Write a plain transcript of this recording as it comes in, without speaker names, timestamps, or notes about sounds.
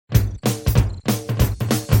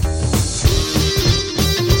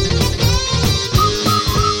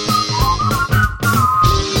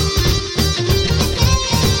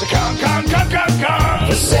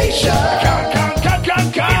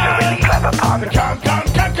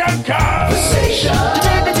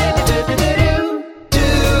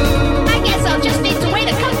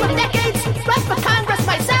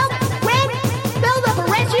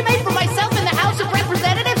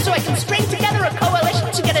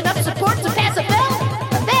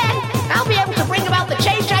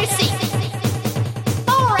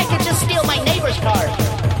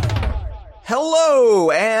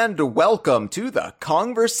welcome to the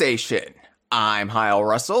Kongversation. I'm Hyle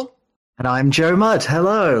Russell. And I'm Joe Mudd.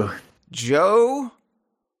 Hello. Joseph?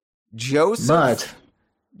 Mudd.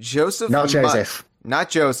 Joseph Not Mudd. Joseph. Not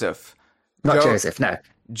Joseph. Joseph, no.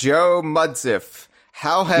 Joe Mudsif.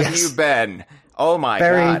 How have you been? Oh my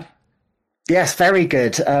God. Yes, very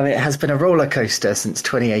good. It has been a roller coaster since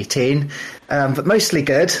 2018, but mostly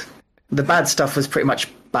good. The bad stuff was pretty much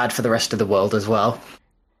bad for the rest of the world as well.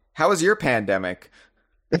 How was your pandemic?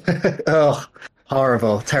 Oh,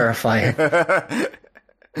 horrible, terrifying.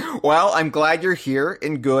 Well, I'm glad you're here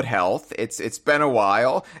in good health. It's been a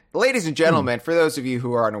while. Ladies and gentlemen, for those of you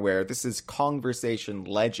who are unaware, this is Kongversation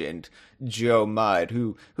legend Joe Mudd,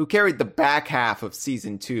 who carried the back half of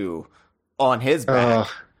season 2 on his back.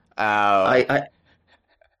 I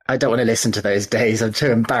don't want to listen to those days. I'm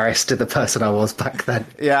too embarrassed to the person I was back then.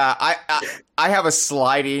 Yeah, I have a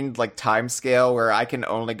sliding time scale where I can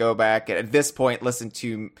only go back and at this point listen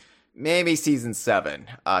to maybe season 7.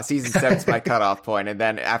 Season 7's my cutoff point, and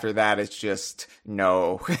then after that it's just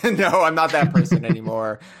no, I'm not that person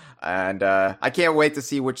anymore. And I can't wait to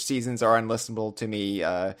see which seasons are unlistenable to me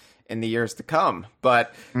in the years to come.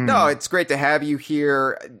 But no, it's great to have you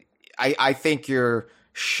here. I think your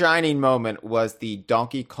shining moment was the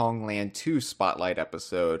Donkey Kong Land 2 Spotlight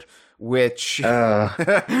episode, which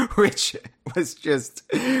which was just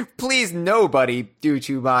pleased nobody due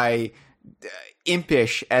to my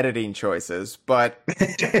impish editing choices. But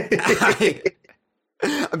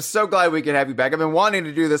I'm so glad we could have you back. I've been wanting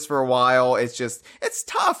to do this for a while. It's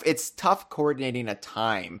tough. It's tough coordinating a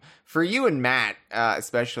time for you and Matt,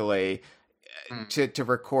 especially to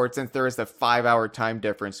record, since there is a 5-hour time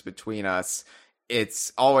difference between us.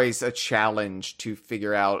 It's always a challenge to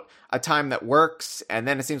figure out a time that works. And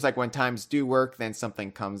then it seems like when times do work, then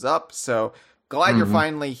something comes up. So glad you're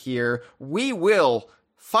finally here. We will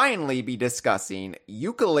finally be discussing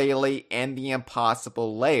Yooka-Laylee and the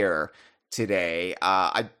Impossible Lair today.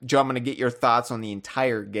 Joe, I'm going to get your thoughts on the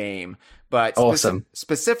entire game. But awesome.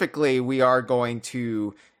 Specifically, we are going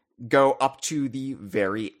to go up to the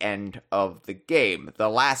very end of the game. The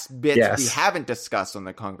last bits we haven't discussed on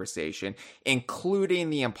the Kongversation,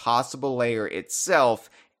 including the Impossible Lair itself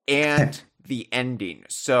and the ending.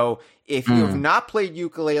 So if you have not played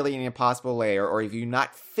Yooka-Laylee and the Impossible Lair, or if you've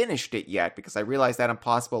not finished it yet, because I realize that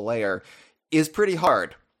Impossible Lair is pretty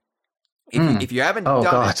hard. If you haven't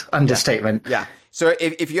done it... understatement. Yeah. So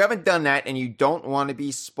if you haven't done that and you don't want to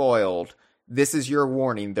be spoiled, this is your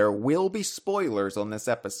warning. There will be spoilers on this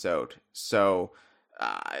episode. So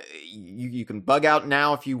you can bug out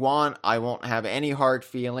now if you want. I won't have any hard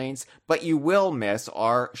feelings, but you will miss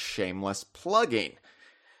our shameless plugging.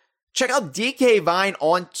 Check out DK Vine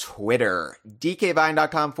on Twitter.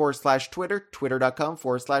 DKVine.com/Twitter.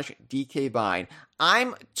 Twitter.com/DK Vine.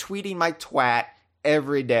 I'm tweeting my twat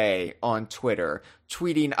every day on Twitter,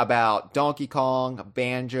 tweeting about Donkey Kong,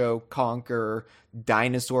 Banjo, Conker,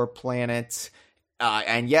 Dinosaur Planet,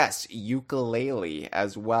 and yes, Yooka-Laylee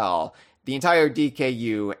as well. The entire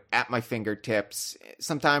DKU at my fingertips.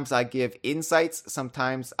 Sometimes I give insights,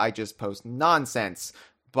 sometimes I just post nonsense.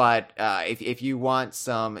 But if you want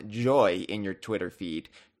some joy in your Twitter feed,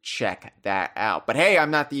 check that out. But hey,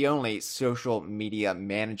 I'm not the only social media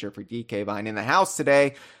manager for DK Vine in the house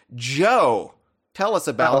today. Joe, tell us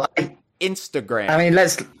about Instagram. I mean,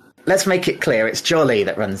 let's make it clear. It's Jolly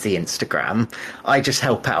that runs the Instagram. I just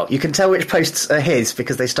help out. You can tell which posts are his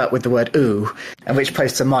because they start with the word ooh, and which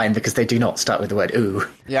posts are mine because they do not start with the word ooh.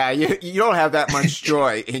 Yeah, you don't have that much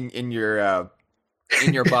joy in your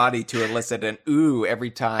body to elicit an ooh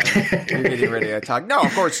every time you're getting ready to talk. No,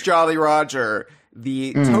 of course, Jolly Roger,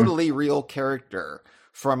 the totally real character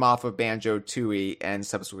from off of Banjo-Tooie and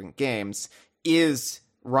subsequent games, is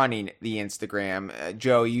running the Instagram.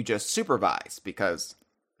 Joe, you just supervise because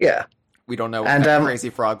we don't know what that crazy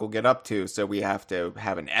frog will get up to, so we have to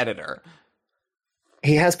have an editor.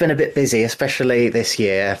 He has been a bit busy, especially this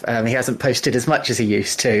year. He hasn't posted as much as he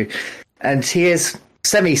used to, and he is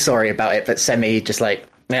semi-sorry about it, but semi just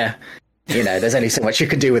there's only so much you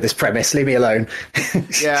can do with this premise. Leave me alone.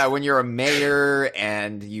 Yeah, when you're a mayor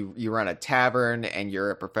and you run a tavern and you're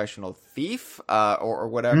a professional thief or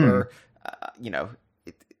whatever,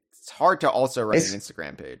 it's hard to also run an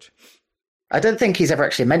Instagram page. I don't think he's ever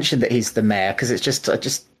actually mentioned that he's the mayor, because it's just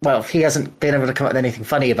he hasn't been able to come up with anything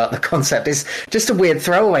funny about the concept. It's just a weird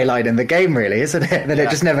throwaway line in the game, really, isn't it? That it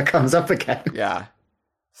just never comes up again. Yeah.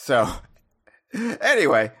 So...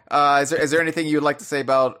 Anyway, is there anything you'd like to say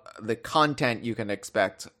about the content you can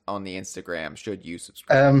expect on the Instagram should you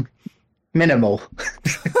subscribe? Minimal.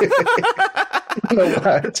 No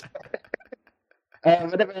word.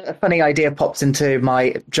 Whenever a funny idea pops into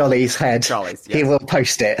my Jolly's head, Jolly's, he yes. will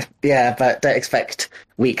post it. Yeah, but don't expect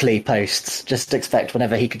weekly posts. Just expect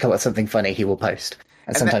whenever he can come up with something funny, he will post.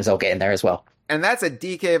 And And that, sometimes I'll get in there as well. and that's at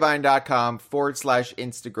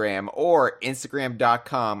dkvine.com/Instagram or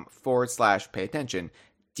Instagram.com/pay attention.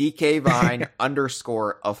 DKVine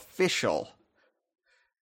 _official.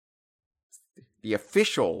 The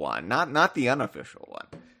official one, not the unofficial one.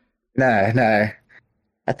 No.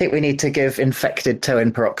 I think we need to give infected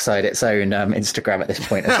towing peroxide its own Instagram at this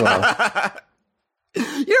point as well.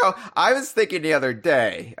 I was thinking the other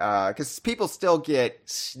day, because people still get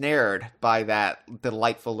snared by that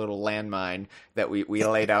delightful little landmine that we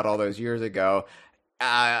laid out all those years ago.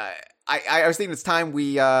 I was thinking it's time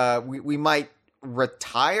we might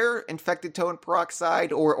retire infected towing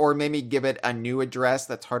peroxide, or maybe give it a new address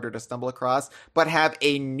that's harder to stumble across, but have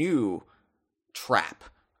a new trap.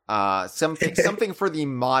 Something for the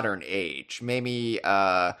modern age. Maybe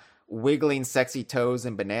wiggling sexy toes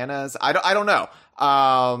and bananas. I don't know.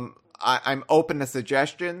 I'm open to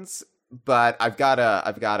suggestions, but I've got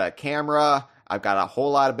a camera, I've got a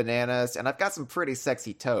whole lot of bananas, and I've got some pretty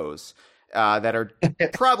sexy toes that are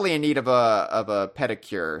probably in need of a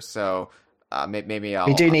pedicure. So maybe I'll.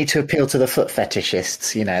 We do need to appeal to the foot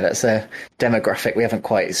fetishists. That's a demographic we haven't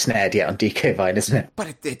quite snared yet on DK Vine, isn't it?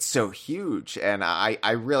 But it's so huge, and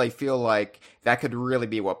I really feel like that could really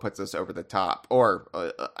be what puts us over the top, or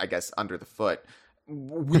I guess under the foot.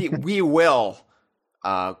 We will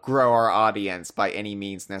grow our audience by any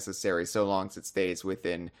means necessary, so long as it stays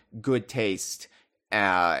within good taste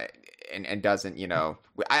and doesn't,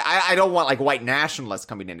 I don't want like white nationalists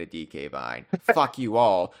coming into DK Vine. Fuck you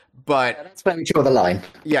all. But that's where we draw the line.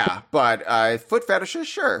 Yeah, but foot fetishes,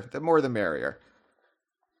 sure, the more the merrier.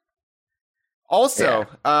 Also,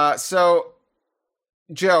 so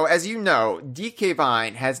Joe, as you know, DK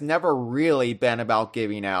Vine has never really been about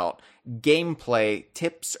giving out gameplay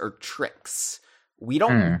tips or tricks. We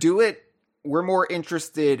don't do it. We're more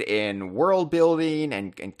interested in world building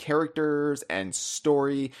and characters and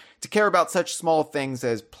story, to care about such small things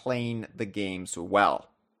as playing the games well.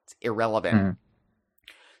 It's irrelevant.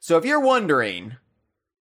 So if you're wondering,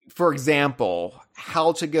 for example,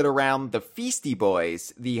 how to get around the Feasty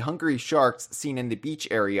Boys, the hungry sharks seen in the beach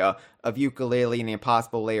area of Yooka-Laylee and the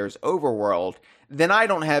Impossible Lair's overworld, then I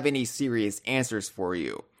don't have any serious answers for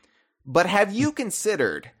you. But have you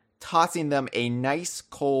considered tossing them a nice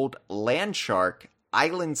cold land shark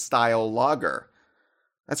island style lager?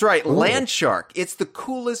 That's right, Ooh. Land shark. It's the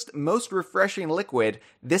coolest, most refreshing liquid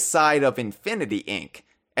this side of Infinity Ink,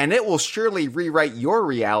 and it will surely rewrite your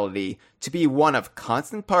reality to be one of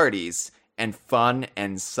constant parties and fun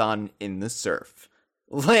and sun in the surf.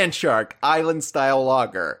 Land shark island style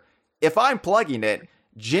lager. If I'm plugging it,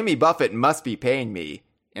 Jimmy Buffett must be paying me,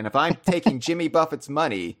 and if I'm taking Jimmy Buffett's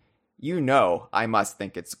money, you know I must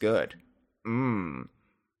think it's good. Oh,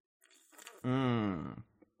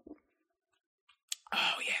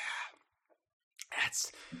 yeah.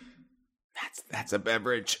 That's a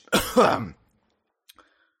beverage.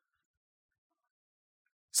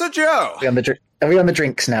 So, Joe. Are we on the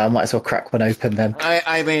drinks now? I might as well crack one open then.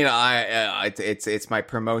 It's my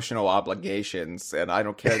promotional obligations, and I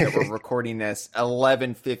don't care that we're recording this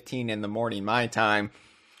 11:15 in the morning my time.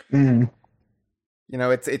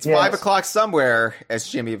 It's yes. 5 o'clock somewhere, as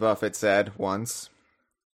Jimmy Buffett said once.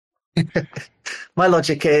 My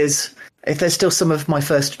logic is, if there's still some of my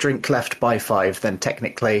first drink left by 5, then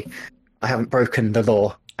technically I haven't broken the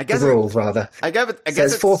law. The rule, rather. I guess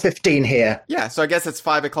it's 4:15 here. Yeah, so I guess it's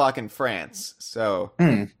 5 o'clock in France. So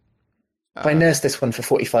if I nurse this one for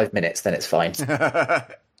 45 minutes, then it's fine.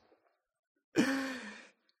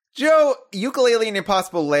 Joe, Yooka-Laylee and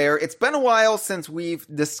Impossible Lair. It's been a while since we've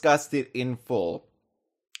discussed it in full.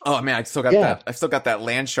 Oh man, I still got that. I still got that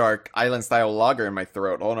land shark island style lager in my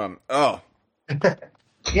throat. Hold on. Oh.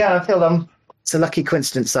 Yeah, I feel it's a lucky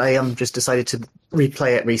coincidence. I just decided to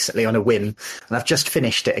replay it recently on a whim, and I've just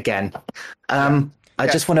finished it again. I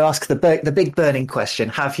just want to ask the big burning question: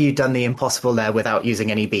 have you done the Impossible Lair without using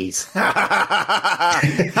any bees?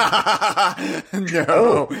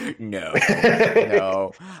 No.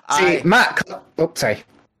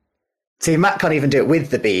 See, Matt can't even do it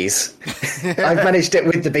with the bees. I've managed it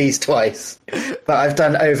with the bees twice, but I've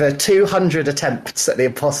done over 200 attempts at the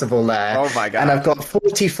Impossible Lair. Oh my god! And I've got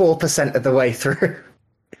 44% of the way through.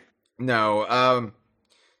 No.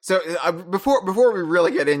 So before we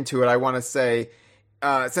really get into it, I want to say,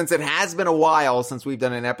 since it has been a while since we've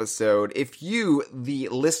done an episode, if you, the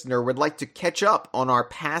listener, would like to catch up on our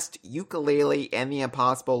past Yooka-Laylee and the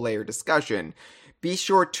Impossible Lair discussion, be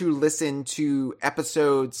sure to listen to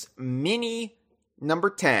episodes mini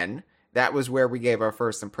number 10 That was where we gave our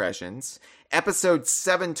first impressions. Episode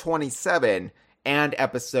 727 and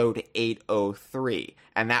episode 803.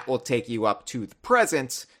 And that will take you up to the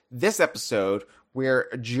present, this episode, where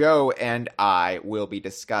Joe and I will be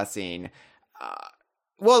discussing...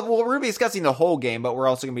 we'll be discussing the whole game, but we're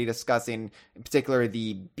also going to be discussing, in particular,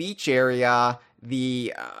 the beach area,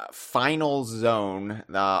 the final zone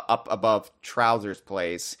up above Trousers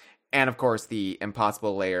Place, and, of course, the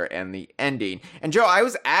Impossible Lair and the ending. And, Joe, I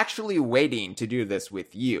was actually waiting to do this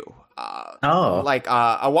with you. A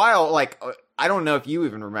while, I don't know if you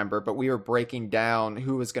even remember, but we were breaking down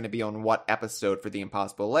who was going to be on what episode for the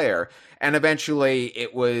Impossible Lair. And eventually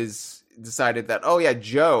it was decided that,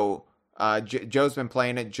 Joe... Joe's been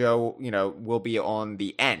playing it. Joe, will be on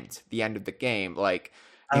the end of the game, like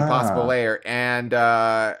Impossible Lair. And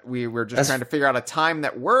we were just trying to figure out a time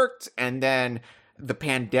that worked. And then the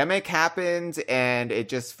pandemic happened, and it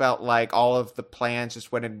just felt like all of the plans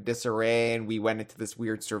just went into disarray, and we went into this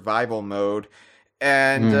weird survival mode.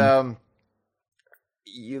 And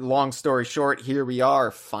long story short, here we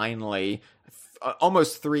are finally,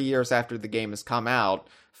 almost 3 years after the game has come out,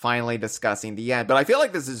 finally discussing the end. But I feel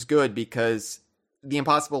like this is good because the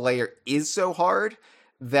Impossible Lair is so hard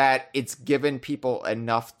that it's given people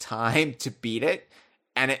enough time to beat it,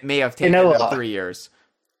 and it may have taken them 3 years.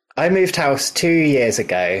 I moved house 2 years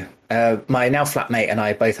ago. My now flatmate and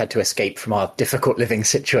I both had to escape from our difficult living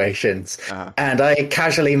situations. And I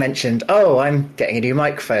casually mentioned, I'm getting a new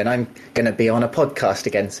microphone. I'm going to be on a podcast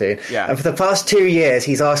again soon. Yeah. And for the past 2 years,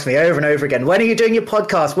 he's asked me over and over again, when are you doing your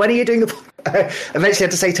podcast? When are you doing the podcast? Eventually I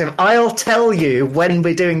had to say to him, I'll tell you when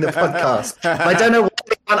we're doing the podcast. I don't know why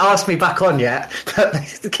they haven't asked me back on yet, but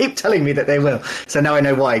they keep telling me that they will. So now I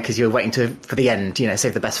know why, because you're waiting for the end,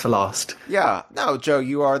 save the best for last. Yeah. No, Joe,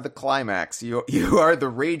 you are the climax. You are the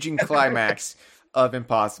raging climax of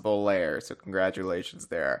Impossible Lair. So congratulations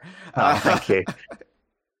there. Thank you.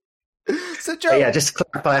 So, Joe, just to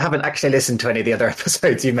clarify, I haven't actually listened to any of the other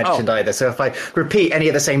episodes you mentioned either. So if I repeat any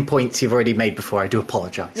of the same points you've already made before, I do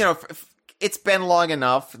apologize. It's been long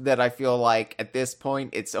enough that I feel like at this point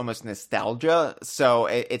it's almost nostalgia. So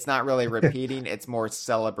it's not really repeating. It's more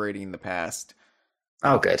celebrating the past.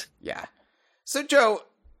 Oh, good. Yeah. So, Joe,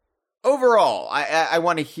 overall, I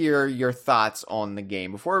want to hear your thoughts on the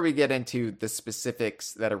game. Before we get into the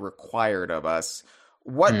specifics that are required of us,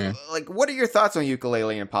 what are your thoughts on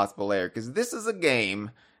Yooka-Laylee and Impossible Lair? Because this is a game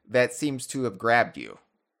that seems to have grabbed you.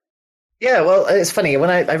 Yeah, well, it's funny.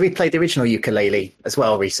 When I replayed the original Yooka-Laylee as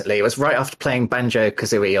well recently, it was right after playing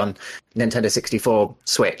Banjo-Kazooie on Nintendo 64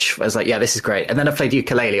 Switch. I was like, yeah, this is great. And then I played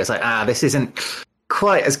Yooka-Laylee. I was like, this isn't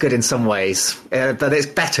quite as good in some ways, but it's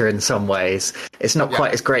better in some ways. It's not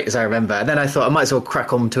quite as great as I remember. And then I thought I might as well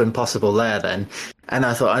crack on to Impossible Lair then. And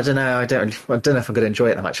I thought, I don't know if I'm going to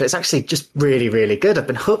enjoy it that much. But it's actually just really, really good. I've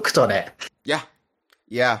been hooked on it. Yeah.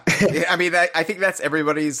 I mean, I think that's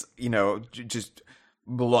everybody's, just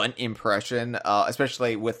blunt impression,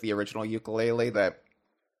 especially with the original Yooka-Laylee, that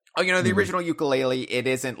the original Yooka-Laylee, it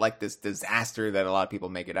isn't like this disaster that a lot of people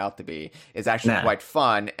make it out to be. It's actually quite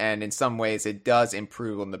fun, and in some ways it does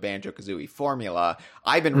improve on the Banjo-Kazooie formula.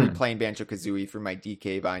 I've been replaying Banjo-Kazooie through my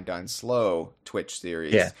DK Vine Done Slow Twitch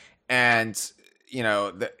series, and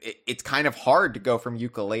it's kind of hard to go from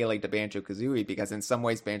Yooka-Laylee to Banjo-Kazooie, because in some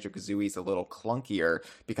ways Banjo-Kazooie is a little clunkier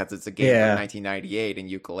because it's a game from 1998 and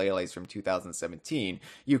Yooka-Laylee is from 2017.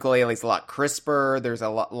 Yooka-Laylee is a lot crisper. There's a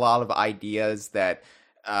lot of ideas that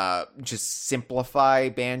just simplify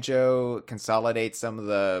Banjo, consolidate some of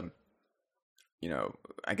the,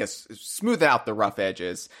 I guess smooth out the rough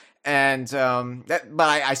edges. And but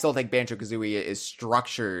I still think Banjo-Kazooie is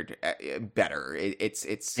structured better.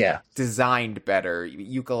 It's designed better.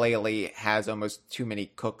 Yooka-Laylee has almost too many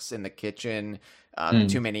cooks in the kitchen,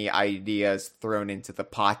 too many ideas thrown into the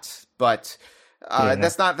pot. But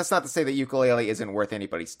that's not to say that Yooka-Laylee isn't worth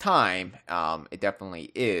anybody's time. It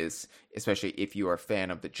definitely is, especially if you are a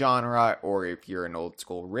fan of the genre or if you're an old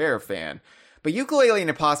school Rare fan. But Yooka-Laylee and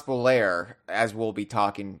Impossible Lair, as we'll be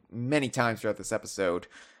talking many times throughout this episode,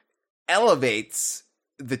 elevates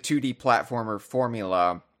the 2D platformer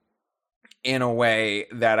formula in a way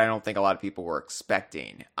that I don't think a lot of people were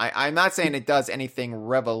expecting. I'm not saying it does anything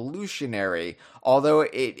revolutionary, although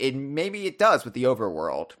it maybe it does with the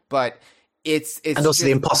overworld, but it's and also just,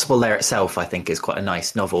 the Impossible Lair itself, I think, is quite a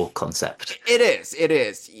nice novel concept. It is.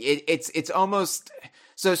 It's almost...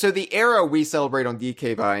 So the era we celebrate on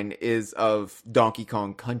DK Vine is of Donkey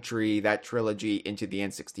Kong Country, that trilogy into the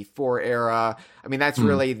N64 era. I mean, that's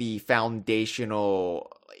really the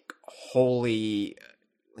foundational, holy,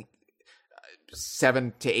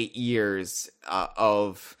 7 to 8 years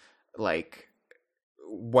of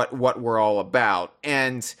what we're all about.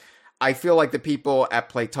 And I feel like the people at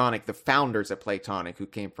Playtonic, the founders at Playtonic who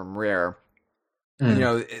came from Rare, you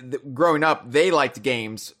know, growing up, they liked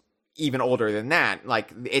games even older than that.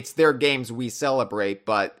 Like, it's their games we celebrate,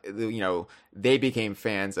 but, you know, they became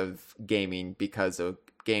fans of gaming because of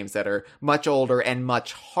games that are much older and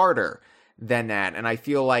much harder than that. And I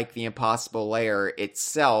feel like the Impossible Lair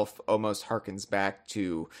itself almost harkens back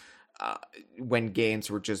to when games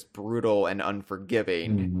were just brutal and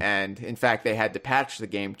unforgiving. And in fact, they had to patch the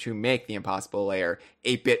game to make the Impossible Lair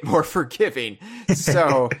a bit more forgiving.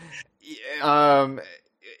 So,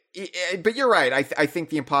 but you're right. I think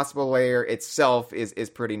the Impossible Lair itself is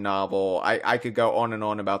pretty novel. I could go on and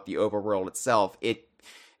on about the overworld itself. It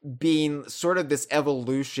being sort of this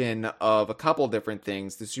evolution of a couple different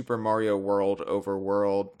things, the Super Mario World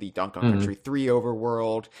overworld, the Donkey Kong Country 3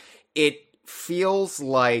 overworld. It feels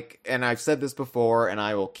like, and I've said this before, and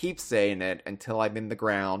I will keep saying it until I'm in the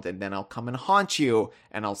ground, and then I'll come and haunt you,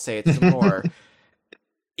 and I'll say it some more.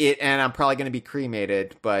 And I'm probably going to be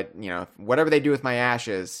cremated, but, you know, whatever they do with my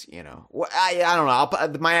ashes, you know, I don't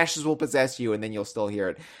know. My ashes will possess you, and then you'll still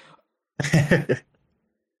hear it.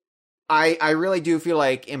 I really do feel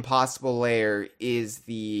like Impossible Lair is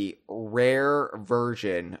the rare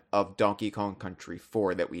version of Donkey Kong Country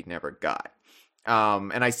 4 that we never got.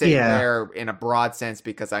 And I say Rare in a broad sense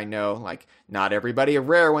because I know, like, not everybody at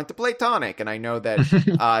Rare went to Playtonic, and I know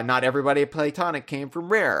that not everybody at Playtonic came from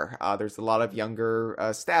Rare. There's a lot of younger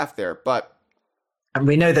staff there, but... And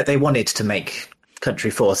we know that they wanted to make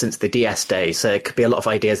Country 4 since the DS days, so it could be a lot of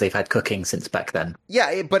ideas they've had cooking since back then.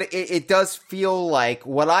 Yeah, but it does feel like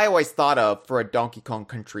what I always thought of for a Donkey Kong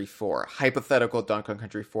Country 4, hypothetical Donkey Kong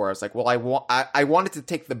Country 4. I was like, well, I wanted to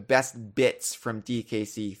take the best bits from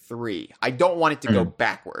DKC 3. I don't want it to go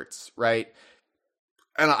backwards, right?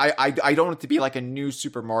 And I don't want it to be like a new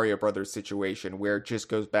Super Mario Brothers situation where it just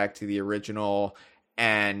goes back to the original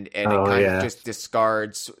and it kind of just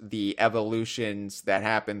discards the evolutions that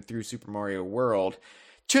happened through Super Mario World.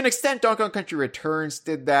 To an extent, Donkey Kong Country Returns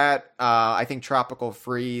did that. I think Tropical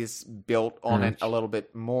Freeze built on it a little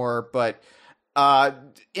bit more, but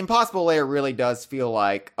Impossible Lair really does feel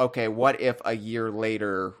like, okay, what if a year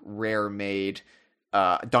later Rare made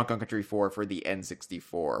Donkey Kong Country 4 for the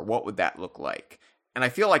N64? What would that look like? And I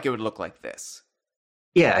feel like it would look like this.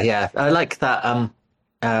 Yeah. I like that.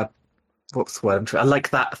 What's the word? I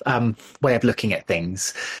like that way of looking at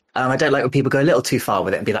things. I don't like when people go a little too far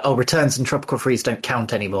with it and be like, oh, Returns and Tropical Freeze don't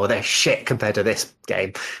count anymore. They're shit compared to this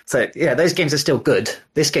game. So, yeah, those games are still good.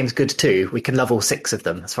 This game's good too. We can love all 6 of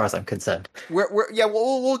them, as far as I'm concerned.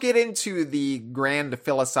 We'll get into the grand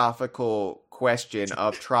philosophical question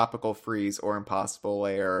of Tropical Freeze or Impossible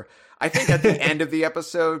Lair, I think, at the end of the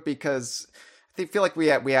episode, because I feel like we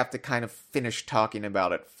have to kind of finish talking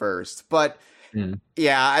about it first. But...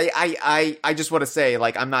 yeah, I just want to say,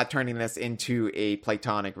 like, I'm not turning this into a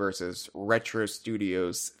Playtonic versus Retro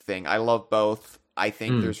Studios thing. I love both. I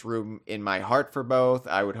think there's room in my heart for both.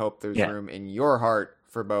 I would hope there's room in your heart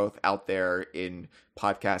for both out there in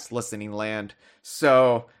podcast listening land.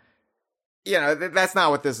 So, you know, that's not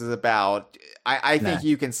what this is about. I think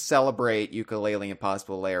you can celebrate Yooka-Laylee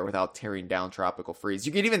Impossible Lair without tearing down Tropical Freeze.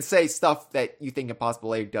 You can even say stuff that you think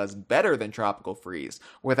Impossible Lair does better than Tropical Freeze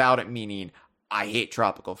without it meaning... I hate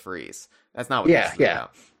Tropical Freeze. That's not what this is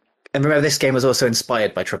about. And remember, this game was also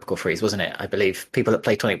inspired by Tropical Freeze, wasn't it? I believe people at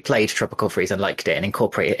Playtonic played Tropical Freeze and liked it and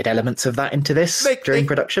incorporated elements of that into this during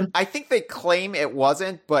production. I think they claim it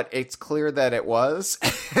wasn't, but it's clear that it was.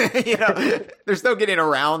 You know, there's no getting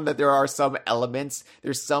around that there are some elements.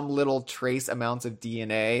 There's some little trace amounts of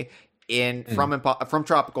DNA from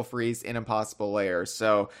Tropical Freeze in Impossible Lair.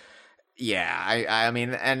 So, yeah, I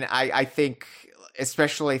mean, and I think...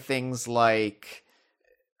 especially things like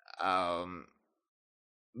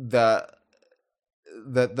the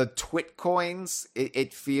twit coins.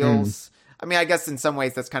 It feels I mean, I guess in some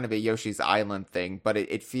ways that's kind of a Yoshi's Island thing, but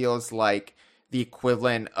it feels like the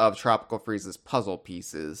equivalent of Tropical Freeze's puzzle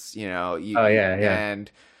pieces, you know.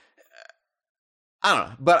 And I don't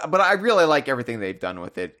know, but I really like everything they've done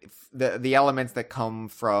with it. The elements that come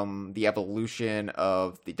from the evolution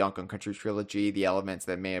of the Donkey Kong Country trilogy, the elements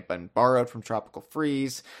that may have been borrowed from Tropical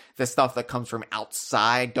Freeze, the stuff that comes from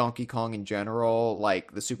outside Donkey Kong in general,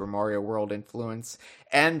 like the Super Mario World influence,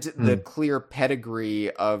 and the clear pedigree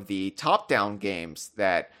of the top-down games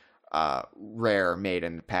that Rare made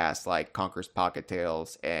in the past, like Conker's Pocket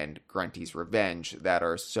Tales and Grunty's Revenge, that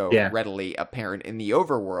are so readily apparent in the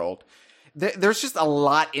overworld. There's just a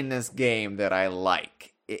lot in this game that I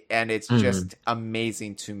like, and it's just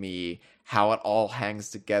amazing to me how it all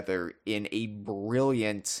hangs together in a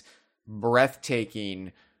brilliant,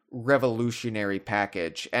 breathtaking, revolutionary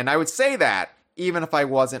package. And I would say that even if I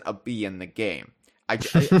wasn't a B in the game.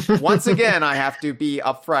 Once again, I have to be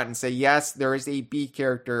upfront and say, yes, there is a B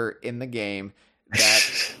character in the game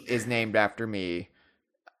that is named after me.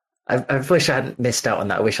 I wish I hadn't missed out on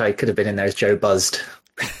that. I wish I could have been in there as Joe Buzzed.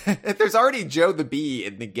 There's already Joe the Bee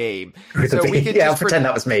in the game, so we can I'll pretend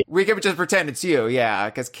that was me. We can just pretend it's you, yeah,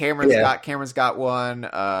 because Cameron's got one,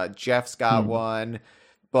 Jeff's got one,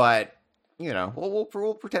 but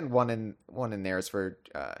we'll pretend one in there is for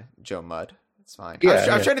Joe Mud. It's fine.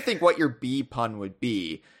 I was trying to think what your B pun would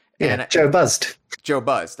be. And Joe Buzzed. Joe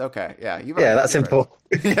Buzzed. Okay, yeah, that's simple.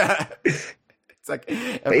 Yeah. It's like,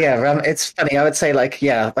 but it's funny. I would say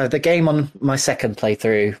the game on my second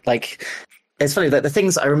playthrough, it's funny that the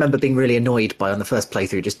things I remember being really annoyed by on the first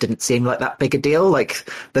playthrough just didn't seem like that big a deal. Like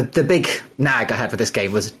the big nag I had for this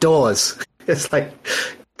game was doors. It's like,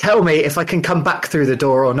 tell me if I can come back through the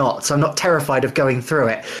door or not, so I'm not terrified of going through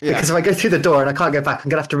it. Yeah. Because if I go through the door and I can't go back, I'm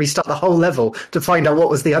going to have to restart the whole level to find out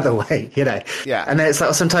what was the other way, Yeah. And then it's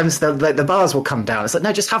like sometimes the bars will come down. It's like,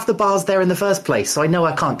 no, just have the bars there in the first place, so I know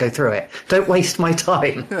I can't go through it. Don't waste my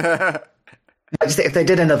time. If they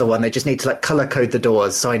did another one, they just need to color code the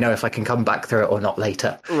doors so I know if I can come back through it or not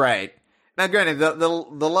later. Right. Now, granted, the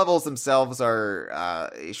levels themselves are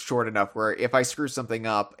short enough where if I screw something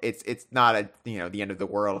up, it's not the end of the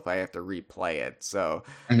world if I have to replay it. So,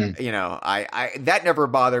 I that never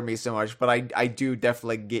bothered me so much, but I do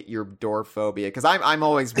definitely get your door phobia because I'm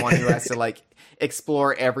always one who has to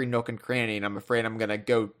explore every nook and cranny, and I'm afraid I'm gonna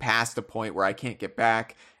go past a point where I can't get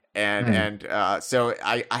back, and so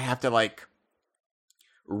I have to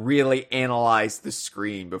really analyze the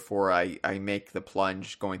screen before I make the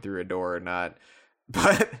plunge going through a door or not.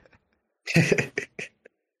 But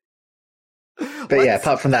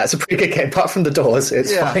apart from that, it's a pretty good game. Apart from the doors,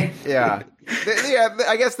 it's fine. Yeah.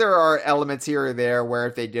 I guess there are elements here or there where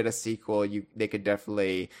if they did a sequel, they could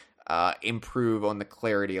definitely improve on the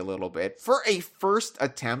clarity a little bit. For a first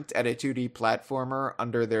attempt at a 2D platformer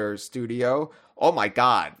under their studio, oh my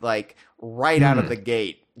god, right out of the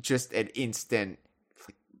gate, just an instant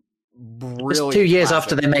brilliant. 2 years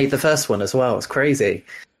after they made the first one as well. It's crazy.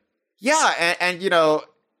 Yeah, and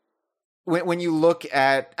when you look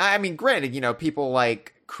at, granted, people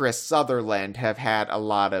like Chris Sutherland have had a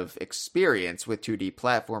lot of experience with 2D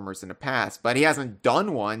platformers in the past, but he hasn't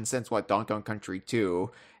done one since Donkey Kong Country 2,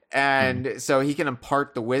 and so he can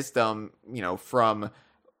impart the wisdom, from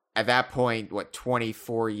at that point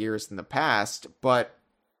 24 years in the past, but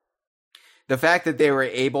the fact that they were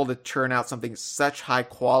able to churn out something such high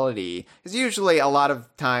quality is usually a lot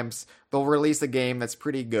of times they'll release a game that's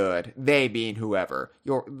pretty good. They being whoever,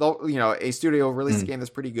 a studio will release a game that's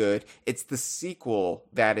pretty good. It's the sequel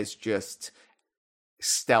that is just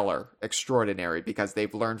stellar, extraordinary, because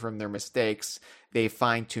they've learned from their mistakes. They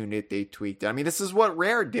fine-tuned it, they tweaked it. I mean, this is what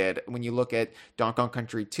Rare did when you look at Donkey Kong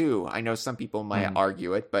Country 2. I know some people might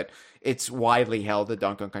argue it, but it's widely held that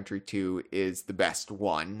Donkey Kong Country 2 is the best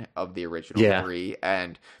one of the original three.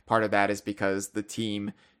 And part of that is because the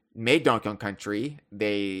team made Donkey Kong Country,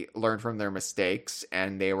 they learned from their mistakes,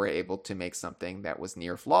 and they were able to make something that was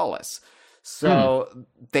near flawless. So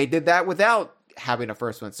they did that without having a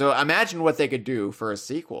first one. So imagine what they could do for a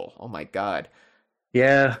sequel. Oh my god.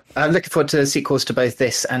 Yeah, I'm looking forward to sequels to both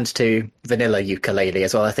this and to vanilla Yooka-Laylee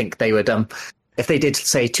as well. I think they would, if they did,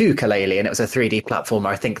 say, 2-Yooka-Laylee and it was a 3D platformer,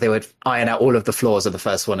 I think they would iron out all of the flaws of the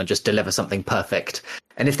first one and just deliver something perfect.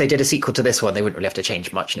 And if they did a sequel to this one, they wouldn't really have to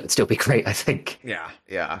change much and it would still be great, I think.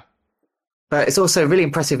 Yeah. But it's also really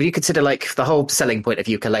impressive when you consider, the whole selling point of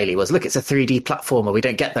Yooka-Laylee was, look, it's a 3D platformer. We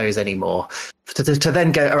don't get those anymore. To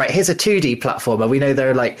then go, all right, here's a 2D platformer. We know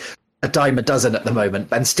there are, a dime a dozen at the moment,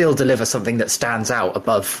 and still deliver something that stands out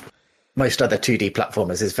above most other 2D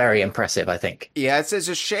platformers is very impressive, I think. Yeah, it's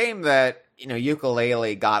a shame that,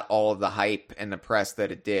 Yooka-Laylee got all of the hype and the press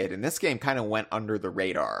that it did, and this game kind of went under the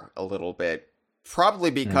radar a little bit. Probably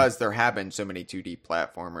because there have been so many 2D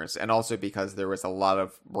platformers, and also because there was a lot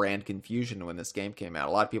of brand confusion when this game came out.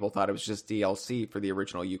 A lot of people thought it was just DLC for the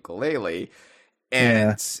original Yooka-Laylee,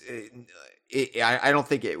 and I don't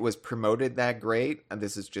think it was promoted that great. And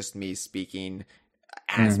this is just me speaking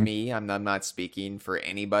as me. I'm not speaking for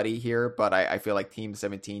anybody here, but I feel like Team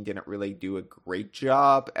 17 didn't really do a great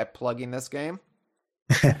job at plugging this game.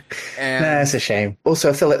 And it's a shame. Also,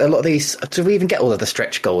 I feel like a lot of these, do we even get all of the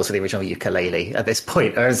stretch goals of the original Yooka-Laylee at this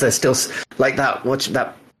point? Or is there still that I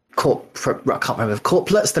can't remember,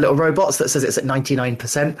 corplets, the little robots that says it's at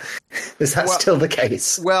 99%? Is that still the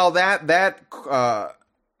case? Well, that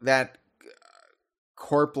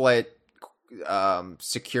corplet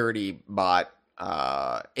security bot,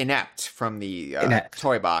 Inept from the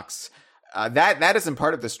Toy Box, That isn't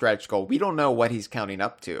part of the stretch goal. We don't know what he's counting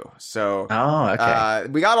up to. So okay.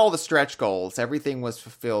 We got all the stretch goals. Everything was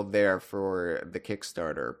fulfilled there for the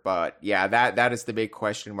Kickstarter. But yeah, that is the big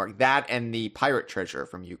question mark. That and the pirate treasure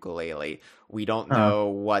from Yooka-Laylee. We don't know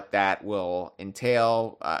what that will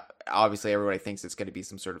entail. Obviously, everybody thinks it's going to be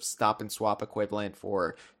some sort of stop and swap equivalent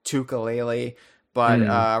for Yooka-Laylee. But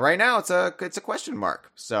right now, it's a question mark.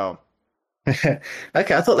 So. Okay,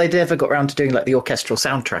 I thought they'd ever got around to doing like the orchestral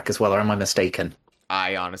soundtrack as well, or am I mistaken?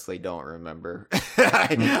 I honestly don't remember.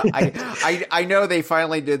 I know they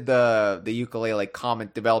finally did the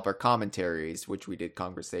Yooka-Laylee developer commentaries, which we did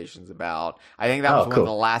conversations about. I think that was one of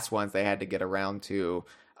the last ones they had to get around to.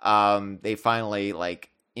 They finally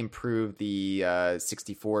improved the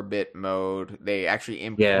 64-bit mode. They actually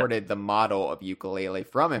imported the model of Yooka-Laylee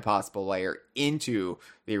from Impossible Lair into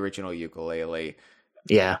the original Yooka-Laylee.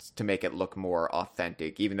 Yeah, to make it look more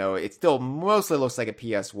authentic, even though it still mostly looks like a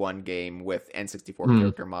PS1 game with N64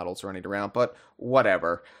 character models running around, but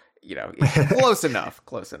whatever, close enough.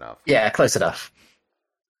 Yeah, close enough.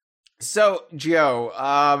 So,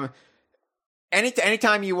 Joe,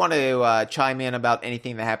 anytime you want to chime in about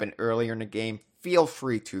anything that happened earlier in the game, feel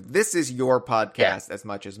free to. This is your podcast as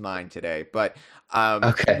much as mine today, but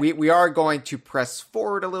we are going to press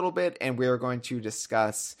forward a little bit, and we are going to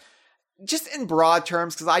discuss just in broad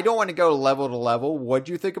terms, because I don't want to go level to level. What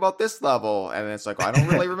do you think about this level? And it's I don't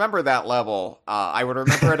really remember that level. I would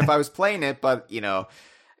remember it if I was playing it, but,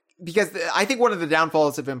 because I think one of the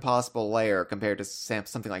downfalls of Impossible Lair compared to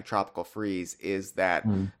something like Tropical Freeze is that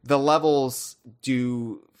the levels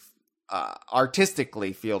do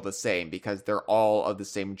artistically feel the same because they're all of the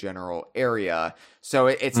same general area. So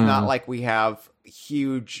it's not like we have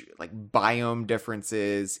huge biome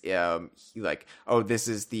differences. This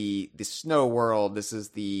is the snow world, this is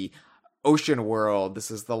the ocean world,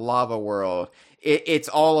 this is the lava world. It's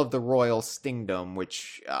all of the Royal Stingdom,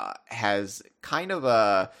 which has kind of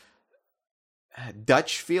a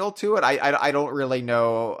Dutch feel to it. I don't really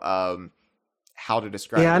know how to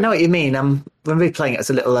describe it. Yeah, I know what you mean. When we were playing it, I was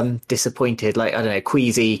a little disappointed. I don't know,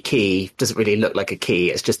 Queasy Key doesn't really look like a key.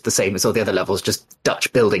 It's just the same as all the other levels, just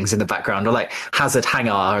Dutch buildings in the background. Or Hazard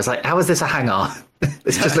Hangar. I was how is this a hangar?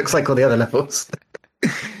 This just looks like all the other levels.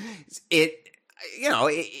 I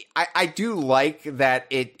do like that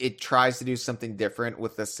it tries to do something different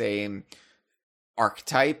with the same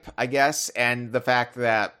archetype, I guess, and the fact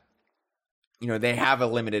that they have a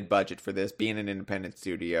limited budget for this, being an independent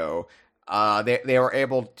studio. They were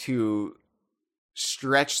able to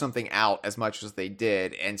stretch something out as much as they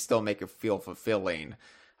did and still make it feel fulfilling.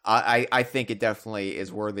 I think it definitely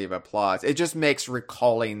is worthy of applause. It just makes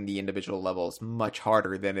recalling the individual levels much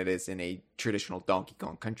harder than it is in a traditional Donkey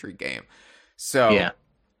Kong Country game. So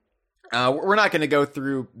we're not going to go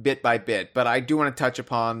through bit by bit, but I do want to touch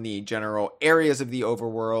upon the general areas of the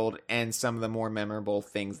overworld and some of the more memorable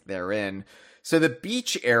things therein. So the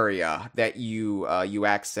beach area that you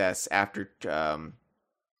access after the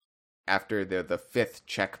fifth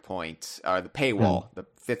checkpoint, the paywall, the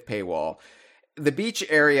fifth paywall, the beach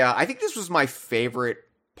area. I think this was my favorite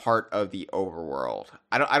part of the overworld.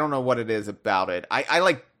 I don't know what it is about it. I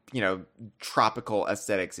like tropical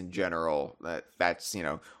aesthetics in general. That's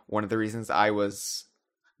one of the reasons I was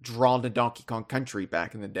drawn to Donkey Kong Country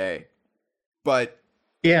back in the day. But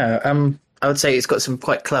I would say it's got some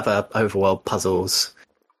quite clever overworld puzzles,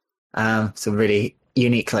 some really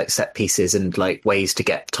unique set pieces and ways to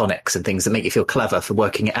get tonics and things that make you feel clever for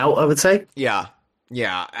working it out, I would say. Yeah.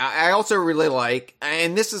 I also really like,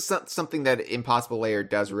 and this is something that Impossible Lair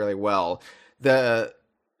does really well, the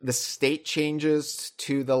state changes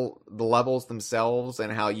to the levels themselves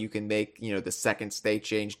and how you can make, the second state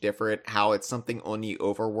change different, how it's something on the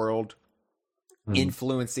overworld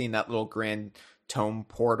influencing that little grand tome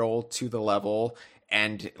portal to the level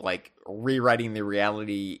and rewriting the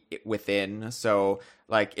reality within. So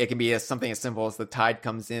it can be something as simple as the tide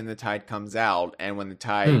comes in, the tide comes out, and when the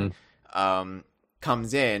tide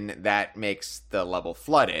comes in, that makes the level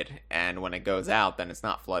flooded, and when it goes out, then it's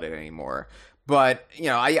not flooded anymore. But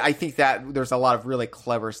I think that there's a lot of really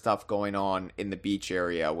clever stuff going on in the beach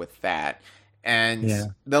area with that.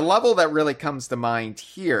 And the level that really comes to mind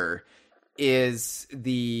here is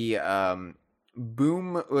the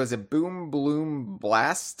Boom Bloom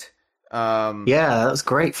Blast? That was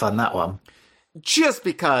great fun, that one. Just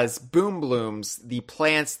because Boom Blooms, the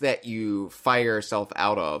plants that you fire yourself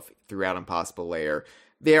out of throughout Impossible Lair,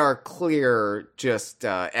 they are clear just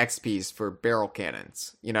XPs for barrel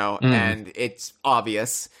cannons, and it's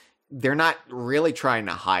obvious. They're not really trying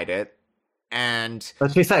to hide it. And Well,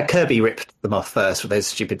 to be fair, Kirby ripped them off first with those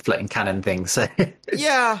stupid floating cannon things. So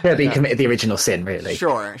yeah, Kirby committed the original sin, really.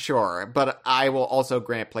 sure. But I will also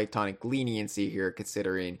grant Playtonic leniency here,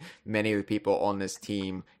 considering many of the people on this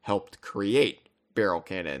team helped create barrel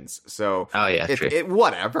cannons. So Oh yeah, true.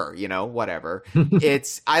 whatever, whatever.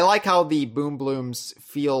 I like how the boom blooms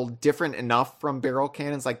feel different enough from barrel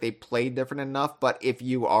cannons, like they play different enough. But if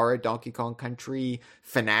you are a Donkey Kong Country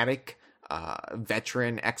fanatic,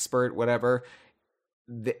 veteran, expert, whatever,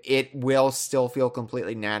 it will still feel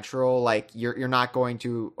completely natural. Like you're not going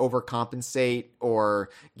to overcompensate or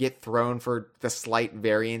get thrown for the slight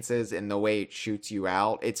variances in the way it shoots you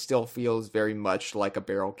out. It still feels very much like a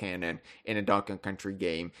barrel cannon in a Donkey Kong Country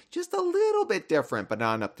game. Just a little bit different, but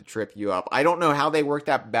not enough to trip you up. I don't know how they work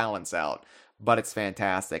that balance out, but it's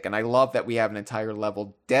fantastic. And I love that we have an entire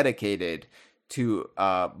level dedicated to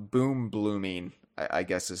boom blooming, I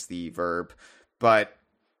guess is the verb. But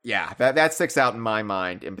yeah, that sticks out in my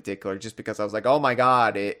mind in particular, just because I was like, oh my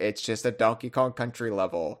god, it's just a Donkey Kong Country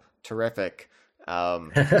level. Terrific.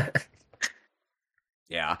 Yeah.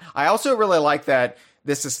 I also really like that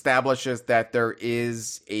this establishes that there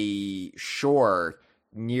is a shore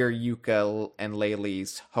near Yooka and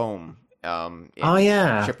Laylee's home in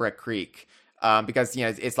Shipwreck Creek. Because,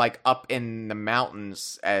 it's like up in the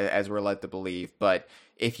mountains, as we're led to believe. But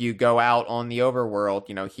if you go out on the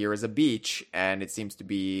overworld, here is a beach, and it seems to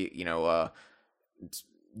be,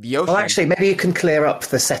 the ocean. Well, actually, maybe you can clear up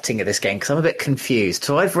the setting of this game, because I'm a bit confused.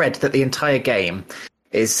 So I've read that the entire game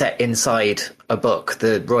is set inside a book,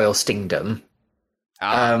 The Royal Stingdom.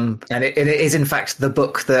 And it is, in fact, the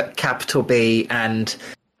book that Capital B and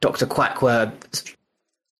Dr. Quack were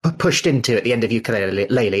pushed into at the end of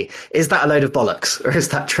Yooka-Laylee. Is that a load of bollocks, or is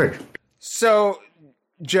that true? So,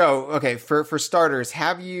 Joe, okay, for starters,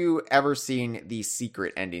 have you ever seen the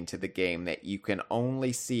secret ending to the game that you can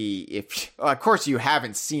only see if... Well, of course you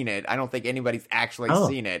haven't seen it. I don't think anybody's actually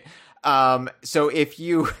seen it. So if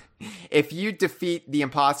you defeat the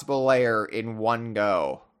Impossible Lair in one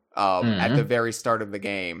go at the very start of the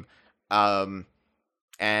game, and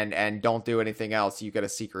don't do anything else, you get a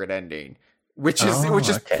secret ending. Which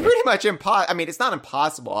is pretty much impossible. I mean, it's not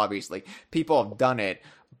impossible, obviously. People have done it,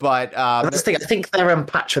 but that's the thing. I think they're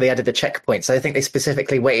unpatched where they added the checkpoints. I think they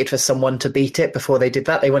specifically waited for someone to beat it before they did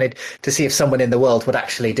that. They wanted to see if someone in the world would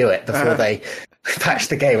actually do it before they patched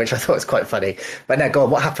the game, which I thought was quite funny. But now, go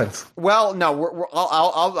on. What happens? Well, no,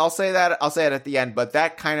 I'll say that. I'll say it at the end. But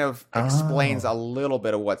that kind of explains a little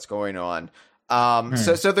bit of what's going on.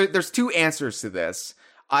 So there's two answers to this.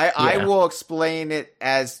 I will explain it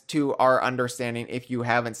as to our understanding if you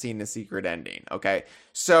haven't seen the secret ending, okay?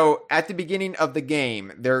 So, at the beginning of the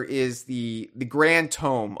game, there is the Grand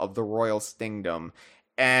Tome of the Royal Stingdom,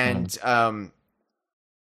 and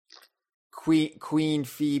Queen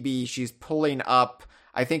Phoebe, she's pulling up,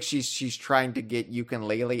 I think she's trying to get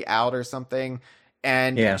Yooka-Laylee out or something,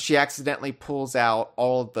 and she accidentally pulls out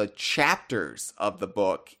all of the chapters of the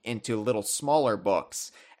book into little smaller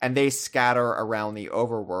books, and they scatter around the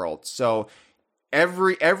overworld. So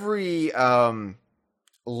every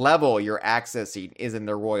level you're accessing is in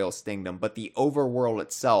the Royal Stingdom, but the overworld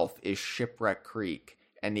itself is Shipwreck Creek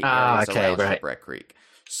and the areas around Shipwreck Creek.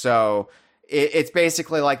 So it's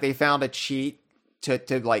basically like they found a cheat to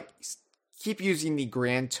like keep using the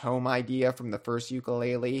Grand Tome idea from the first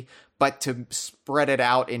Yooka-Laylee, but to spread it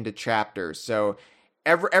out into chapters. So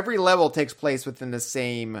every level takes place within the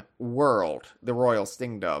same world, the Royal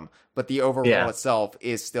Stingdom, but the overworld itself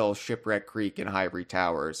is still Shipwreck Creek and Ivory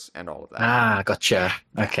Towers and all of that. Ah, gotcha.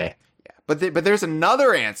 Okay. Yeah, but there's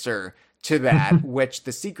another answer to that, which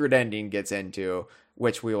the secret ending gets into,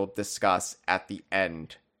 which we will discuss at the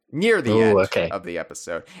end, near the end of the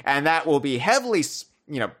episode, and that will be heavily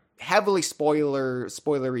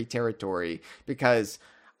spoilery territory, because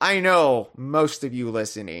I know most of you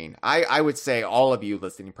listening, I would say all of you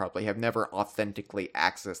listening probably have never authentically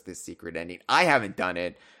accessed this secret ending. I haven't done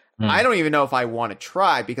it. I don't even know if I want to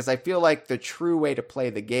try, because I feel like the true way to play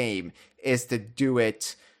the game is to do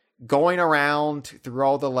it going around through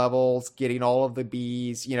all the levels, getting all of the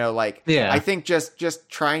bees, I think just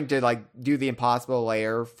trying to do the Impossible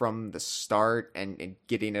Lair from the start and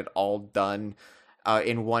getting it all done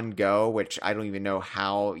in one go, which I don't even know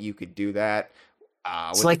how you could do that.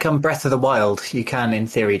 It's like Breath of the Wild. You can, in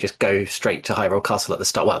theory, just go straight to Hyrule Castle at the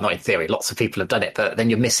start. Well, not in theory. Lots of people have done it, but then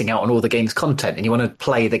you're missing out on all the game's content, and you want to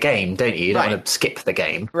play the game, don't you? You don't want to skip the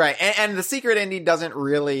game. Right, and the secret ending doesn't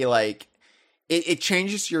really, it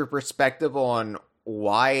changes your perspective on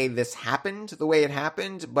why this happened the way it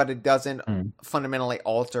happened, but it doesn't fundamentally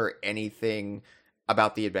alter anything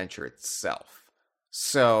about the adventure itself.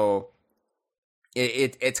 So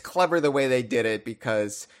it's clever the way they did it,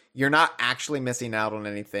 because you're not actually missing out on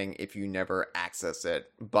anything if you never access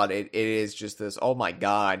it, but it is just this, oh my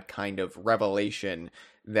god, kind of revelation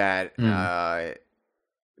that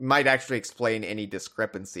might actually explain any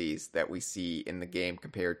discrepancies that we see in the game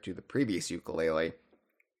compared to the previous Yooka-Laylee.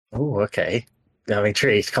 Oh, okay. I'm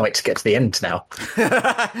intrigued. Can't wait to get to the end now.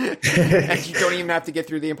 And you don't even have to get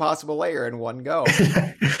through the Impossible Lair in one go.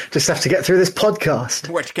 Just have to get through this podcast.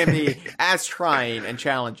 Which can be as trying and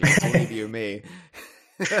challenging, believe you me.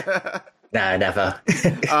 No, never.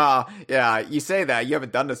 Yeah, you say that. You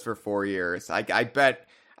haven't done this for 4 years. I bet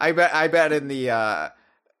in the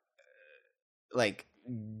like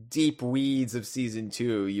deep weeds of season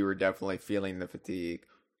 2, you were definitely feeling the fatigue.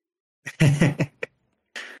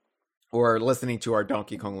 Or listening to our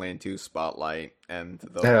Donkey Kong Land 2 spotlight and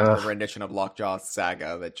the rendition of Lockjaw's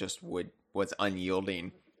Saga that just was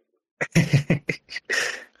unyielding.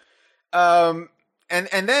 And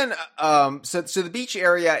then so the beach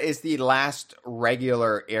area is the last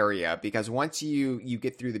regular area, because once you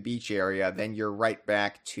get through the beach area, then you're right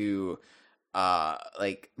back to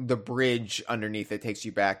like the bridge underneath that takes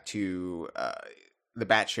you back to the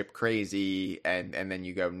Batship Crazy, and then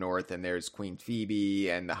you go north and there's Queen Phoebe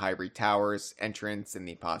and the Highbury Towers entrance and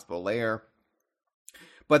the Impossible Lair.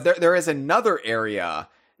 But there is another area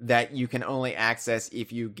that you can only access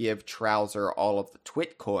if you give Trouser all of the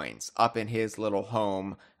Twit coins up in his little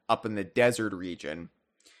home up in the desert region.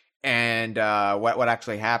 And what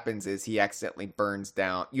actually happens is you accidentally burn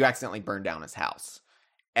down his house.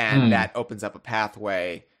 And that opens up a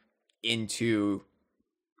pathway into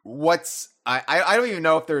what's... I don't even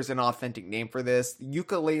know if there's an authentic name for this.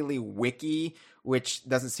 Yooka-Laylee Wiki, which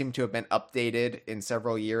doesn't seem to have been updated in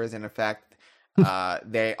several years. And in fact,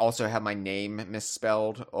 they also have my name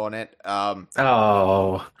misspelled on it.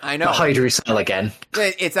 Oh, I know. Hyde Russell again.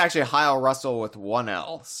 It's actually Hyle Russell with one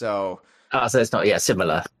L. So it's not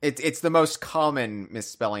similar. It's the most common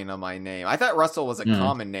misspelling of my name. I thought Russell was a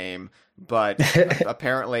common name, but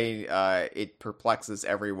apparently it perplexes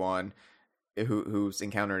everyone who's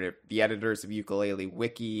encountered it. The editors of Yooka-Laylee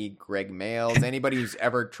Wiki, Greg Mails, anybody who's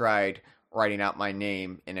ever tried writing out my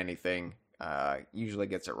name in anything usually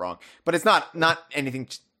gets it wrong. But it's not anything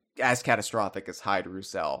as catastrophic as Hyde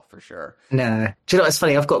Russell, for sure. No. Do you know what's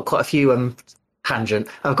funny? I've got quite a few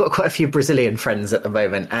I've got quite a few Brazilian friends at the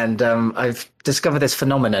moment, and I've discovered this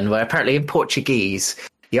phenomenon where apparently in Portuguese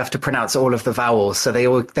you have to pronounce all of the vowels, so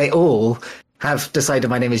they all have decided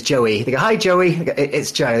my name is Joey. They go, "Hi, Joey."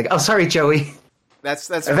 It's Joe. They go, "Oh, sorry, Joey." That's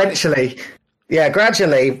eventually, funny.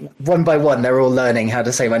 Gradually, one by one, they're all learning how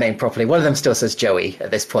to say my name properly. One of them still says Joey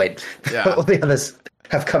at this point. Yeah. All the others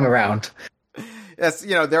have come around. Yes,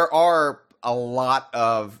 there are a lot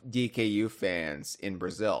of DKU fans in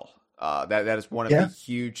Brazil. That is one of the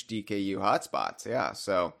huge DKU hotspots. Yeah.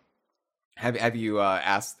 So, have you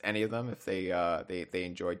asked any of them if they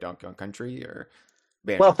enjoy Donkey Kong Country or?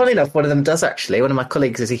 Well, funny enough, one of them does actually. One of my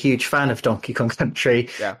colleagues is a huge fan of Donkey Kong Country.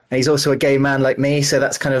 Yeah. And he's also a gay man like me, so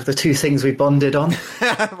that's kind of the two things we bonded on.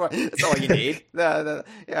 That's all you need. The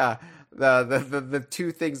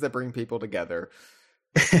two things that bring people together.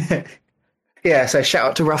 Yeah, so shout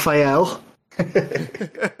out to Raphael. I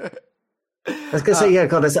was going to say,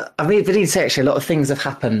 God, I mean, but he'd say actually a lot of things have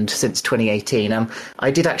happened since 2018. I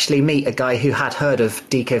did actually meet a guy who had heard of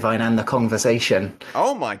DK Vine and the Kongversation.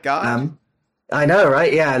 Oh my God. I know,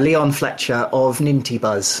 right? Yeah, Leon Fletcher of Ninty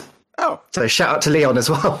Buzz. Oh. So shout out to Leon as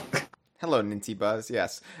well. Hello, Ninty Buzz.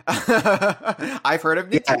 Yes. I've heard of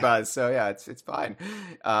Ninty Buzz, so yeah, it's fine.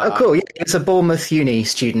 Oh, cool. Yeah, it's a Bournemouth uni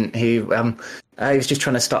student who he was just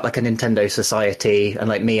trying to start like a Nintendo society, and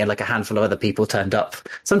like me and like a handful of other people turned up.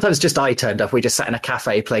 Sometimes just I turned up. We just sat in a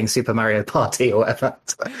cafe playing Super Mario Party or whatever.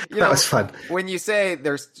 That was fun. When you say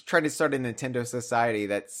they're trying to start a Nintendo society,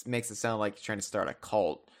 that makes it sound like you're trying to start a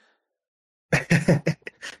cult.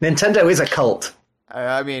 Nintendo is a cult.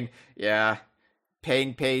 I mean, yeah,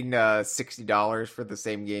 paying $60 for the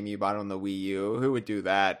same game you bought on the Wii U. Who would do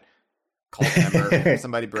that? Cult member,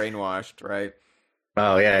 somebody brainwashed, right?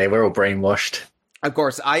 Oh yeah, we're all brainwashed. Of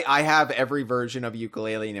course, I have every version of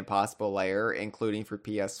Yooka-Laylee and Impossible Lair, including for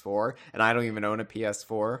PS4, and I don't even own a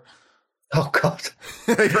PS4. Oh God,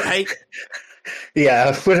 right?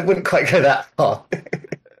 Yeah, I wouldn't quite go that far.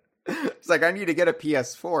 It's like, I need to get a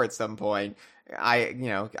PS4 at some point. I'm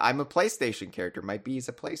a PlayStation character. My B's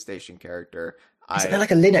a PlayStation character. Is there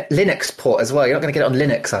like a Linux port as well? You're not going to get it on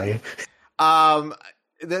Linux, are you?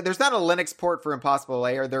 There's not a Linux port for Impossible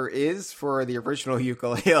Lair. There is for the original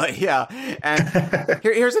Yooka-Laylee, yeah. And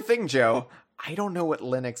here's the thing, Joe. I don't know what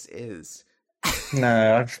Linux is.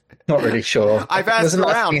 No, I'm not really sure. I've asked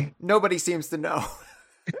around. Nobody seems to know.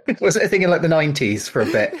 Was it a thing in like the 90s for a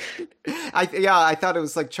bit? I thought it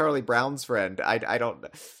was like Charlie Brown's friend. I don't know.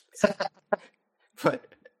 But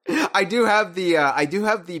I do have the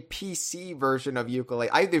PC version of Yooka-Laylee.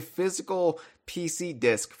 I have the physical PC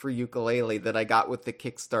disc for Yooka-Laylee that I got with the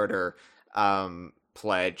Kickstarter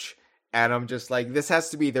pledge, and I'm just like, this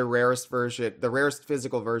has to be the rarest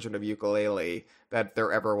physical version of Yooka-Laylee that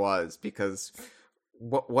there ever was, because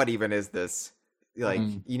what even is this? Like,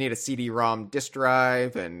 you need a CD-ROM disk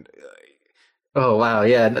drive, and Oh wow,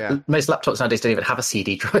 yeah. Most laptops nowadays don't even have a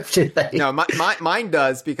CD drive, do they? no, mine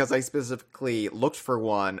does, because I specifically looked for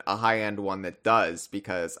a high-end one that does,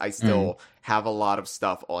 because I still have a lot of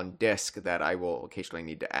stuff on disk that I will occasionally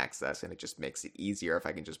need to access, and it just makes it easier if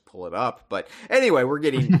I can just pull it up. But anyway, we're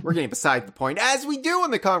getting beside the point, as we do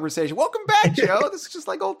in the conversation. Welcome back, Joe. This is just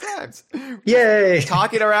like old times. Yay!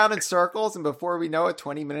 Talking around in circles, and before we know it,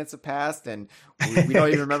 20 minutes have passed, and we don't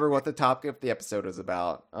even remember what the topic of the episode was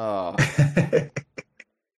about. Oh.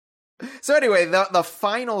 So anyway, the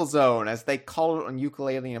final zone, as they call it on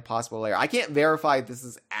Yooka-Laylee and Impossible Lair. I can't verify if this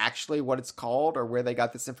is actually what it's called or where they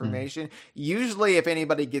got this information. Usually, if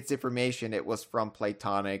anybody gets information, it was from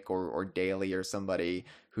Playtonic or Daily or somebody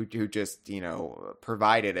who just,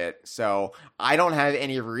 provided it. So I don't have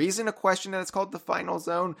any reason to question that it's called the final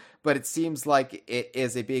zone, but it seems like it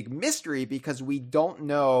is a big mystery because we don't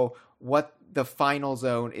know what the final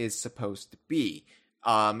zone is supposed to be.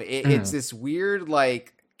 It's this weird,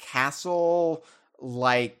 like, castle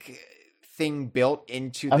like thing built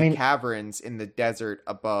into the caverns in the desert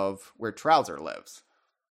above where Trouser lives.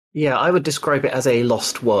 Yeah, I would describe it as a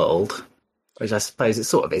lost world, which I suppose it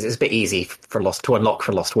sort of is. It's a bit easy to unlock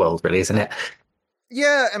for Lost World, really, isn't it?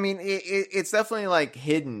 Yeah, I mean, it's definitely like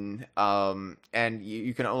hidden, and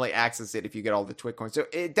you can only access it if you get all the Twit coins. So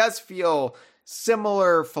it does feel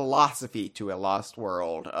similar philosophy to a Lost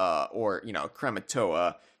World, or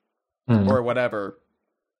Krematoa, or whatever.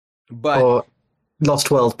 But or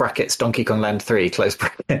Lost World brackets Donkey Kong Land 3 close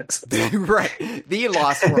brackets. Right, the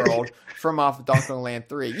Lost World from off of Donkey Kong Land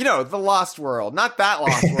 3. The Lost World, not that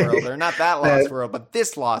Lost World, or not that Lost World, but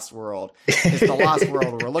this Lost World is the Lost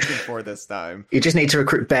World we're looking for this time. You just need to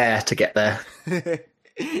recruit Bear to get there.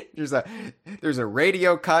 There's a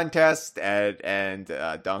radio contest, and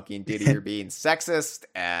Donkey and Diddy are being sexist,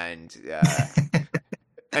 and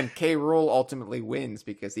K. Rool ultimately wins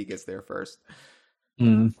because he gets there first.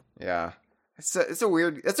 Yeah, it's a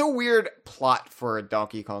weird plot for a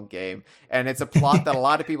Donkey Kong game, and it's a plot that a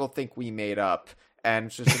lot of people think we made up. And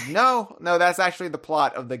it's just like, no, that's actually the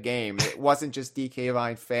plot of the game. It wasn't just DK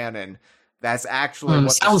Vine fanon. That's actually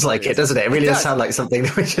what sounds like it, doesn't it? It really does sound like something.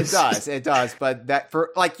 It does. But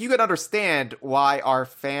that you can understand why our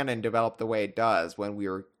fanon developed the way it does when we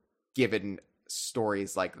were given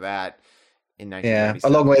stories like that. Yeah,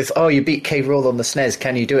 along with, you beat K. Rool on the SNES,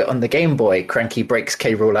 can you do it on the Game Boy? Cranky breaks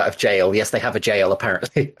K. Rool out of jail. Yes, they have a jail,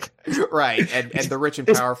 apparently. Right, and the rich and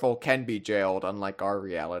powerful can be jailed, unlike our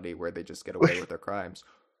reality, where they just get away with their crimes.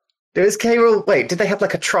 Is K. Rool... Wait, did they have,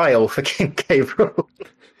 like, a trial for King K. Rool?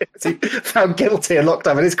 Is he found guilty and locked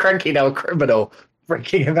up, and is Cranky now a criminal,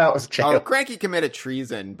 breaking him out of jail? Oh, Cranky committed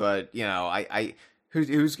treason, but,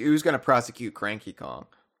 who's going to prosecute Cranky Kong?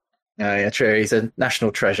 Oh, yeah, true, he's a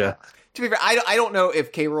national treasure. To be fair, I don't know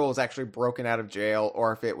if K. Rool is actually broken out of jail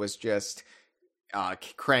or if it was just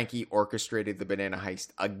Cranky orchestrated the banana heist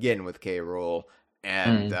again with K. Rool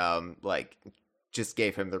and just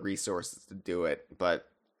gave him the resources to do it. But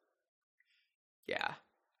yeah,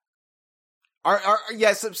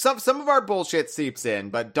 some of our bullshit seeps in,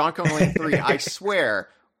 but Donkey Kong Land 3, I swear,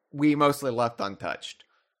 we mostly left untouched.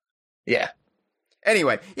 Yeah.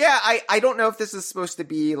 Anyway, yeah, I don't know if this is supposed to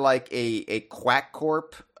be like a Quack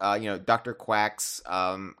Corp, Dr. Quack's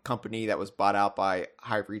company that was bought out by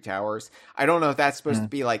Ivory Towers. I don't know if that's supposed to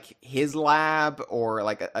be like his lab or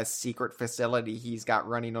like a secret facility he's got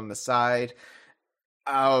running on the side.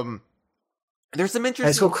 There's some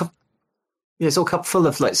interesting... It's all full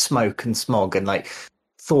of like smoke and smog and like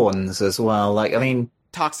thorns as well. Like, I mean...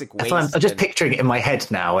 toxic waste. I'm just picturing it in my head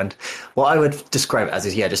now, and what I would describe it as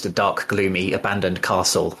is, just a dark, gloomy, abandoned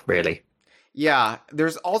castle, really. Yeah,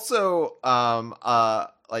 there's also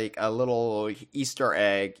like a little Easter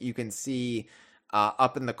egg. You can see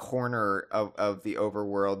up in the corner of the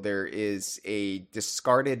overworld, there is a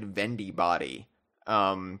discarded Vendy body.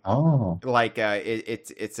 Like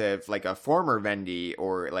it's a former Vendy,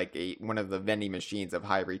 or like one of the vending machines of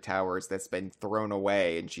Ivory Towers that's been thrown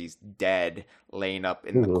away, and she's dead, laying up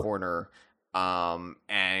in the corner.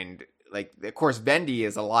 And like, of course, Vendy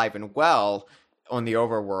is alive and well on the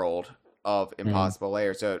overworld, of Impossible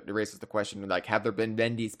Lair. So it raises the question, like, have there been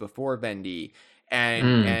Vendys before Vendy?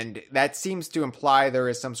 Mm. And that seems to imply there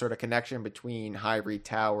is some sort of connection between Highbury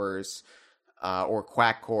Towers or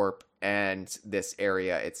Quack Corp and this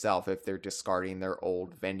area itself, if they're discarding their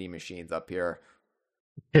old vending machines up here.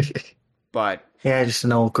 But Yeah, just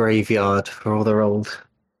an old graveyard for all their old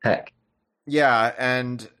tech. yeah,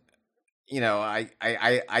 and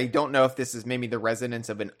I don't know if this is maybe the resonance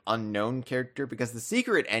of an unknown character, because the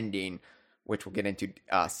secret ending, which we'll get into,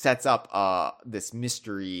 sets up this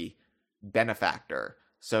mystery benefactor.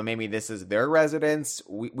 So maybe this is their residence.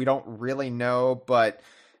 We don't really know, but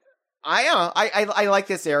I like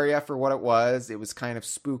this area for what it was. It was kind of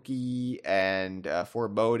spooky and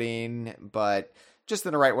foreboding, but just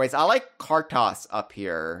in the right ways. I like Kartos up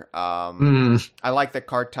here. I like the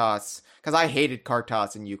Kartos because I hated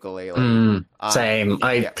Kartos and Yooka-Laylee. Same.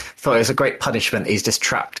 I thought it was a great punishment. He's just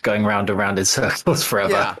trapped going round and round in circles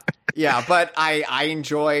forever. Yeah, but I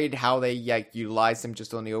enjoyed how they utilized him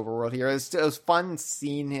just on the overworld here. It was fun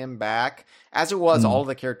seeing him back, as it was all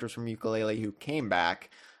the characters from Yooka-Laylee who came back.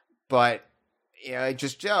 But here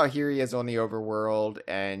he is on the overworld,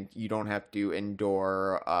 and you don't have to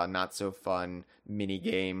endure a not so fun mini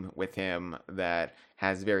game with him that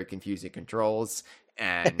has very confusing controls.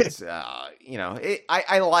 And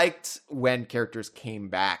I liked when characters came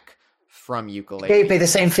back from Yooka-Laylee. It gave me the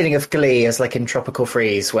same feeling of glee as like in Tropical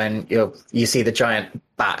Freeze when you see the giant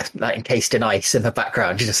bat like encased in ice in the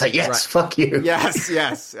background. You're just like, yes, right. Fuck you.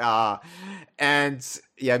 Yes. And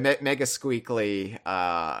yeah, Mega Squeakly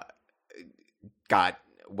got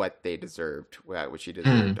what they deserved, what she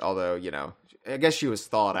deserved. Although, I guess she was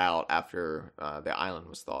thawed out after the island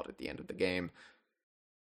was thawed at the end of the game.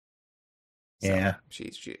 So yeah,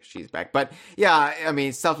 she's back. But yeah, I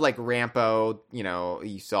mean, stuff like Rampo,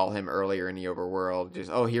 you saw him earlier in the overworld.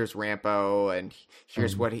 Just, here's Rampo, and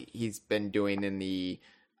here's what he's been doing in the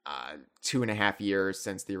 2.5 years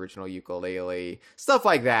since the original Yooka-Laylee. Stuff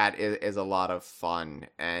like that is a lot of fun,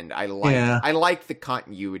 and I like the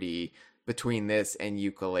continuity between this and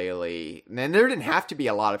Yooka-Laylee. And there didn't have to be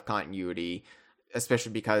a lot of continuity,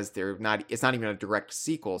 especially because it's not even a direct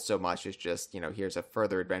sequel so much. It's just, here's a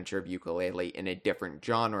further adventure of Yooka-Laylee in a different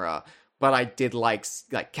genre. But I did like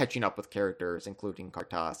catching up with characters, including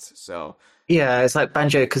Kartos. So yeah, it's like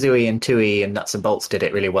Banjo-Kazooie and Tooie and Nuts and Bolts did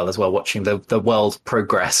it really well as well, watching the world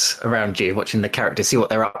progress around you, watching the characters see what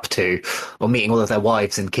they're up to, or meeting all of their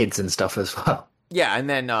wives and kids and stuff as well. Yeah, and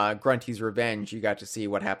then Grunty's Revenge, you got to see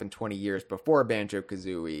what happened 20 years before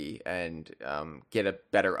Banjo-Kazooie and get a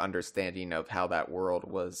better understanding of how that world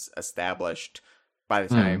was established by the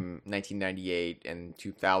time 1998 and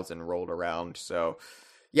 2000 rolled around. So,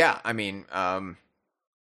 yeah, I mean,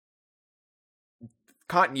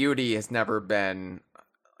 continuity has never been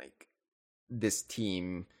like this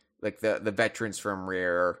team, like the veterans from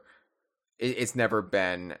Rare. It's never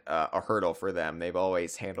been a hurdle for them. They've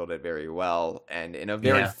always handled it very well and in a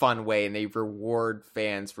very fun way, and they reward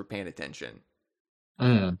fans for paying attention.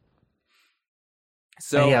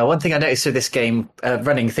 So yeah, one thing I noticed with this game,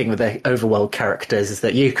 running thing with the overworld characters, is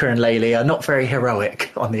that Yooka and Laylee are not very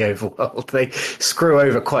heroic on the overworld. They screw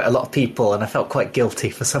over quite a lot of people, and I felt quite guilty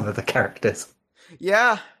for some of the characters.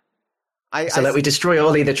 Yeah. We destroy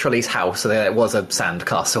Ollie the Trolley's house, so there it was a sand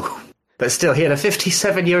castle. But still, he had a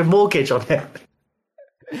 57-year mortgage on it.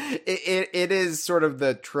 It is sort of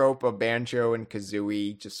the trope of Banjo and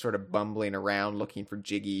Kazooie just sort of bumbling around looking for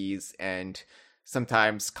jiggies and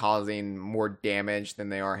sometimes causing more damage than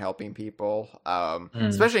they are helping people.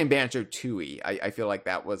 Especially in Banjo-Tooie. I feel like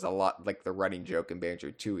that was a lot like the running joke in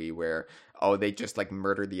Banjo-Tooie where, they just like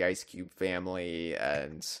murdered the Ice Cube family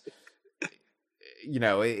and...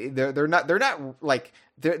 they're not like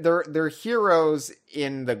they're heroes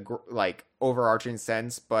in the like overarching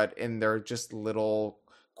sense, but in their just little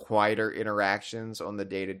quieter interactions on the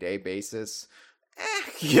day-to-day basis,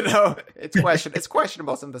 it's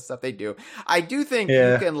questionable some of the stuff they do. I do think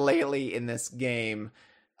Yooka and Laylee in this game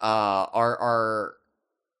are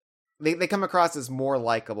they come across as more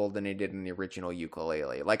likable than they did in the original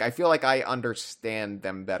Yooka-Laylee. Like I feel like I understand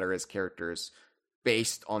them better as characters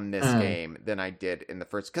based on this game than I did in the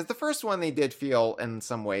first. Because the first one, they did feel, in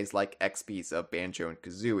some ways, like XPs of Banjo and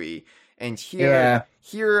Kazooie. And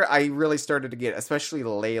here I really started to get, especially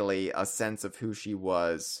Laylee, a sense of who she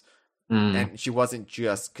was. And she wasn't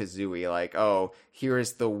just Kazooie, like,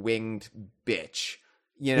 here's the winged bitch.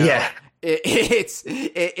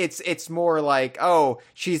 It's more like,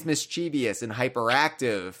 she's mischievous and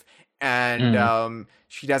hyperactive. And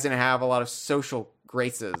she doesn't have a lot of social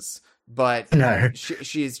graces. But no,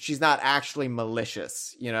 she's not actually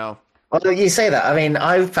malicious, Well, you say that. I mean,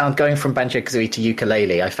 I found going from Banjo-Kazooie to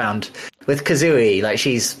Yooka-Laylee, I found with Kazooie, like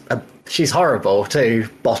she's horrible to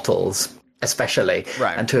Bottles, especially,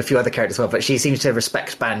 Right. and to a few other characters as well. But she seems to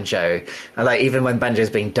respect Banjo, and like even when Banjo's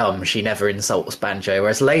being dumb, she never insults Banjo.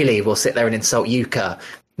 Whereas Laylee will sit there and insult Yuka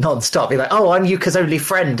non-stop, be like, "Oh, I'm Yuka's only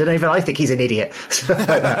friend," and even I think he's an idiot.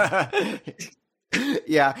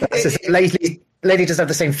 Yeah. Laylee doesn't have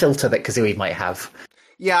the same filter that Kazooie might have.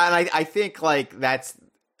 Yeah, and I think like that's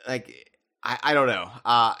like I don't know.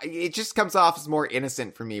 It just comes off as more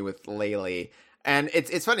innocent for me with Laylee. And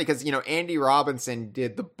it's funny because, you know, Andy Robinson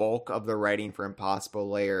did the bulk of the writing for Impossible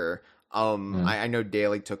Lair. I know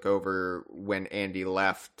Daly took over when Andy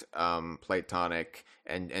left Playtonic,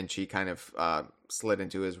 and she kind of slid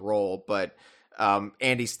into his role, but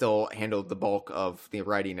Andy still handled the bulk of the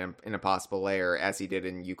writing in Impossible Lair as he did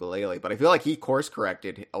in Yooka-Laylee. But I feel like he course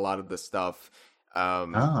corrected a lot of the stuff in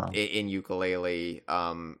Yooka-Laylee.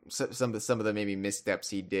 Some of the maybe missteps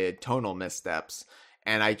he did, tonal missteps.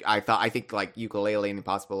 And I think like Yooka-Laylee and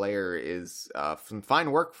Impossible Lair is some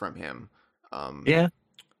fine work from him. Yeah.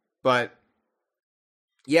 But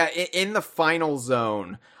yeah, in the final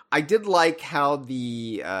zone, I did like how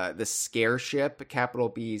the scare ship, capital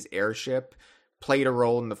B's airship, played a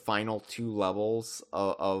role in the final 2 levels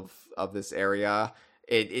of this area.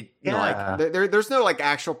 You know, like there's no like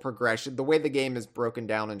actual progression. The way the game is broken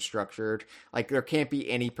down and structured, like there can't be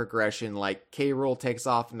any progression. Like K. Rool takes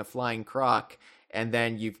off in the flying croc, and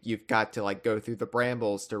then you've got to like go through the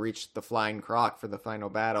brambles to reach the flying croc for the final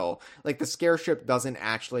battle. Like the scare ship doesn't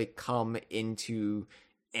actually come into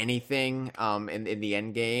anything in the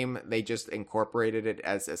end game. They just incorporated it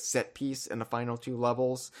as a set piece in the final 2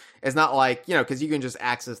 levels. It's not like, you know, because you can just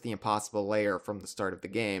access the Impossible Lair from the start of the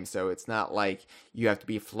game, so it's not like you have to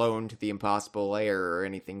be flown to the Impossible Lair or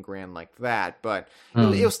anything grand like that. But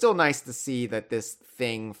it was still nice to see that this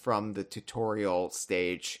thing from the tutorial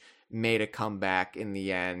stage made a comeback in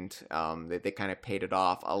the end. They kind of paid it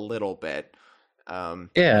off a little bit.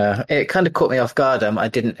 Yeah, it kind of caught me off guard. I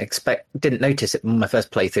didn't notice it on my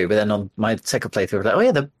first playthrough, but then on my second playthrough, I was like, oh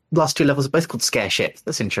yeah, the last 2 levels are both called Scare Ship.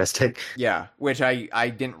 That's interesting. Yeah, which I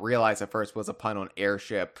didn't realize at first was a pun on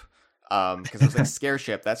airship, because I was like, Scare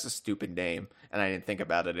Ship, that's a stupid name, and I didn't think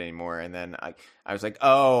about it anymore. And then I was like,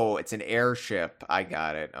 oh, it's an airship. I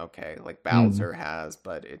got it. Okay, like Bowser has,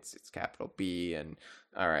 but it's capital B, and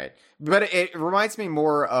all right. But it reminds me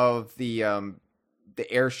more of the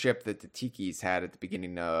airship that the Tikis had at the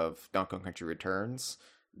beginning of Donkey Kong Country Returns.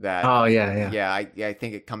 That I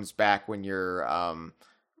think it comes back when you're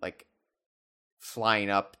like flying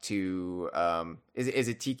up to is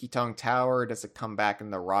it Tiki Tong Tower, or does it come back in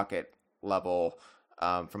the rocket level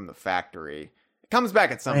from the factory? It comes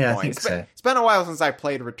back at some point. I think so. It's been a while since I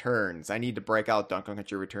played Returns. I need to break out Donkey Kong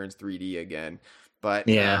Country Returns 3D again, but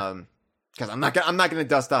because I'm not gonna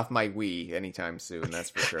dust off my Wii anytime soon. That's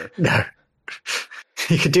for sure. No.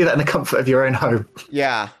 You could do that in the comfort of your own home.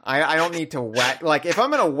 Yeah, I don't need to like if I'm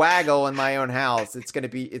gonna waggle in my own house, it's gonna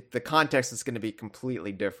be the context is gonna be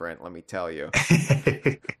completely different. Let me tell you.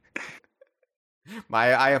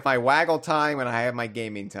 I have my waggle time and I have my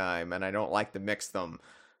gaming time, and I don't like to mix them.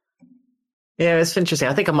 Yeah, it's interesting.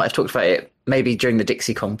 I think I might have talked about it maybe during the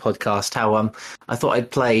Dixie Kong podcast. How I thought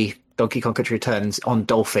I'd play Donkey Kong Country Returns on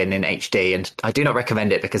Dolphin in HD, and I do not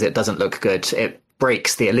recommend it because it doesn't look good. It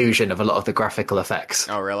breaks the illusion of a lot of the graphical effects.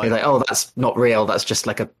 Oh, really? You're like, oh, that's not real. That's just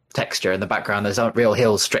like a texture in the background. Those aren't real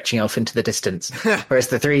hills stretching off into the distance. Whereas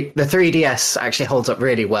the 3DS actually holds up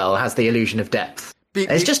really well. It has the illusion of depth.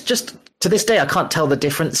 It's just to this day, I can't tell the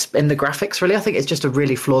difference in the graphics. Really, I think it's just a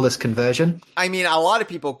really flawless conversion. I mean, a lot of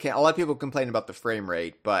people complain about the frame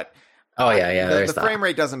rate, but the frame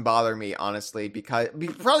rate doesn't bother me, honestly,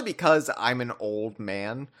 probably because I'm an old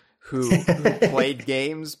man who played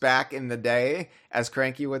games back in the day, as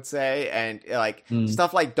Cranky would say, and like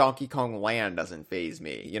stuff like Donkey Kong Land doesn't faze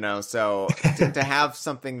me, you know. So to have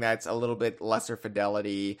something that's a little bit lesser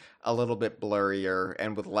fidelity, a little bit blurrier,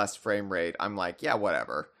 and with less frame rate, I'm like, yeah,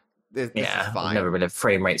 whatever. This is fine. I've never been a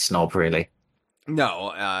frame rate snob, really.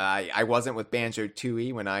 No, I wasn't with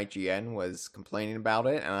Banjo-Tooie when IGN was complaining about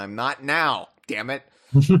it, and I'm not now. Damn it.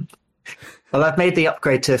 Well, I've made the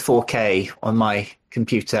upgrade to 4K on my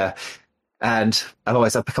computer, and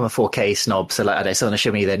I've become a 4K snob. So like, I don't, someone will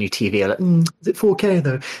show me their new TV. I'm like, is it 4K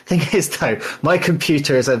though? Thing is though, my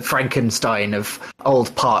computer is a Frankenstein of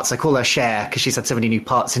old parts. I call her Cher because she's had so many new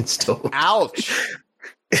parts installed. Ouch.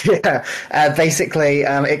 Yeah, basically,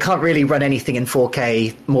 it can't really run anything in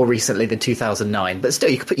 4K more recently than 2009, but still,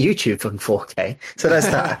 you could put YouTube on 4K. So there's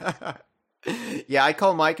that. Yeah, I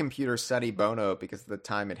call my computer Sonny Bono because of the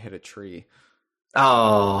time it hit a tree.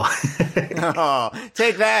 Oh, Oh,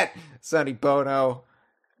 take that, Sonny Bono.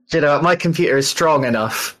 you know, my computer is strong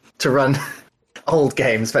enough to run old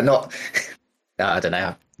games, but not. I don't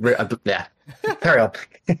know. Yeah, carry on.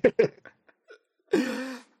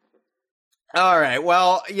 All right.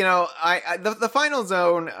 Well, the final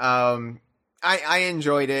zone. I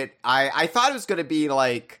enjoyed it. I thought it was going to be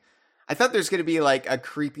like, I thought there's going to be like a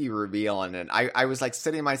creepy reveal in it. I was like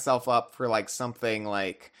setting myself up for like something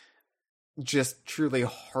like just truly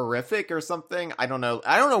horrific or something. I don't know.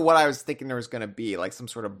 I don't know what I was thinking there was going to be, like some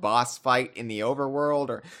sort of boss fight in the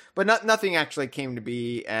overworld, but nothing actually came to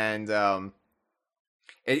be, and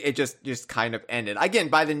it just kind of ended. Again,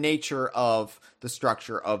 by the nature of the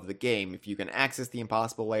structure of the game. If you can access the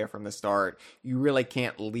Impossible Lair from the start, you really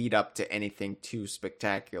can't lead up to anything too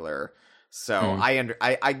spectacular. So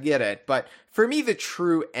I get it. But for me, the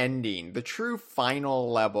true ending, the true final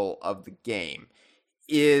level of the game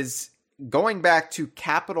is going back to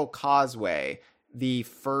Capital Causeway, the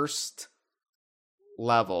first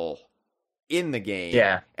level in the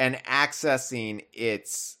game, and accessing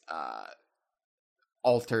its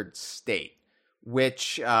altered state,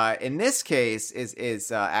 which in this case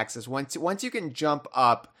is access once you can jump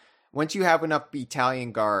up, once you have enough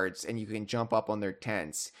battalion guards and you can jump up on their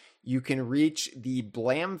tents, you can reach the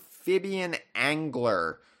Blammphibian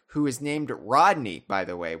Angler, who is named Rodney, by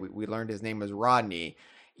the way. We learned his name was Rodney.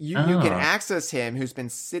 You can access him, who's been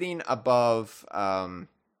sitting above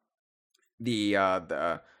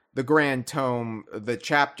the Grand Tome, the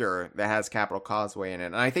chapter that has Capital Causeway in it.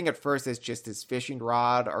 And I think at first it's just his fishing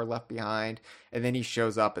rod are left behind, and then he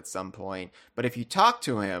shows up at some point. But if you talk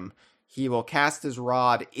to him, he will cast his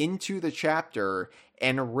rod into the chapter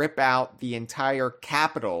and rip out the entire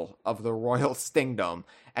capital of the Royal Stingdom,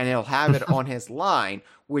 and he'll have it on his line,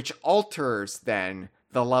 which alters then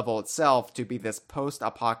the level itself to be this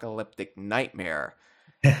post-apocalyptic nightmare,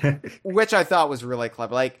 which I thought was really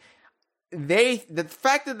clever. Like, the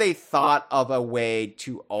fact that they thought of a way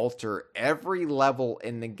to alter every level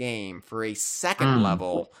in the game for a second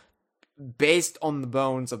level based on the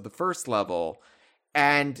bones of the first level,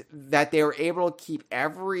 and that they were able to keep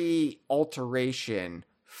every alteration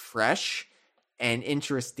fresh and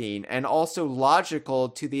interesting and also logical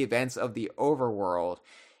to the events of the overworld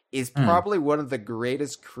is probably one of the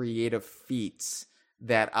greatest creative feats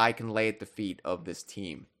that I can lay at the feet of this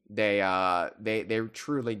team. They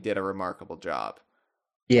truly did a remarkable job.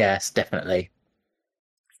 Yes, definitely.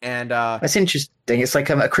 And that's interesting. It's like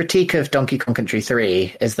a critique of Donkey Kong Country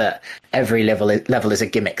 3 is that every level is a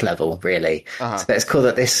gimmick level, really. So it's cool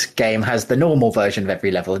that this game has the normal version of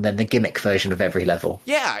every level and then the gimmick version of every level.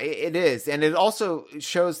 Yeah, it is. And it also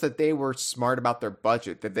shows that they were smart about their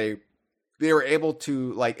budget, that they were able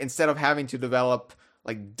to, like, instead of having to develop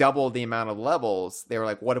like double the amount of levels, they were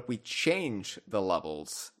like, what if we change the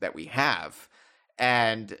levels that we have?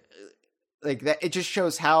 And like that, it just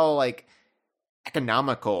shows how like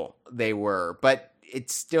economical they were, but it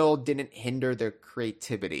still didn't hinder their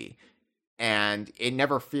creativity. And it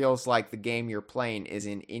never feels like the game you're playing is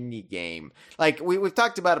an indie game. Like we've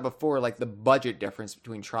talked about it before, like the budget difference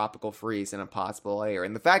between Tropical Freeze and Impossible Lair.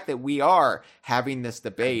 And the fact that we are having this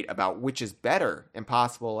debate about which is better,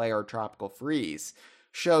 Impossible Lair or Tropical Freeze,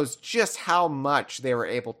 shows just how much they were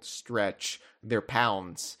able to stretch their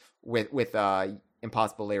pounds with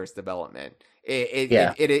Impossible Lair's development.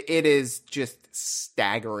 It is just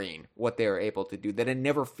staggering what they were able to do. That it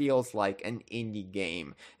never feels like an indie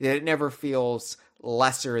game. That it never feels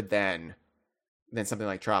lesser than something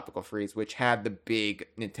like Tropical Freeze, which had the big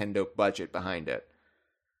Nintendo budget behind it.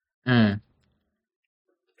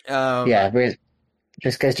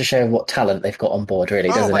 Just goes to show what talent they've got on board, really,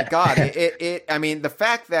 doesn't it? Oh my god! I mean, the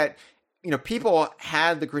fact that people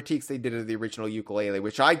had the critiques they did of the original Yooka-Laylee,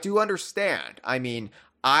 which I do understand. I mean,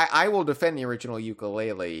 I will defend the original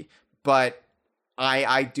Yooka-Laylee, but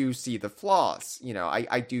I do see the flaws.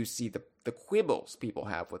 I do see the quibbles people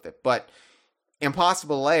have with it. But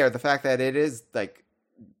Impossible Lair, the fact that it is like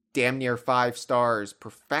damn near 5 stars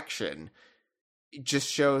perfection, it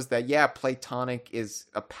just shows that Playtonic is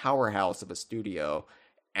a powerhouse of a studio,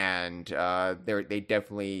 and they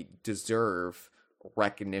definitely deserve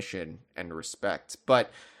recognition and respect.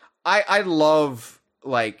 But I love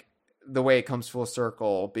like the way it comes full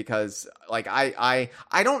circle, because like I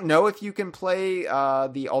don't know if you can play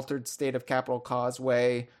the altered state of Capital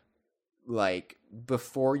Causeway like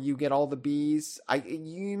before you get all the bees.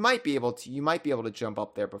 You might be able to jump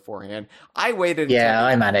up there beforehand. I waited.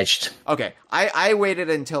 I managed. Okay, I waited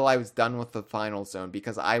until I was done with the final zone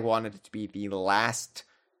because I wanted it to be the last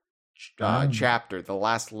chapter, the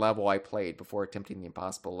last level I played before attempting the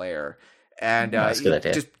Impossible Lair. And That's a good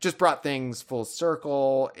idea. just brought things full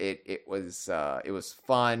circle. It was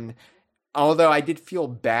fun. Although I did feel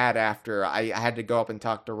bad after I had to go up and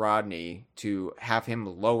talk to Rodney to have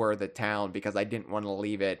him lower the town because I didn't want to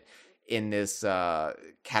leave it in this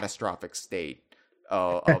catastrophic state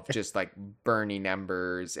of just like burning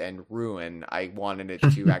embers and ruin. I wanted it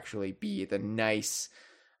to actually be the nice,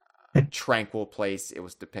 tranquil place it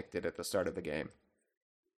was depicted at the start of the game.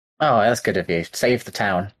 Oh, that's good of you. Save the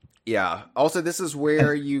town. Yeah. Also, this is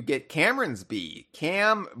where you get Cameron's bee,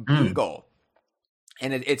 Cam Beagle.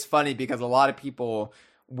 And it's funny because a lot of people,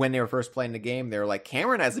 when they were first playing the game, they were like,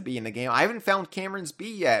 Cameron has a bee in the game. I haven't found Cameron's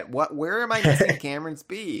bee yet. Where am I missing Cameron's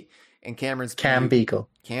bee? And Cameron's Cam Beagle.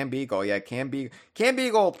 Cam Beagle, yeah, Cam Beagle. Cam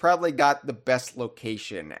Beagle probably got the best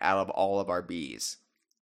location out of all of our bees.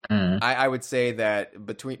 I would say that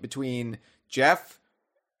between Jeff,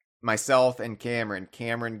 myself, and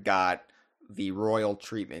Cameron got the royal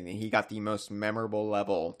treatment, and he got the most memorable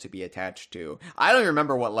level to be attached to. I don't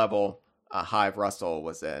remember what level Hive Russell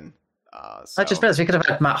was in. I just realized we could have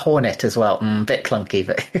had Matt Hornet as well. Bit clunky,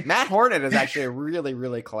 but Matt Hornet is actually a really,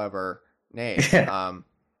 really clever name.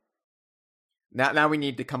 Now we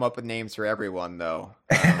need to come up with names for everyone, though.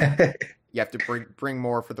 You have to bring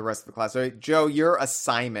more for the rest of the class. So, Joe, your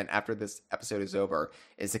assignment after this episode is over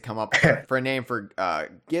is to come up for a name for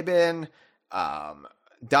Gibbon,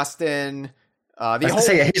 Dustin.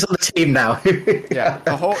 He's on the team now. Yeah,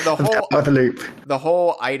 the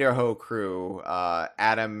whole Idaho crew,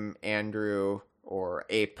 Adam, Andrew, or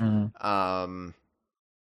Ape.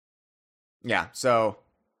 Yeah, so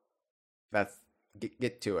that's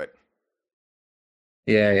get to it.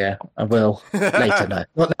 Yeah, I will later. No,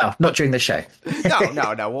 not now, not during the show.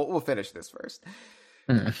 No. We'll finish this first.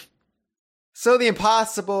 So the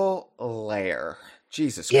Impossible Lair.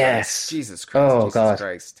 Jesus Christ. Yes. Jesus Christ. Oh, Jesus God.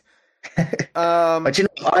 Christ. But you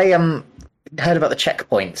know, I heard about the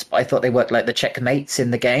checkpoints, but I thought they worked like the checkmates in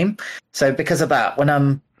the game. So because of that,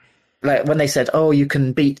 when they said, "Oh, you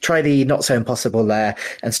can try the not so impossible lair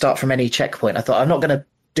and start from any checkpoint," I thought I'm not going to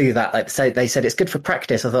do that. Like, so they said it's good for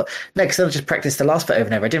practice. I thought, no, because I'll just practice the last bit over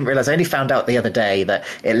and over. I didn't realize. I only found out the other day that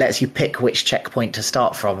it lets you pick which checkpoint to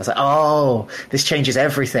start from. I was like, oh, this changes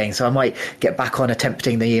everything. So I might get back on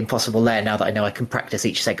attempting the impossible lair now that I know I can practice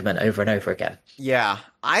each segment over and over again. Yeah,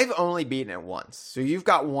 I've only beaten it once, so you've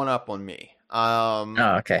got one up on me. Oh,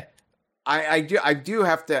 okay. I do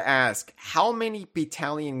have to ask, how many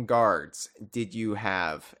battalion guards did you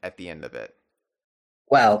have at the end of it?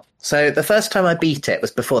 Well, so the first time I beat it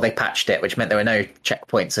was before they patched it, which meant there were no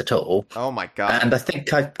checkpoints at all. Oh my God. And I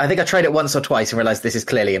think I tried it once or twice and realized this is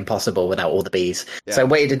clearly impossible without all the bees. Yeah. So I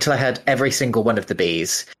waited until I had every single one of the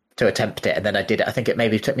bees to attempt it, and then I did it. I think it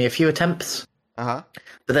maybe took me a few attempts. Uh-huh.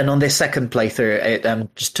 But then on this second playthrough,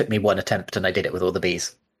 it just took me one attempt, and I did it with all the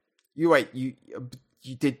bees. You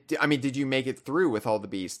did, I mean, did you make it through with all the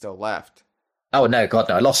bees still left? Oh, no, God,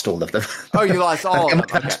 no, I lost all of them. Oh, you lost all of them,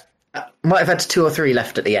 okay. Might have had 2 or 3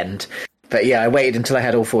 left at the end. But yeah, I waited until I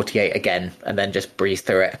had all 48 again, and then just breezed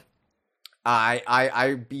through it.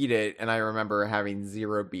 I beat it, and I remember having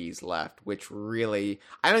 0 bees left, which really...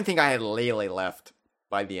 I don't think I had Laylee left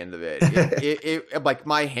by the end of it. It like,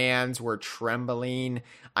 my hands were trembling.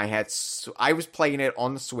 I was playing it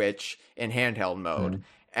on the Switch in handheld mode,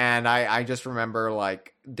 and I just remember,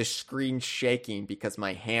 like, the screen shaking because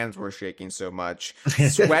my hands were shaking so much.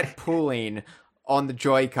 Sweat pooling on the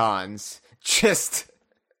Joy-Cons. Just...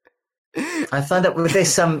 I find that with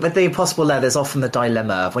this, with the Impossible Lair, there's often the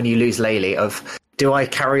dilemma of when you lose Laylee of, do I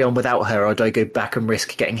carry on without her, or do I go back and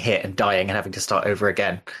risk getting hit and dying and having to start over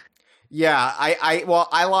again? Yeah, I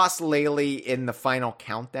lost Laylee in the final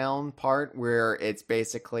countdown part where it's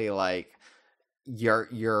basically like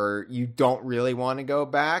you don't really want to go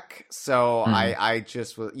back. So I had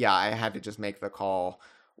to just make the call.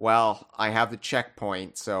 Well, I have the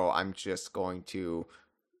checkpoint, so I'm just going to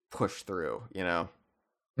push through, you know?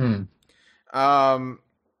 I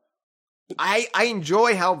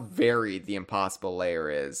enjoy how varied the Impossible Lair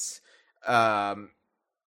is.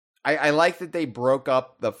 I like that they broke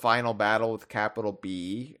up the final battle with capital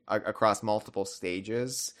B across multiple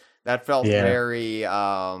stages. That felt very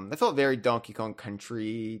Donkey Kong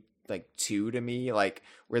Country, like 2 to me, like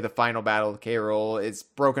where the final battle with K. Rool is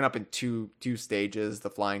broken up in two stages, the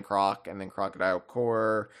Flying Croc and then Crocodile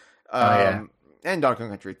Core, and Donkey Kong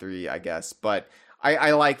Country 3, I guess. But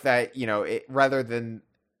I like that, you know, rather than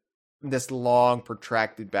this long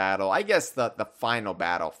protracted battle, I guess the final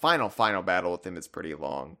battle with him is pretty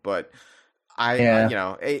long, but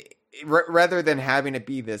rather than having it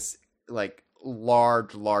be this like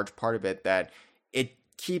large part of it, that it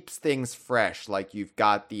keeps things fresh. Like you've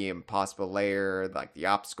got the Impossible Lair, like the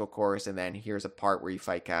obstacle course, and then here's a part where you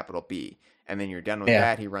fight Capital B. And then you're done with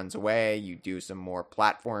that, he runs away, you do some more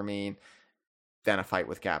platforming, then a fight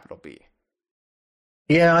with Capital B.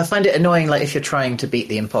 Yeah, I find it annoying, like, if you're trying to beat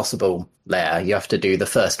the Impossible Lair, you have to do the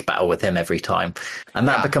first battle with him every time. And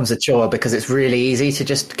that becomes a chore because it's really easy to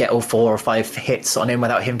just get all 4 or 5 hits on him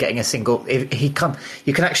without him getting a single... You can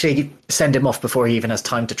actually send him off before he even has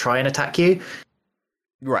time to try and attack you.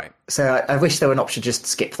 Right. So I wish there were an option to just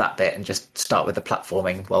skip that bit and just start with the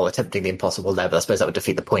platforming while attempting the Impossible Lair, but I suppose that would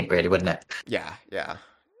defeat the point, really, wouldn't it? Yeah.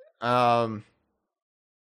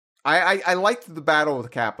 I liked the battle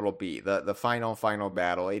with Capital B, the final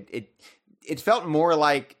battle. It felt more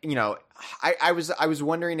like, you know, I was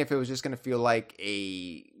wondering if it was just going to feel like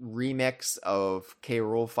a remix of K.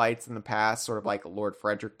 Rool fights in the past, sort of like Lord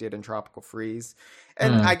Frederick did in Tropical Freeze.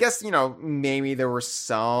 And I guess, you know, maybe there were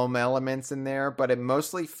some elements in there, but it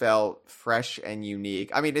mostly felt fresh and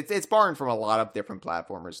unique. I mean, it's borrowed from a lot of different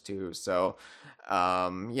platformers too, so...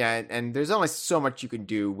 yeah, and there's only so much you can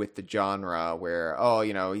do with the genre where, oh,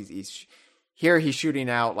 you know, he's shooting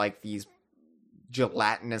out like these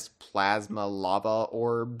gelatinous plasma lava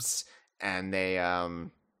orbs, and they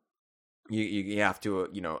you have to,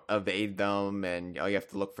 you know, evade them, and you have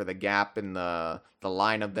to look for the gap in the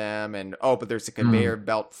line of them, and but there's a conveyor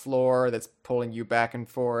belt floor that's pulling you back and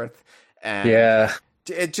forth, and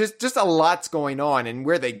it just a lot's going on. And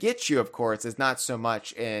where they get you, of course, is not so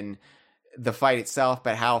much in the fight itself,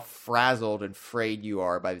 but how frazzled and frayed you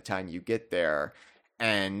are by the time you get there.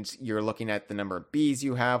 And you're looking at the number of bees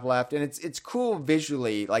you have left, and it's cool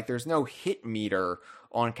visually. Like, there's no hit meter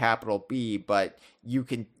on Capital B, but you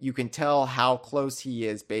can tell how close he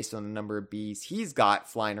is based on the number of bees he's got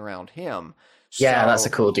flying around him. Yeah, so, that's a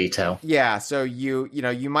cool detail. Yeah, so you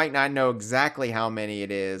might not know exactly how many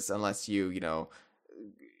it is unless you know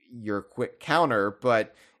your quick counter,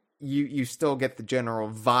 but you still get the general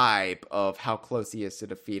vibe of how close he is to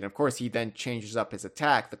defeat. And of course, he then changes up his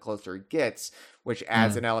attack the closer he gets, which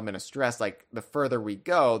adds an element of stress. Like, the further we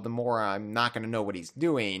go, the more I'm not going to know what he's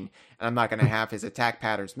doing, and I'm not going to have his attack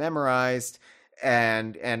patterns memorized.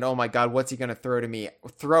 And oh my god, what's he going to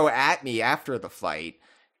throw at me after the fight?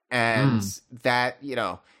 And that, you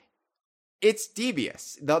know, it's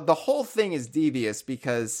devious. The whole thing is devious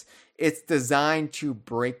because it's designed to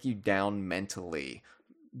break you down mentally.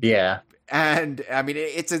 Yeah. And I mean,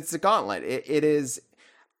 it's a gauntlet. It is.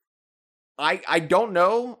 I don't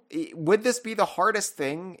know. Would this be the hardest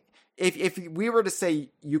thing? If we were to say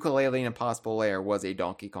Yooka-Laylee and Impossible Lair was a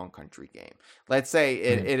Donkey Kong Country game, let's say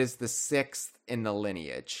it is the 6th in the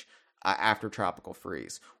lineage after Tropical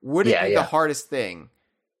Freeze, would it be the hardest thing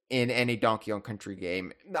in any Donkey Kong Country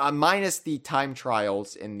game, minus the time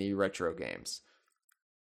trials in the retro games?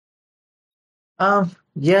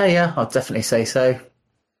 Yeah, I'd definitely say so.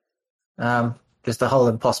 Just the whole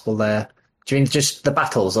Impossible Lair. Do you mean just the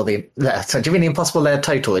battles, or so do you mean the Impossible Lair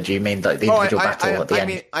total, or do you mean like the individual battle at the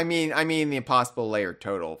end? I mean the Impossible Lair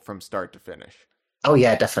total from start to finish. Oh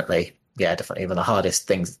yeah, definitely. Yeah, definitely. Even the hardest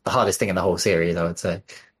thing in the whole series, I would say.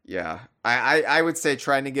 Yeah, I would say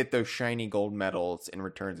trying to get those shiny gold medals in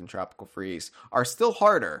Returns and Tropical Freeze are still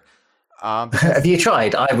harder. Have you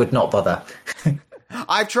tried? I would not bother.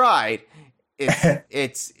 I've tried.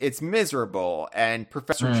 It's miserable, and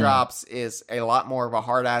Professor Chops is a lot more of a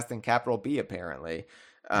hard ass than Capital B, apparently,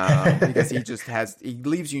 because he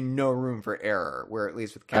leaves you no room for error. Where at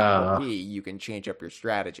least with Capital B, you can change up your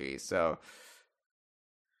strategy. So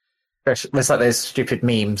it's like those stupid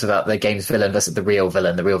memes about the game's villain versus the real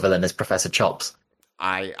villain. The real villain is Professor Chops.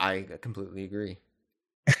 I completely agree.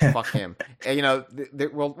 Fuck him. And, you know,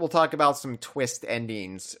 we'll talk about some twist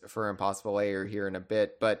endings for Impossible Lair here in a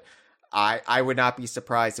bit, but I would not be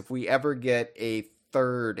surprised if we ever get a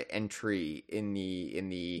third entry in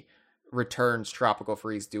the Returns Tropical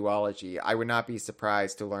Freeze duology. I would not be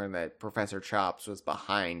surprised to learn that Professor Chops was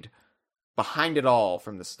behind it all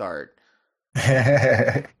from the start.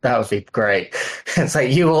 That would be great. It's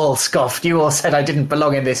like, you all scoffed. You all said I didn't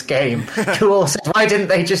belong in this game. You all said, why didn't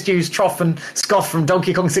they just use Troff and Scoff from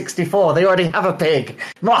Donkey Kong 64? They already have a pig.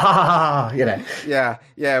 You know.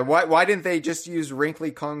 Yeah. Why didn't they just use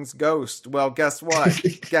Wrinkly Kong's ghost? Well, guess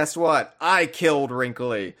what? I killed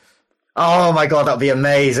Wrinkly. Oh my god, that'd be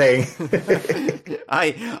amazing.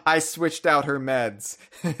 I switched out her meds.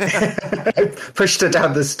 Pushed her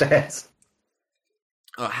down the stairs.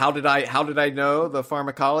 How did I know the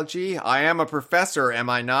pharmacology? I am a professor, am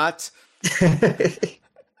I not?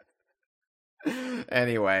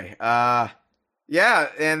 Anyway, yeah,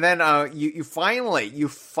 and then you finally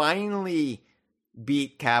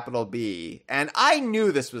beat capital B. And I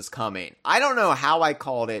knew this was coming. I don't know how I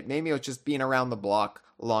called it. Maybe it was just being around the block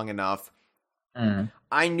long enough.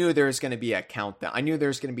 I knew there was going to be a countdown. I knew there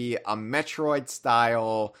was going to be a Metroid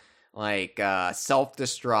style, like,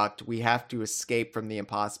 self-destruct. We have to escape from the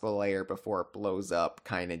Impossible Lair before it blows up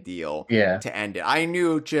kind of deal to end it. I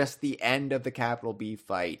knew just the end of the capital B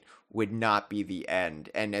fight would not be the end.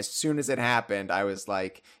 And as soon as it happened, I was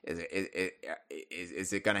like,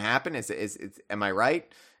 is it going to happen? Am I right?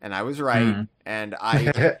 And I was right. And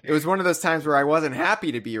it was one of those times where I wasn't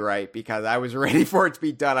happy to be right because I was ready for it to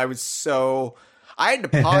be done. I had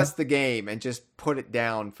to pause the game and just put it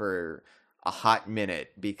down for a hot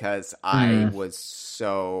minute because I was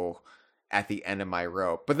so at the end of my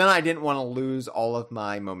rope. But then I didn't want to lose all of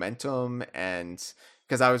my momentum, and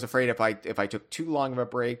because I was afraid if I took too long of a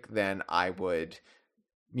break, then I would,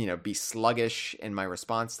 be sluggish in my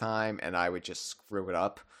response time and I would just screw it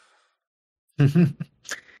up.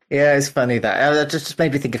 Yeah, it's funny that just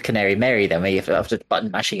made me think of Canary Mary. Then, where after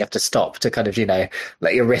button mashing, you have to stop to kind of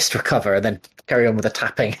let your wrist recover and then carry on with the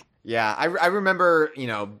tapping. Yeah, I remember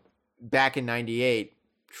back in '98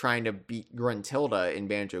 trying to beat Gruntilda in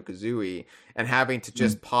Banjo-Kazooie and having to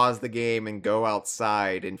just pause the game and go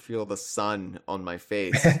outside and feel the sun on my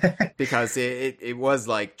face because it was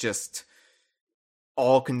like just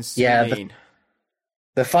all consuming. Yeah,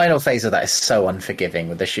 the final phase of that is so unforgiving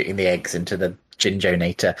with the shooting the eggs into the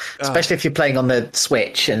Ginjonator, especially if you're playing on the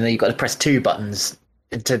Switch and then you've got to press two buttons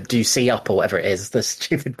to do C up or whatever it is, the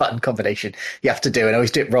stupid button combination you have to do, and I always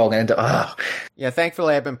do it wrong and end up, Yeah,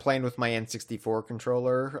 thankfully I've been playing with my N64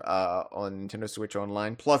 controller on Nintendo Switch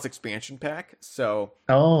Online, plus expansion pack, so...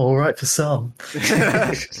 Oh, all right for some.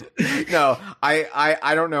 No,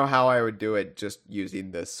 I don't know how I would do it just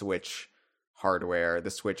using the Switch hardware,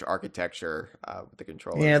 the Switch architecture with the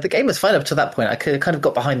controller. Yeah, the game was fine up to that point. I kind of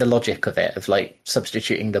got behind the logic of it, of like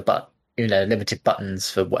substituting the limited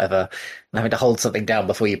buttons for whatever, and having to hold something down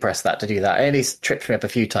before you press that to do that. It only tripped me up a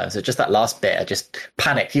few times. So just that last bit, I just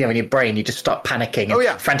panicked. In your brain, you just start panicking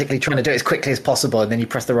and frantically trying to do it as quickly as possible, and then you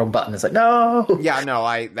press the wrong button. It's like, no! Yeah, no,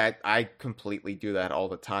 I completely do that all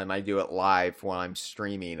the time. I do it live when I'm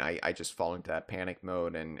streaming. I just fall into that panic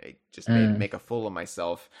mode and it just make a fool of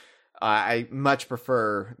myself. I much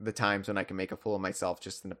prefer the times when I can make a fool of myself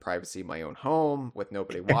just in the privacy of my own home with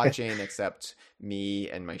nobody watching except me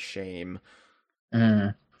and my shame.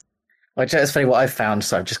 Well, it's funny what I've found.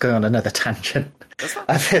 So I'm just going on another tangent.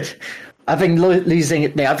 I've been losing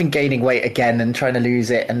it now. I've been gaining weight again and trying to lose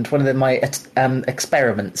it. And one of my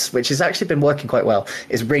experiments, which has actually been working quite well,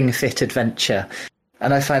 is Ring Fit Adventure.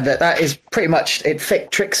 And I find that is pretty much,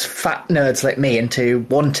 tricks fat nerds like me into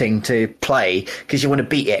wanting to play because you want to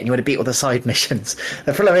beat it and you want to beat all the side missions.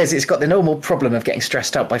 The problem is it's got the normal problem of getting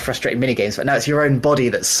stressed out by frustrating minigames, but now it's your own body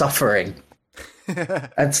that's suffering.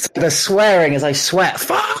 And the swearing as I sweat,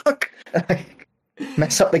 fuck!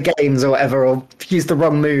 Mess up the games or whatever, or use the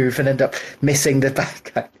wrong move and end up missing the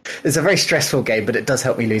back guy. It's a very stressful game, but it does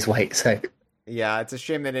help me lose weight, so... Yeah, it's a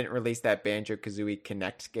shame they didn't release that Banjo-Kazooie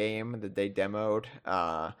Connect game that they demoed,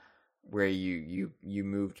 where you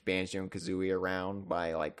moved Banjo and Kazooie around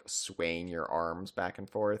by like swaying your arms back and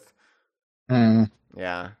forth.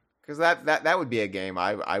 Yeah, because that would be a game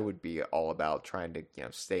I would be all about, trying to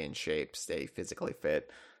stay in shape, stay physically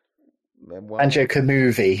fit.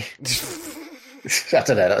 Banjo-Kazooie. I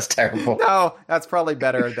don't know, that's terrible. No, that's probably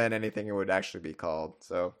better than anything it would actually be called.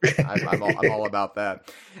 So I'm all about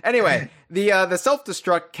that. Anyway, the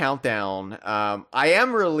self-destruct countdown. I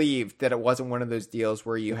am relieved that it wasn't one of those deals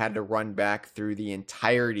where you had to run back through the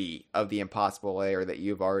entirety of the Impossible Lair that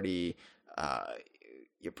you've already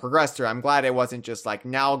you progressed through. I'm glad it wasn't just like,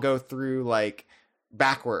 now go through like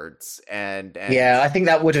backwards and yeah, I think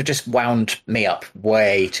that would have just wound me up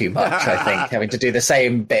way too much. I think having to do the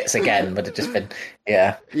same bits again would have just been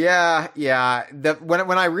yeah.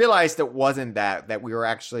 When I realized it wasn't that we were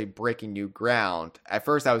actually breaking new ground, at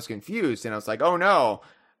first I was confused and I was like, oh no,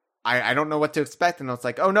 I don't know what to expect, and I was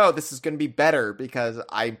like, oh no, this is going to be better because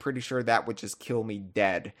I'm pretty sure that would just kill me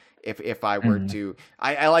dead if I were to.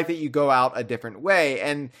 I like that you go out a different way,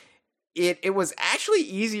 and It was actually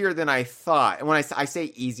easier than I thought. And when I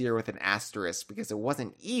say easier with an asterisk, because it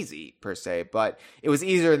wasn't easy per se, but it was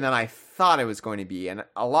easier than I thought it was going to be. And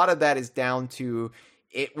a lot of that is down to,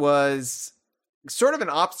 it was sort of an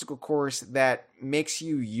obstacle course that makes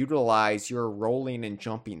you utilize your rolling and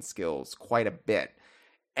jumping skills quite a bit.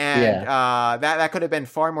 And that could have been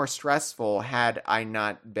far more stressful had I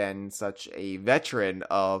not been such a veteran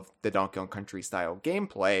of the Donkey Kong Country style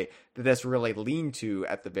gameplay that this really leaned to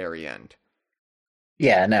at the very end.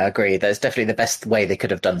 Yeah, no, I agree. That's definitely the best way they could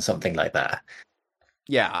have done something like that.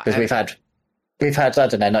 Yeah. Because we've had we've had, I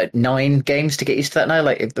don't know, like 9 games to get used to that now.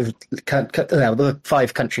 Like if the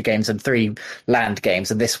 5 country games and 3 land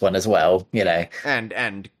games, and this one as well.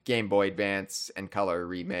 And Game Boy Advance and Color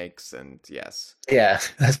remakes, and yes. Yeah,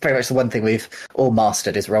 that's pretty much the one thing we've all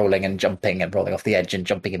mastered is rolling and jumping and rolling off the edge and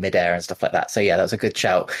jumping in midair and stuff like that. So yeah, that was a good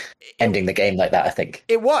shout, ending the game like that, I think.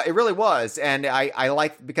 It really was. And I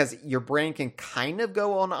like, because your brain can kind of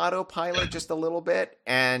go on autopilot just a little bit,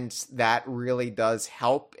 and that really does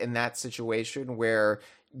help in that situation where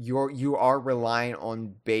you are relying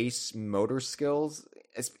on base motor skills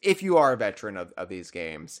if you are a veteran of these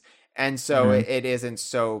games. And so it isn't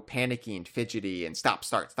so panicky and fidgety and stop,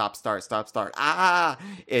 start.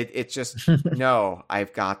 It's just, no,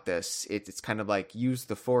 I've got this. It's kind of like use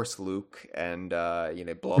the Force, Luke, and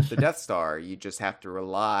blow up the Death Star. You just have to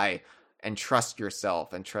rely and trust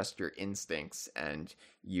yourself and trust your instincts, and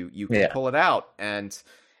you can pull it out. And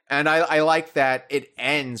I like that it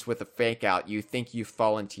ends with a fake out. You think you've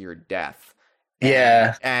fallen to your death.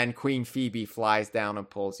 And Queen Phoebe flies down and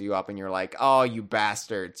pulls you up, and you're like, oh, you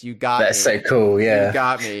bastards, you got me. That's so cool, yeah. You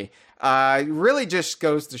got me. It really just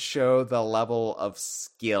goes to show the level of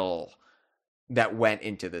skill that went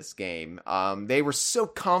into this game. They were so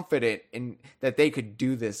confident in that they could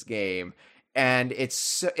do this game, and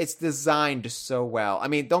it's designed so well. I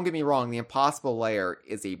mean, don't get me wrong, the Impossible Lair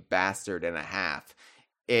is a bastard and a half.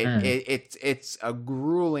 It's a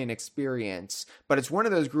grueling experience, but it's one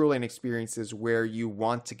of those grueling experiences where you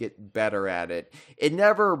want to get better at it. It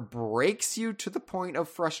never breaks you to the point of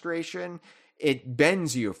frustration. It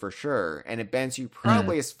bends you for sure, and it bends you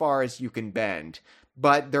probably as far as you can bend.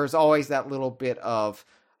 But there's always that little bit of,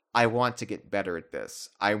 I want to get better at this.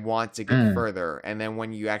 I want to get further. And then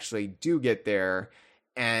when you actually do get there,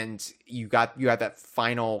 and you had that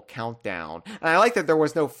final countdown, and I like that there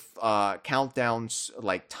was no countdowns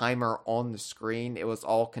like timer on the screen. It was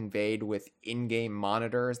all conveyed with in-game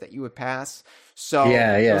monitors that you would pass. So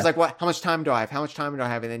it was like, what? How much time do I have? How much time do I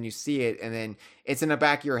have? And then you see it, and then it's in the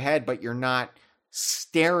back of your head, but you're not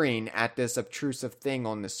staring at this obtrusive thing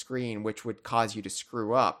on the screen, which would cause you to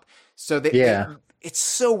screw up. So it's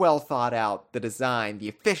so well thought out, the design, the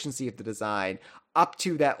efficiency of the design, up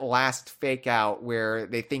to that last fake out where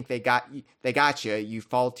they think they got you, you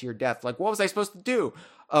fall to your death. Like, what was I supposed to do?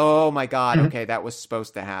 Oh my God. Okay. That was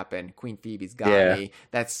supposed to happen. Queen Phoebe's got me.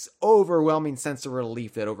 That's overwhelming sense of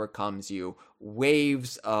relief that overcomes you.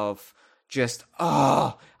 Waves of just,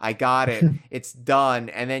 oh, I got it. It's done.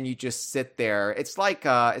 And then you just sit there. It's like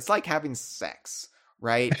having sex,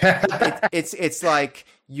 right? It's like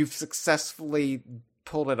you've successfully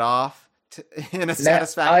pulled it off in a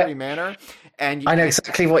satisfactory manner. And I know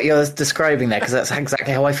exactly what you're describing there, because that's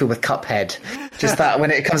exactly how I feel with Cuphead. Just that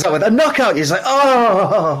when it comes up with a knockout, you're just like,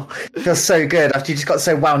 oh, it feels so good after you just got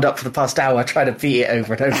so wound up for the past hour trying to beat it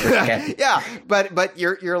over and over again. Yeah, but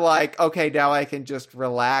you're like, okay, now I can just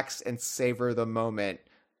relax and savor the moment.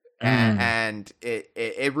 And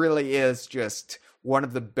it really is just one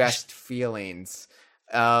of the best feelings.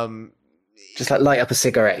 Just like light up a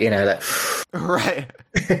cigarette, like right.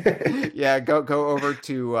 Yeah, go over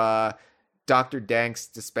to Dr. Dank's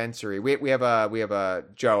dispensary. We have a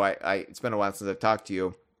Joe. It's been a while since I've talked to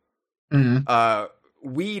you.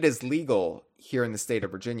 Weed is legal here in the state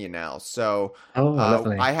of Virginia now, so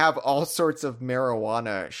I have all sorts of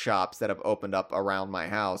marijuana shops that have opened up around my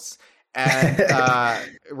house, and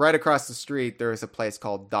right across the street there's a place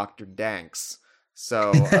called Dr. Dank's.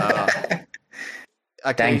 So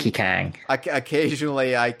Danky Kang.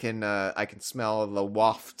 Occasionally, I can smell the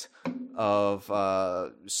waft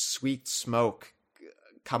of sweet smoke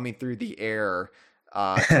coming through the air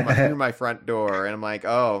through my front door, and I'm like,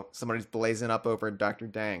 oh, somebody's blazing up over at Dr.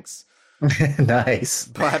 Dank's. Nice,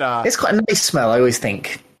 but it's quite a nice smell. I always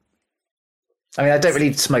think. I mean, I don't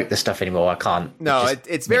really smoke this stuff anymore. I can't. No,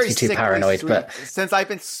 it's very too paranoid. Sweet. But since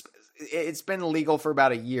it's been legal for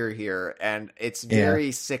about a year here, and it's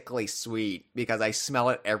very sickly sweet because I smell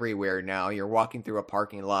it everywhere now. You're walking through a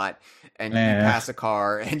parking lot and you pass a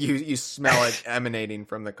car and you smell it emanating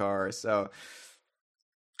from the car. So,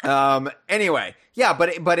 anyway, yeah, but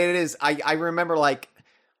it is, I remember like,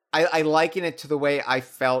 I liken it to the way I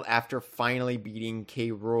felt after finally beating K.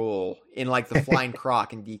 Rool in like the Flying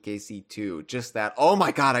Croc in DKC 2. Just that, oh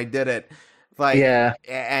my God, I did it. Like,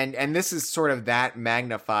 and this is sort of that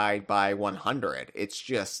magnified by 100. It's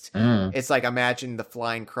just, it's like, imagine the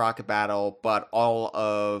Flying Croc battle, but all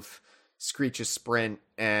of Screech's sprint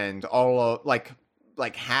and all of like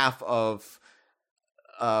half of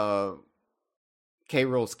K.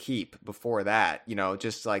 Rool's keep before that,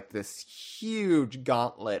 just like this huge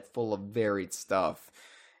gauntlet full of varied stuff.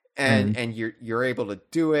 and you're able to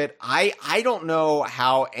do it. I don't know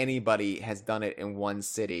how anybody has done it in one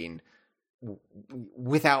sitting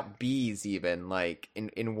without bees, even like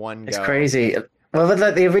in one It's go. crazy. Well,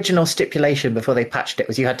 like the original stipulation before they patched it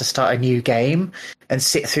was you had to start a new game and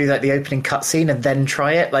sit through like the opening cutscene and then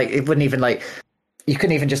try it. Like it wouldn't even like you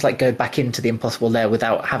couldn't even just like go back into the Impossible Lair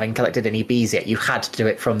without having collected any bees yet. You had to do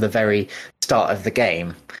it from the very start of the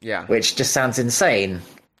game. Yeah, which just sounds insane.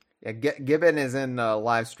 Yeah, Gibbon is in a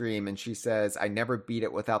live stream, and she says, "I never beat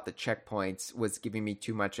it without the checkpoints. Was giving me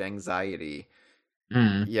too much anxiety."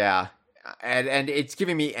 Yeah, and it's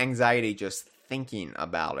giving me anxiety just thinking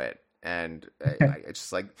about it. And it's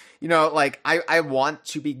just like, like I want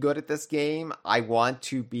to be good at this game. I want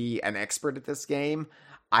to be an expert at this game.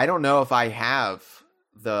 I don't know if I have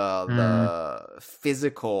the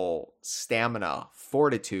physical stamina,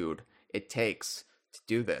 fortitude it takes to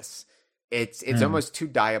do this. It's almost too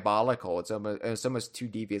diabolical. It's almost too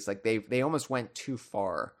devious. Like they almost went too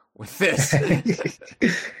far with this.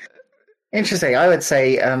 Interesting. I would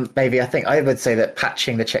say I would say that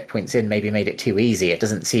patching the checkpoints in maybe made it too easy. It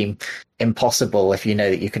doesn't seem impossible if you know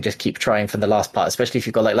that you can just keep trying from the last part, especially if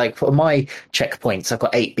you've got like for my checkpoints, I've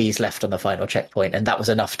got 8 bees left on the final checkpoint, and that was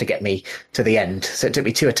enough to get me to the end. So it took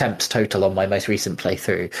me 2 attempts total on my most recent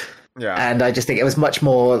playthrough. Yeah. And I just think it was much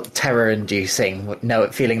more terror-inducing,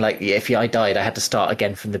 feeling like if I died, I had to start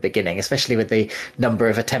again from the beginning, especially with the number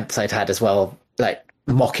of attempts I'd had as well, like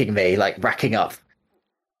mocking me, like racking up.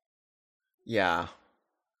 Yeah.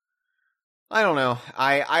 I don't know.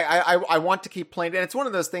 I want to keep playing it. And it's one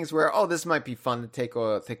of those things where, this might be fun to take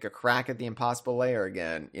a crack at the Impossible Lair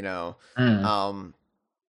again,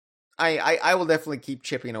 I will definitely keep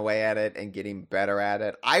chipping away at it and getting better at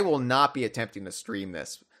it. I will not be attempting to stream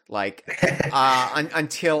this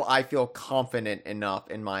until I feel confident enough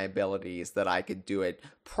in my abilities that I could do it,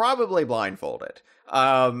 probably blindfolded.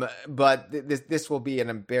 But this will be an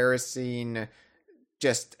embarrassing,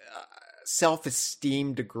 just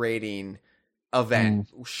self-esteem degrading event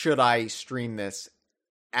should I stream this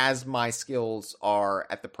as my skills are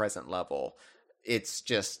at the present level. It's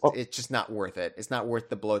just not worth it. It's not worth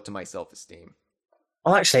the blow to my self-esteem.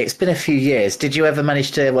 Well, actually, it's been a few years. Did you ever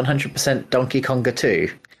manage to 100% Donkey Konga 2?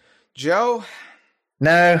 Joe?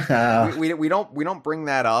 No. We don't bring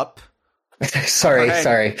that up. Sorry.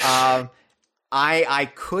 I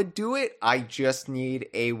could do it. I just need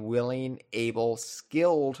a willing, able,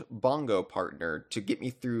 skilled bongo partner to get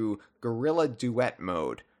me through Gorilla Duet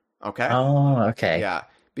mode. Okay? Oh, okay. Yeah,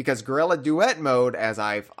 because Gorilla Duet mode, as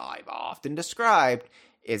I've often described,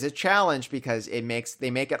 is a challenge because they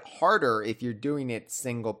make it harder if you're doing it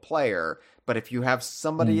single player. But if you have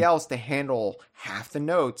somebody else to handle half the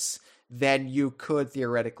notes, then you could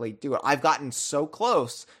theoretically do it. I've gotten so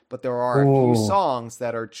close, but there are a few songs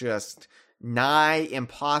that are just nigh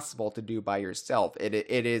impossible to do by yourself. It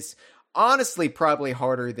is honestly probably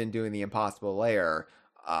harder than doing the Impossible Lair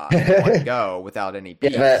in one go without any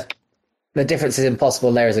beats. Yeah, but the difference is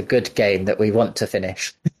Impossible Lair is a good game that we want to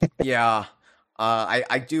finish. Yeah.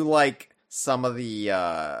 I do like some of the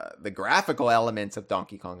graphical elements of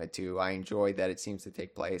Donkey Konga 2. I enjoy that it seems to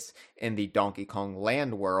take place in the Donkey Kong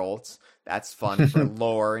Land worlds. That's fun for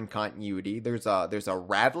lore and continuity. There's a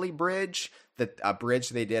Radley bridge, a bridge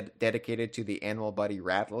they did dedicated to the animal buddy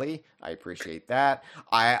Radley. I appreciate that.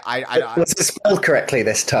 Was it spelled correctly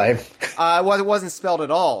this time? Well, it wasn't spelled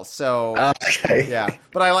at all. So okay. Yeah,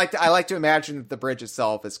 but I like to imagine that the bridge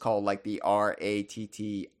itself is called like the Rattie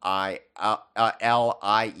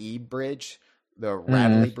bridge, the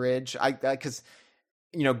Radley bridge. Because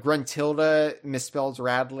Gruntilda misspells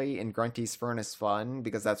Radley in Grunty's Furnace Fun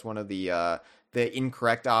because that's one of the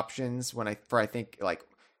incorrect options I think like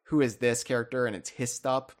who is this character, and it's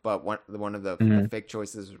Histup, but one of the fake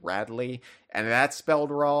choices is Radley, and that's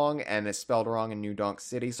spelled wrong, and it's spelled wrong in New Donk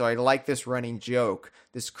City. So I like this running joke,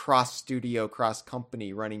 this cross-studio,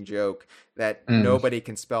 cross-company running joke that nobody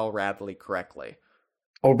can spell Radley correctly.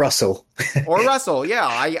 Or Russell. Or Russell, yeah.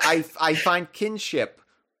 I find kinship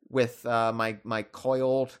with my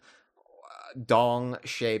coiled,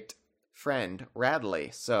 dong-shaped friend, Radley.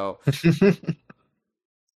 So...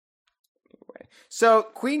 So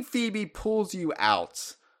Queen Phoebe pulls you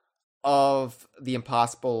out of the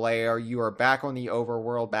Impossible Lair. You are back on the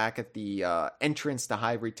overworld, back at the entrance to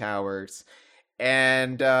Ivory Towers,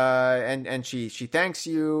 and she thanks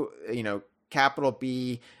you. Capital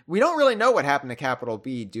B. We don't really know what happened to Capital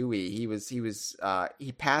B, do we?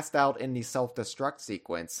 He passed out in the self-destruct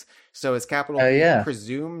sequence. So is Capital B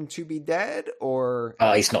presumed to be dead, or?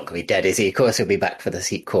 Oh, he's not going to be dead, is he? Of course, he'll be back for the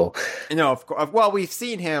sequel. No, of course. Well, we've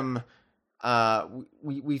seen him.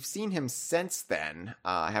 we've seen him since then,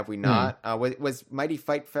 have we Hmm. not? Was Mighty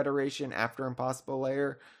Fight Federation after Impossible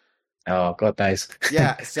Lair? Oh, God knows.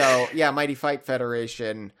 Yeah, so yeah, Mighty Fight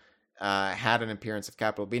Federation had an appearance of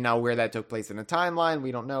Capital B. Now, where that took place in the timeline,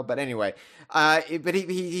 we don't know. But anyway, but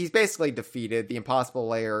he's basically defeated. The Impossible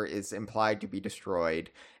Lair is implied to be destroyed,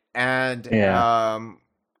 and Yeah.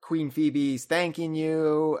 Queen Phoebe's thanking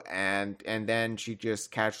you, and then she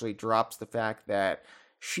just casually drops the fact that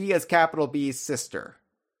she is Capital B's sister.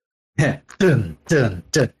 Dun, dun, dun,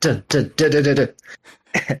 dun, dun, dun, dun, dun.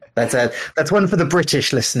 That's one for the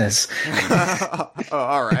British listeners. Oh,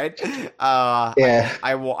 all right. Yeah.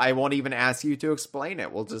 I won't even ask you to explain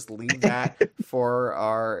it. We'll just leave that for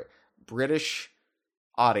our British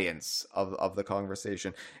audience of the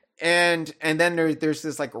conversation. And then there's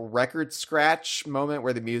this like record scratch moment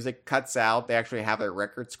where the music cuts out. They actually have a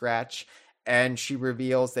record scratch, and she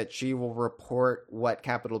reveals that she will report what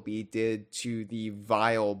Capital B did to the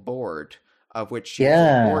Vile board, of which she is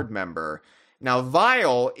a board member. Now,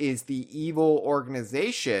 Vile is the evil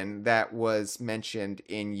organization that was mentioned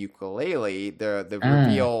in Yooka-Laylee. The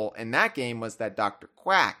reveal in that game was that Dr.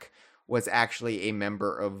 Quack was actually a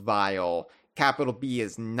member of Vile. Capital B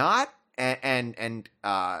is not, and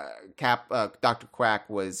Dr. Quack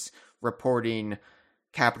was reporting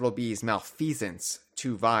Capital B's malfeasance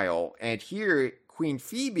to Vile. And here, Queen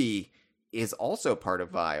Phoebe is also part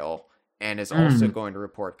of Vile and is also going to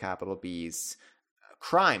report Capital B's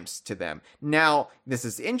crimes to them. Now, this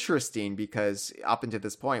is interesting because up until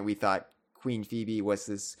this point, we thought Queen Phoebe was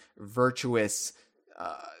this virtuous,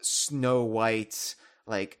 Snow White,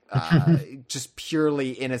 like just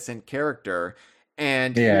purely innocent character.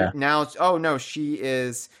 And now, oh no, she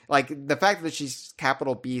is like the fact that she's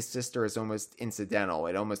Capital B's sister is almost incidental.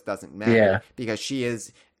 It almost doesn't matter because she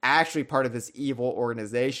is actually part of this evil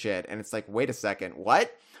organization. And it's like, wait a second,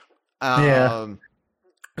 what?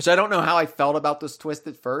 So I don't know how I felt about this twist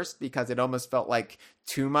at first because it almost felt like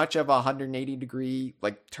too much of a 180-degree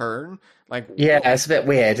like turn. Like, it's a bit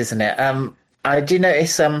weird, isn't it? I do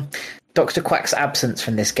notice Dr. Quack's absence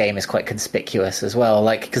from this game is quite conspicuous as well.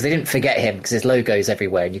 Like, because they didn't forget him because his logo's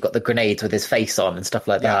everywhere, and you've got the grenades with his face on and stuff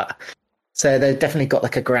like that. So they've definitely got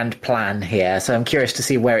like a grand plan here. So I'm curious to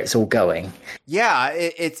see where it's all going. Yeah,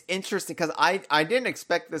 it's interesting because I didn't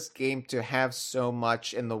expect this game to have so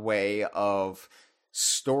much in the way of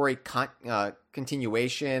story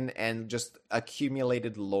continuation and just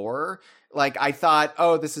accumulated lore. Like, I thought,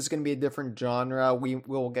 oh, this is going to be a different genre. We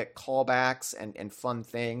will get callbacks and fun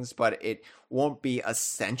things, but it won't be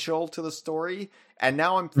essential to the story. And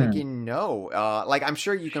now I'm thinking, no. Like, I'm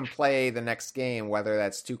sure you can play the next game, whether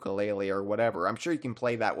that's Yooka-Laylee or whatever. I'm sure you can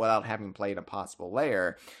play that without having played Impossible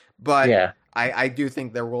Lair. But I do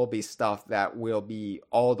think there will be stuff that will be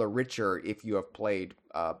all the richer if you have played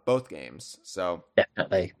both games. So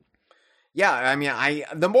definitely. Yeah, I mean,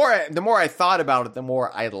 the more I thought about it, the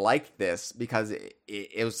more I liked this because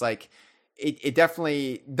it was like it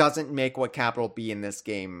definitely doesn't make what Capital B in this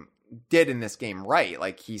game did in this game right.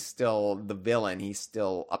 Like, he's still the villain, he's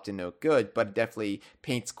still up to no good, but it definitely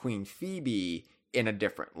paints Queen Phoebe in a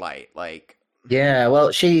different light. Like, yeah,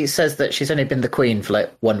 well, she says that she's only been the queen for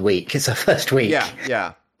like 1 week. It's her first week.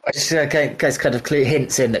 Yeah. Which kind of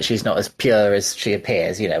hints in that she's not as pure as she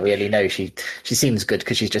appears. You know, we only know she seems good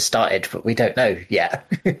because she's just started, but we don't know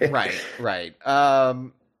yet. Right.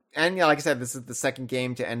 And like I said, this is the second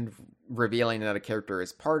game to end revealing that a character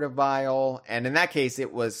is part of Vile, and in that case,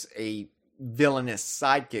 it was a villainous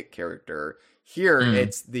sidekick character. Here,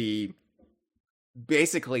 it's the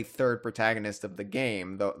basically third protagonist of the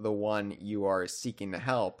game, the one you are seeking to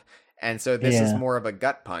help, and so this is more of a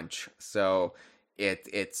gut punch. So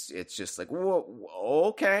it's just like, whoa,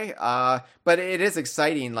 okay, but it is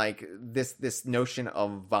exciting. Like this notion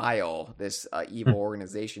of Vile, this evil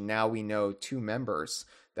organization. Now we know 2 members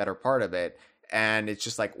that are part of it, and it's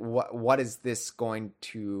just like, what is this going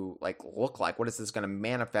to like look like? What is this going to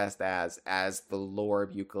manifest as the lore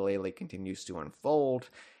of Yooka-Laylee continues to unfold?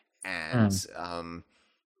 And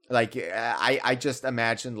like I just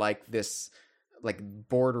imagine like this like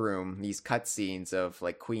boardroom, these cutscenes of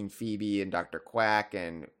like Queen Phoebe and Dr. Quack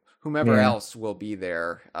and whomever else will be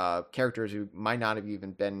there, characters who might not have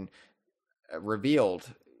even been revealed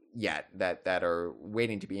yet that are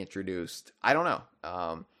waiting to be introduced. I don't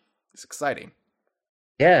know. It's exciting.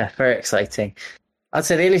 Yeah, very exciting. I'd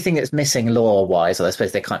say the only thing that's missing lore-wise, or I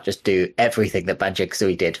suppose they can't just do everything that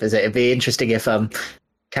Banjo-Kazooie did, is it'd be interesting if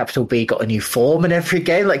Capital B got a new form in every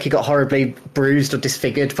game, like he got horribly bruised or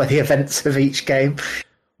disfigured by the events of each game.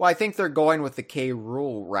 Well, I think they're going with the K.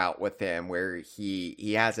 Rool route with him, where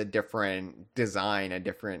he has a different design, a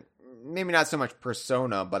different maybe not so much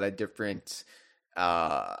persona, but a different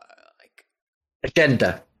like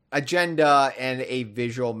agenda and a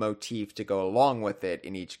visual motif to go along with it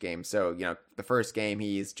in each game. So, the first game,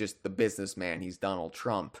 he's just the businessman. He's Donald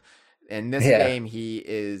Trump. In this game, he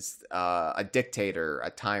is a dictator, a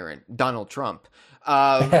tyrant, Donald Trump.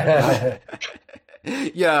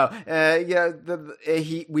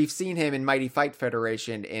 We've seen him in Mighty Fight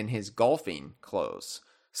Federation in his golfing clothes.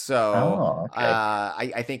 So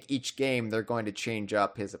I think each game they're going to change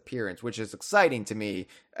up his appearance, which is exciting to me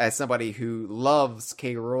as somebody who loves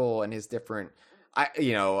K. Rool and his different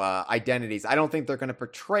identities. I don't think they're going to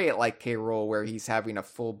portray it like K. Rool, where he's having a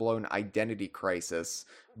full-blown identity crisis,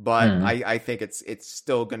 but I think it's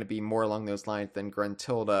still going to be more along those lines than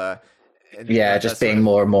Gruntilda. Yeah, just being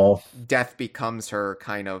more and more. Death becomes her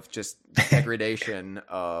kind of just degradation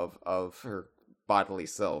of her bodily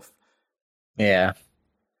self. Yeah.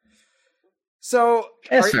 So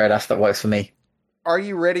that's fair enough. That works for me. Are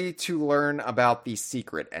you ready to learn about the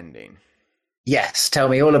secret ending? Yes, tell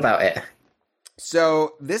me all about it.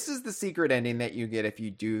 So this is the secret ending that you get if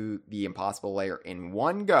you do the Impossible Lair in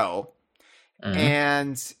one go. Mm-hmm.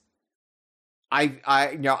 And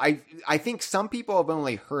I think some people have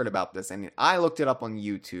only heard about this, and I looked it up on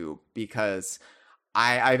YouTube because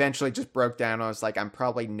I eventually just broke down. I was like, I'm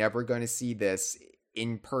probably never going to see this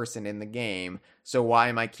in person in the game, so why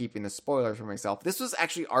am I keeping the spoilers for myself? This was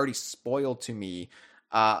actually already spoiled to me.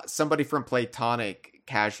 Somebody from Playtonic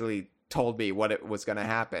casually told me what it was going to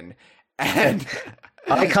happen, and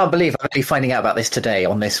I can't believe I'm only finding out about this today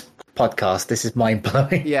on this podcast. This is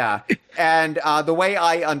mind-blowing. Yeah, and the way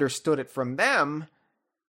I understood it from them,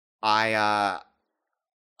 I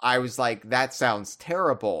was like, that sounds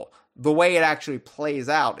terrible. The way it actually plays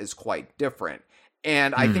out is quite different.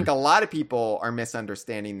 And I think a lot of people are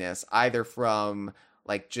misunderstanding this, either from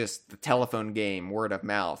like just the telephone game, word of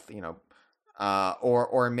mouth,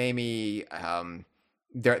 or maybe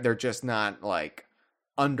they're just not like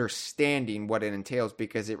understanding what it entails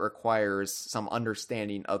because it requires some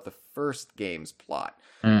understanding of the first game's plot.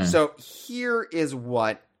 So here is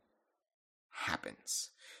what happens.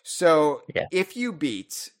 So if you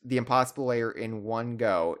beat the Impossible Lair in one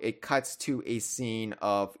go, it cuts to a scene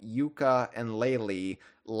of Yooka and Laylee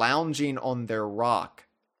lounging on their rock,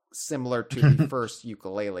 similar to the first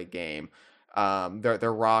Yooka-Laylee game.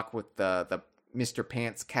 Their rock with the Mr.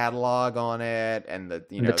 Pants catalog on it and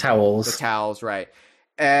the towels. The towels, right.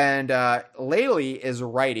 And Laylee is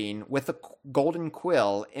writing with a golden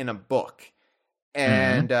quill in a book.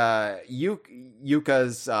 And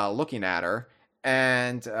Yuka's looking at her.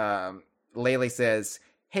 And Laylee says,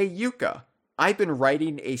 "Hey, Yooka, I've been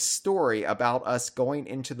writing a story about us going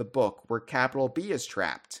into the book where capital B is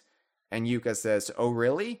trapped." And Yooka says, "Oh,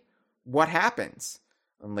 really? What happens?"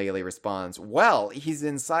 And Laylee responds, "Well, he's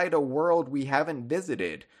inside a world we haven't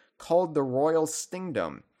visited, called the Royal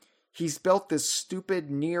Stingdom. He's built this stupid,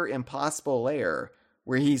 near impossible lair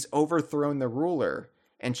where he's overthrown the ruler,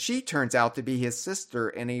 and she turns out to be his sister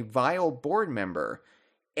and a vile board member.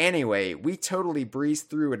 Anyway, we totally breeze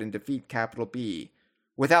through it and defeat capital B,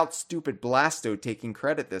 without stupid Blasto taking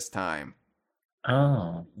credit this time."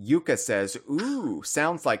 Oh. Yooka says, "Ooh,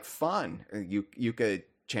 sounds like fun." Yooka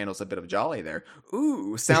channels a bit of jolly there.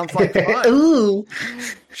 "Ooh, sounds like fun." Ooh.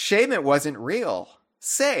 "Shame it wasn't real.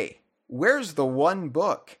 Say, where's the one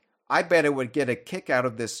book? I bet it would get a kick out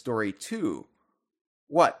of this story too."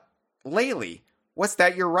 "What? Laylee, what's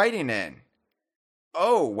that you're writing in?"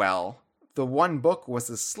 "Oh, well, the one book was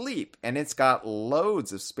asleep, and it's got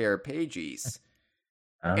loads of spare pages."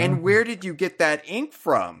 Oh. "And where did you get that ink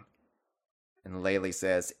from?" And Laylee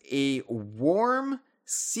says, "A warm,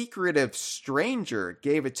 secretive stranger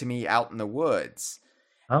gave it to me out in the woods."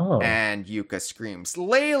 Oh. And Yooka screams,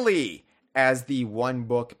 "Laylee!" as the one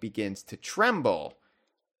book begins to tremble,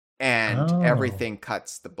 and everything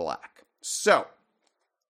cuts to black. So,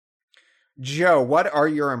 Joe, what are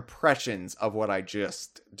your impressions of what I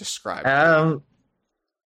just described?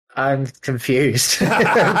 I'm confused.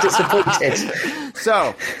 I'm disappointed.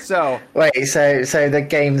 So wait, so the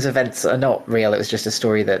game's events are not real. It was just a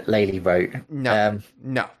story that Laylee wrote. No.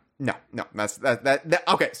 That's that.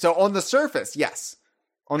 Okay, so on the surface, yes.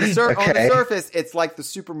 On the surface, it's like the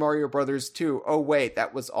Super Mario Brothers 2. Oh wait,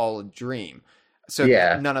 that was all a dream. So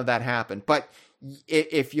none of that happened. But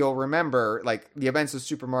if you'll remember, like the events of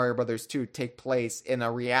Super Mario Brothers 2 take place in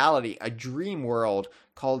a reality, a dream world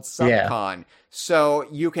called Subcon. Yeah. So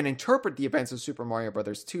you can interpret the events of Super Mario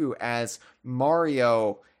Brothers 2 as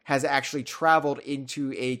Mario has actually traveled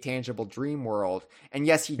into a tangible dream world. And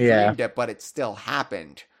yes, he dreamed it, but it still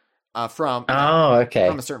happened from a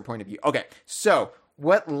certain point of view. Okay, so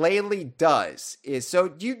what Laylee does is, so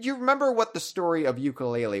do you remember what the story of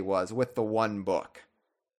Yooka-Laylee was with the one book?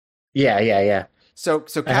 Yeah. So And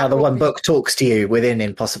how the capital one B, book talks to you within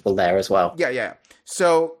Impossible Lair as well. yeah.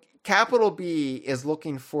 So capital B is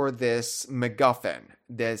looking for this MacGuffin,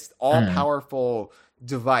 this all-powerful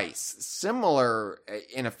device, similar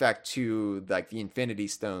in effect to like the Infinity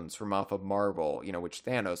Stones from off of Marvel, which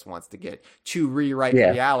Thanos wants to get to rewrite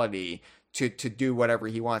reality to do whatever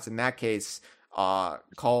he wants. In that case,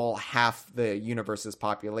 call half the universe's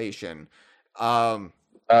population. Oh,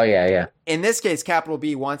 yeah. In this case, capital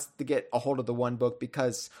B wants to get a hold of the one book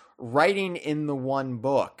because writing in the one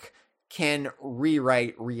book can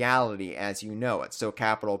rewrite reality as you know it. So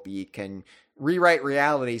capital B can rewrite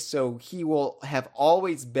reality, so he will have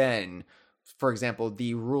always been, for example,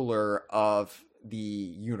 the ruler of the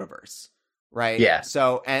universe, right? Yeah.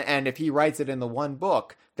 So, and if he writes it in the one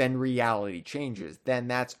book, then reality changes. Then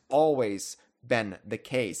that's always been the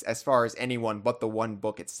case as far as anyone but the one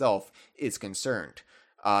book itself is concerned.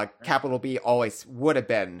 Capital B always would have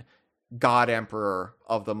been God Emperor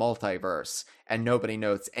of the multiverse, and nobody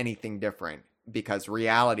knows anything different because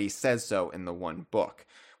reality says so in the one book.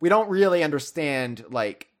 We don't really understand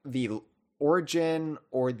like the origin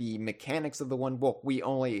or the mechanics of the one book. We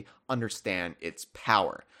only understand its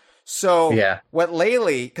power. So what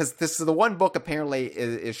Laylee, because this is the one book apparently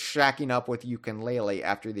is shacking up with Yooka-Laylee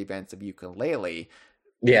after the events of Yooka-Laylee,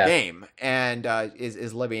 the game, and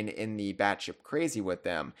is living in the batship crazy with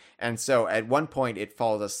them. And so at one point it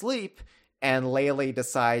falls asleep, and Laylee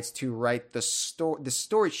decides to write the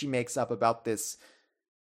story she makes up about this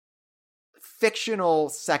fictional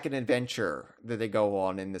second adventure that they go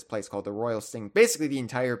on in this place called the Royal Sting. Basically, the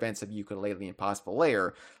entire events of Yooka-Laylee Impossible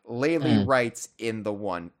Lair, Laylee writes in the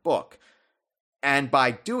one book. And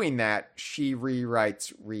by doing that, she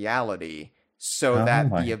rewrites reality so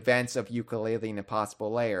that the events of Yooka-Laylee and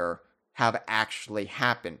Impossible Lair have actually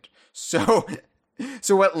happened. So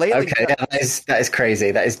what Laylee that is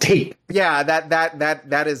crazy. That is deep. Yeah,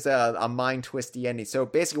 that is a mind twisty ending. So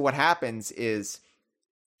basically what happens is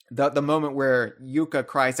the moment where Yooka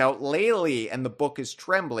cries out Laylee and the book is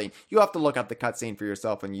trembling. You have to look up the cutscene for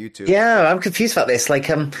yourself on YouTube. Yeah, I'm confused about this. Like,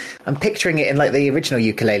 I'm picturing it in like the original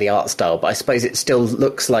Yooka-Laylee art style, but I suppose it still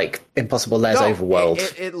looks like Impossible Lair's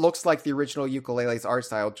overworld. It looks like the original Yooka-Laylee's art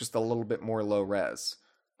style, just a little bit more low res.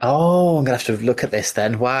 Oh, I'm gonna have to look at this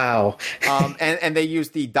then. Wow. And they use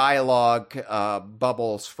the dialogue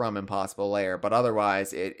bubbles from Impossible Lair, but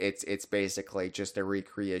otherwise it's basically just a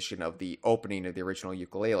recreation of the opening of the original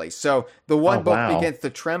Yooka-Laylee. So the one book begins to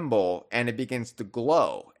tremble and it begins to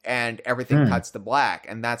glow, and everything cuts to black,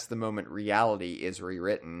 and that's the moment reality is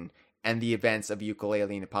rewritten and the events of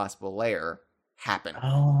Yooka-Laylee and Impossible Lair happen.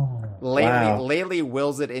 Laylee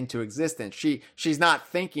wills it into existence. She's not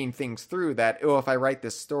thinking things through that, if I write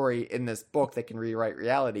this story in this book that can rewrite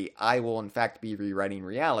reality, I will in fact be rewriting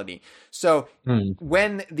reality. So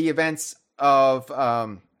when the events of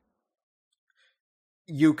Yooka-Laylee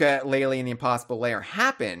and the Impossible Lair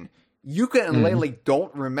happen, Yooka and Laylee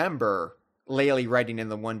don't remember Laylee writing in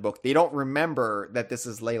the one book. They don't remember that this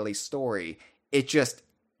is Laylee's story. It just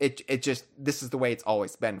this is the way it's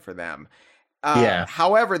always been for them.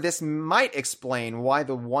 However, this might explain why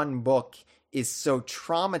the one book is so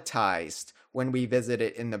traumatized when we visit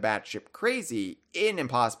it in the batship crazy in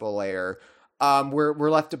Impossible Lair.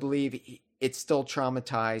 We're left to believe it's still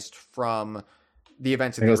traumatized from the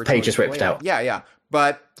events of the original pages ripped out. Yeah.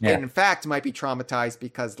 But it in fact might be traumatized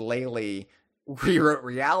because Laylee rewrote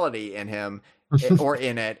reality in him or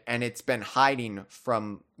in it, and it's been hiding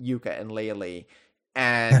from Yooka and Laylee.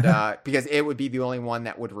 And because it would be the only one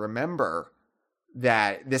that would remember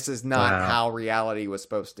that this is not how reality was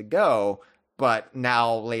supposed to go, but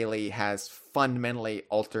now Laylee has fundamentally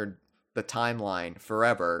altered the timeline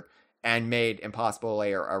forever and made Impossible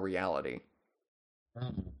Lair a reality.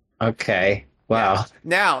 Okay. Wow. Yeah.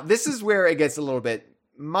 Now, this is where it gets a little bit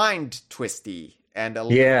mind twisty and a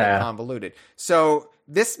little bit convoluted. So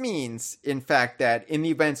this means, in fact, that in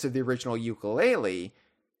the events of the original Yooka-Laylee,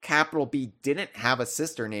 capital B didn't have a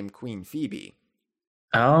sister named Queen Phoebe.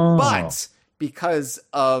 Oh. But because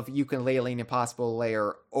of Yooka-Laylee and Impossible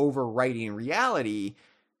Lair overwriting reality,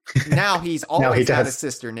 now he's always had a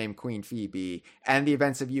sister named Queen Phoebe. And the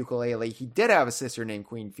events of Yooka-Laylee, he did have a sister named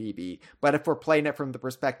Queen Phoebe. But if we're playing it from the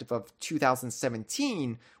perspective of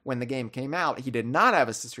 2017, when the game came out, he did not have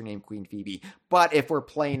a sister named Queen Phoebe. But if we're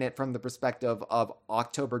playing it from the perspective of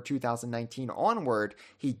October 2019 onward,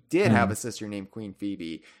 he did have a sister named Queen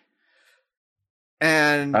Phoebe.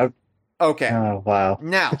 And okay. Oh, wow.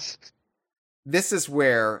 Now, this is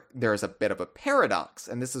where there's a bit of a paradox,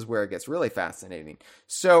 and this is where it gets really fascinating.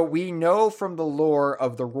 So we know from the lore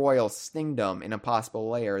of the Royal Stingdom in Impossible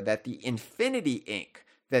Lair that the Infinity Ink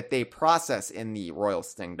that they process in the Royal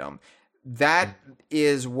Stingdom, that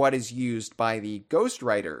is what is used by the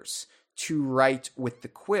ghostwriters to write with the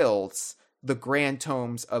quills the grand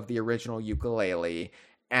tomes of the original Yooka-Laylee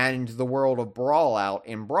and the world of Brawlout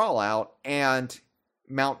in Brawlout and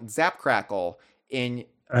Mount Zapcrackle in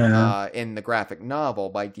the graphic novel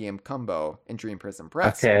by DM Cumbo in Dream Prison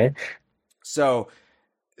Press. Okay. So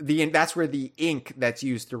that's where the ink that's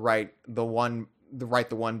used to write the one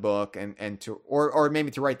book and to or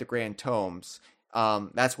maybe to write the grand tomes,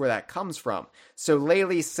 that's where that comes from. So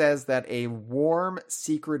Laylee says that a warm,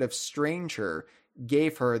 secretive stranger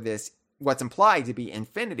gave her this, what's implied to be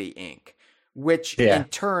infinity ink, which in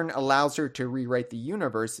turn allows her to rewrite the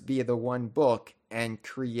universe via the one book and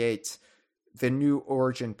create the new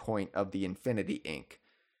origin point of the infinity ink.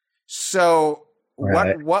 So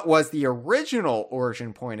what was the original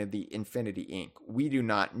origin point of the infinity ink? We do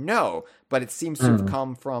not know, but it seems to have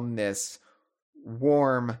come from this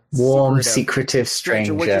warm, secretive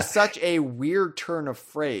stranger, which is such a weird turn of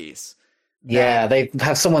phrase. Yeah, they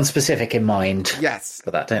have someone specific in mind. Yes, for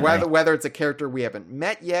that, don't whether it's a character we haven't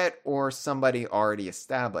met yet or somebody already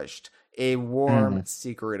established. A warm,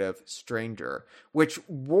 secretive stranger, which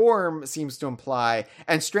warm seems to imply,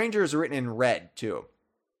 and stranger is written in red too.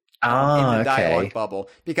 In the dialogue bubble,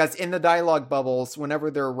 because in the dialogue bubbles,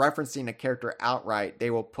 whenever they're referencing a character outright, they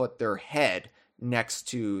will put their head next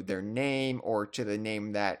to their name or to the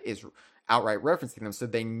name that is outright referencing them, so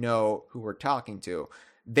they know who we're talking to.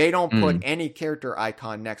 They don't put any character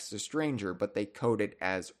icon next to stranger, but they code it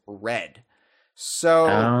as red.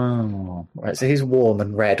 So, right. So he's warm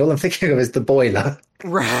and red. All I'm thinking of is the boiler.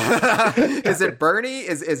 Is it Bernie?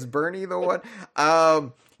 Is Bernie the one?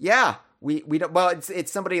 Yeah. We don't. Well,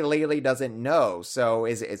 it's somebody Laylee doesn't know. So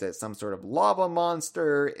is it some sort of lava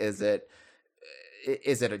monster? Is it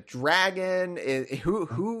a dragon?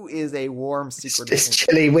 Who is a warm secret? It's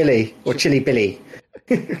Chili Willy or Chili Billy.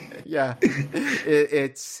 Yeah.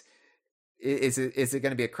 Is it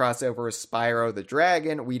going to be a crossover with Spyro the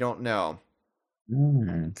Dragon? We don't know.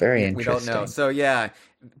 Very interesting. We don't know. So yeah,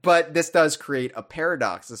 but this does create a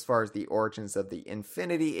paradox as far as the origins of the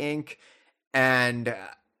Infinity Ink, and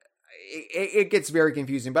it gets very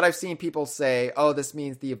confusing. But I've seen people say, "Oh, this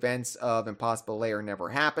means the events of Impossible Lair never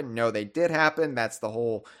happened." No, they did happen. That's the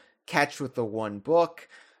whole catch with the one book.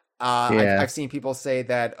 I've seen people say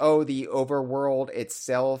that, "Oh, the overworld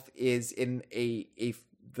itself is in a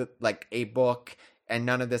book." And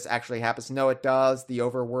none of this actually happens. No, it does. The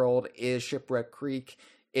overworld is Shipwreck Creek.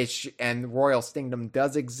 And Royal Stingdom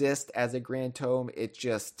does exist as a grand tome. It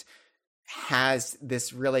just has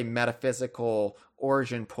this really metaphysical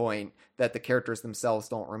origin point that the characters themselves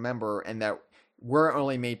don't remember, and that we're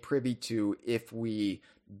only made privy to if we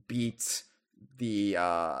beat the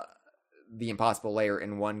Impossible Lair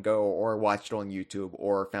in one go, or watched it on YouTube,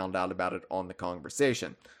 or found out about it on the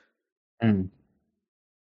Kongversation.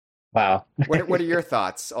 Wow. What are your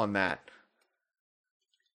thoughts on that?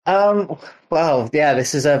 Well, yeah,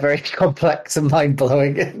 this is a very complex and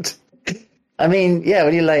mind-blowing. And I mean, yeah,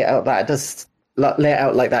 when you lay it out like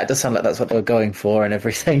that, it does sound like that's what they were going for and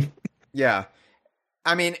everything. Yeah.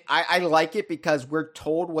 I mean, I like it because we're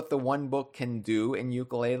told what the one book can do in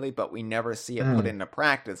Yooka-Laylee, but we never see it put into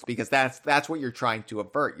practice, because that's what you're trying to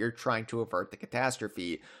avert. You're trying to avert the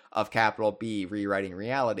catastrophe of capital B rewriting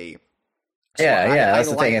reality. So that's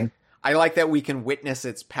the thing. I like that we can witness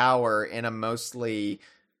its power in a mostly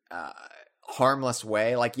harmless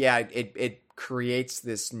way. Like, yeah, it creates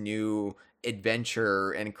this new adventure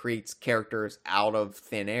and creates characters out of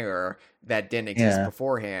thin air that didn't exist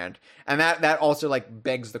beforehand. And that also like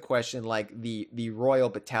begs the question, like the Royal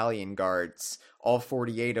Battalion Guards, all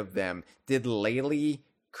 48 of them, did Laylee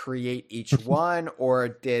create each one,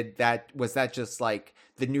 or was that just like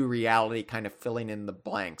the new reality kind of filling in the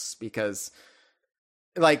blanks? Because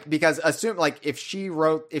assume, like, if she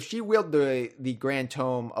willed the grand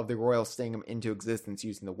tome of the Royal Stingdom into existence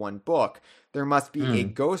using the one book, there must be a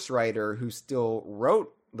ghostwriter who still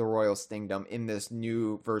wrote the Royal Stingdom in this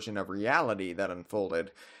new version of reality that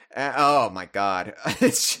unfolded. Oh my god.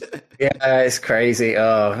 It's crazy.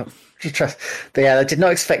 Oh, I did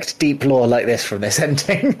not expect deep lore like this from this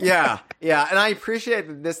ending. Yeah, and I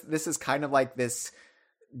appreciate that this is kind of like this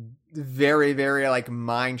very, very like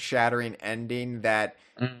mind-shattering ending that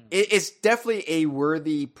it's definitely a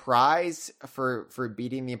worthy prize for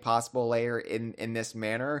beating the Impossible Lair in this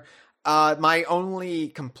manner. My only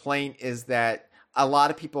complaint is that a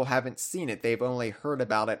lot of people haven't seen it. They've only heard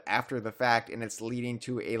about it after the fact, and it's leading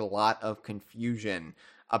to a lot of confusion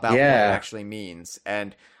about what it actually means.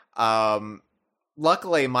 And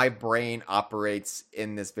luckily, my brain operates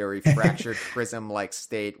in this very fractured prism-like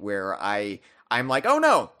state where I'm like, oh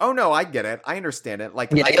no, I get it, I understand it.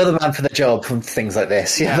 Like, you're the man for the job from things like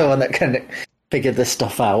this. You're the one that can figure this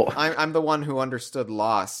stuff out. I'm the one who understood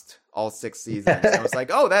Lost all 6 seasons. I was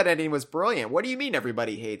like, oh, that ending was brilliant. What do you mean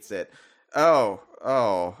everybody hates it? So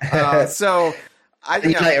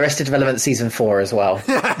you like Arrested Development season 4 as well.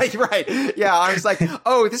 Right. Yeah, I was like,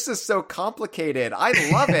 oh, this is so complicated. I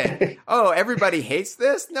love it. Oh, everybody hates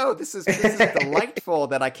this? No, this is delightful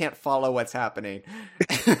that I can't follow what's happening.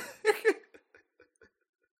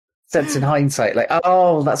 Sense in hindsight, like,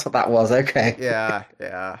 oh, that's what that was. Okay.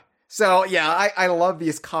 Yeah. So, yeah, I love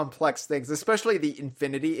these complex things, especially the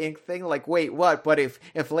Infinity Inc. thing. Like, wait, what? But if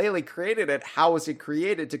Laylee created it, how was it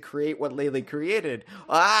created to create what Laylee created?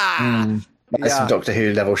 There's some Doctor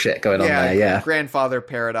Who level shit going on there, yeah. Grandfather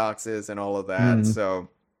paradoxes and all of that. So,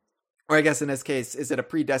 or I guess in this case, is it a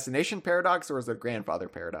predestination paradox or is it a grandfather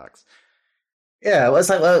paradox? Yeah, well, it's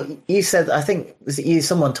like, you said, I think,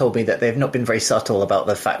 someone told me that they've not been very subtle about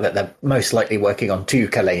the fact that they're most likely working on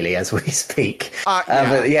Yooka-Laylee as we speak. But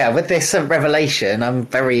with this revelation, I'm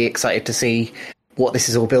very excited to see what this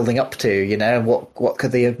is all building up to, you know, what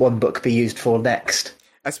could the one book be used for next.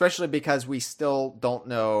 Especially because we still don't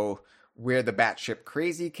know where the batship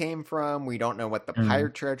crazy came from. We don't know what the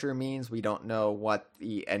pirate treasure means. We don't know what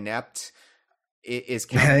the inept is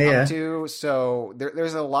counting up to. So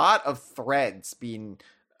there's a lot of threads being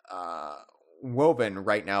woven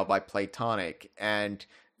right now by Playtonic, and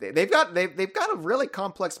they've got a really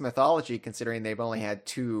complex mythology considering they've only had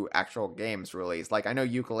 2 actual games released. Like, I know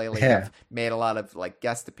Yooka-Laylee have made a lot of like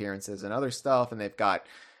guest appearances and other stuff, and they've got,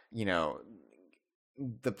 you know,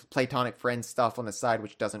 the Playtonic Friends stuff on the side,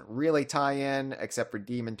 which doesn't really tie in except for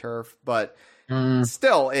Demon Turf, but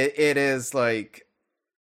still, it is like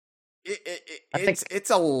it's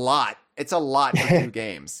a lot. It's a lot for 2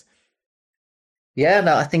 games. Yeah,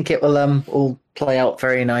 no, I think it will all play out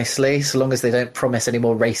very nicely, so long as they don't promise any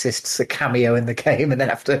more racists a cameo in the game and then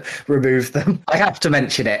have to remove them. I have to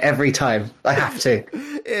mention it every time. I have to.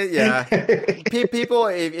 Yeah, people,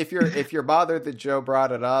 if you're bothered that Joe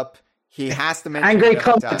brought it up, he has to mention angry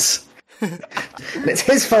comments. And it's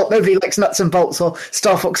his fault nobody likes Nuts and Bolts or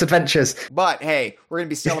Star Fox Adventures. But hey, we're going to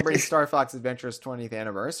be celebrating Star Fox Adventures 20th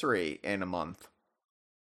anniversary in a month.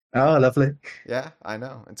 Oh, lovely. Yeah, I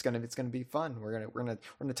know. It's gonna be fun. We're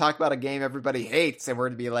gonna talk about a game everybody hates, and we're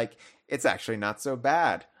gonna be like, it's actually not so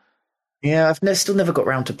bad. Yeah, I've still never got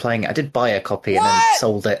round to playing it. I did buy a copy and then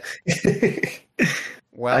sold it.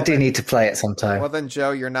 Well, I do need to play it sometime. Well, then,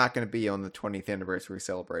 Joe, you're not going to be on the 20th anniversary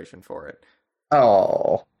celebration for it.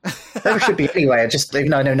 Oh, there should be anyway. Just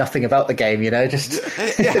even though I know nothing about the game, you know, just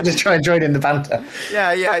try and join in the banter.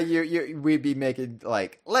 Yeah. We'd be making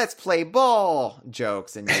like "let's play ball"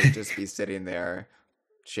 jokes, and you'd just be sitting there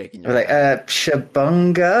shaking your head.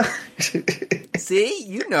 Shabunga. See,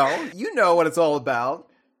 you know what it's all about.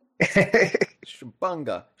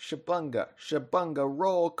 Shabunga,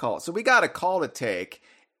 roll call. So we got a call to take,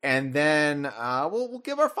 and then we'll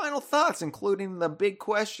give our final thoughts, including the big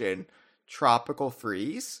question: tropical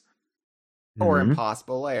freeze or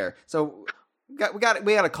impossible lair. So we got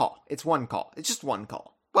a call. It's one call. It's just one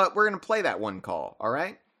call, but we're gonna play that one call. All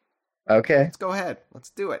right. Okay. Let's go ahead.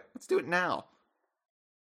 Let's do it. Let's do it now.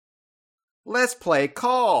 Let's play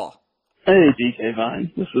call. Hey, DK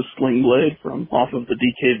Vine. This is Sling Blade from off of the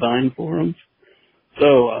DK Vine forums.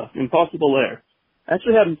 So, Impossible Lair. I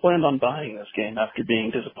actually hadn't planned on buying this game after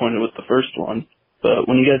being disappointed with the first one, but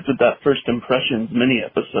when you guys did that first impressions mini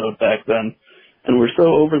episode back then, and were so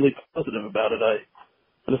overly positive about it, I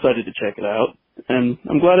decided to check it out, and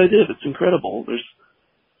I'm glad I did. It's incredible. There's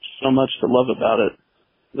so much to love about it.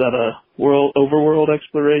 That overworld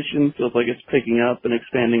exploration feels like it's picking up and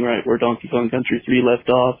expanding right where Donkey Kong Country 3 left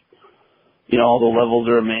off. You know, all the levels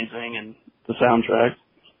are amazing, and the soundtrack,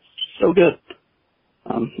 so good.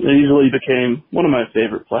 It easily became one of my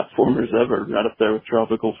favorite platformers ever, right up there with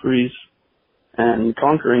Tropical Freeze. And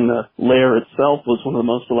conquering the lair itself was one of the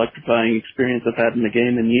most electrifying experiences I've had in the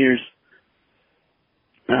game in years.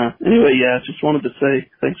 Anyway, just wanted to say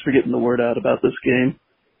thanks for getting the word out about this game.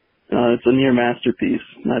 It's a near masterpiece,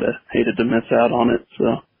 and I'd have hated to miss out on it,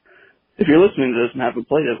 so if you're listening to this and haven't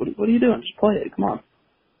played it, what are you doing? Just play it, come on.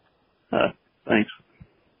 Thanks.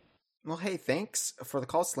 Well, hey, thanks for the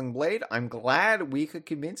call, Sling Blade. I'm glad we could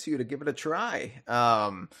convince you to give it a try.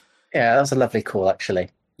 Yeah, that was a lovely call, actually.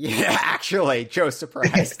 Yeah, actually, Joe's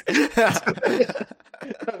surprised. Most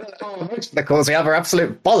of the calls we have are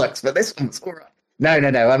absolute bollocks, but this one's all right.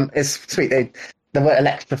 No. It's sweet. The word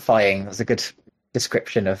electrifying was a good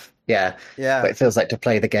description of what it feels like to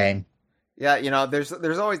play the game. Yeah, there's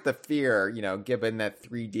always the fear, given that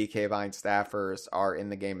 3 DK Vine staffers are in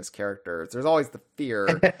the game as characters. There's always the fear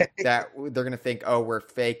that they're going to think, oh, we're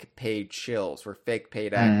fake paid shills, we're fake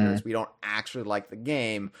paid actors, we don't actually like the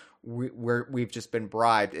game, we've just been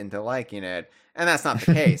bribed into liking it. And that's not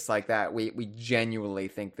the case. Like that, we genuinely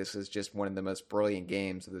think this is just one of the most brilliant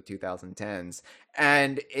games of the 2010s,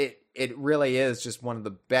 and it really is just one of the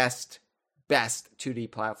best 2D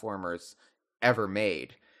platformers ever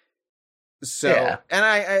made. So, and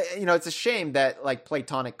I, it's a shame that like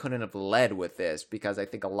Playtonic couldn't have led with this, because I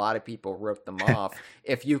think a lot of people wrote them off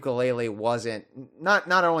if Yooka-Laylee wasn't not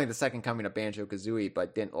only the second coming of Banjo-Kazooie,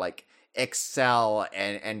 but didn't like excel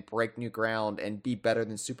and break new ground and be better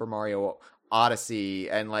than Super Mario Odyssey.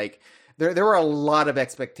 And like there were a lot of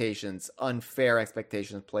expectations, unfair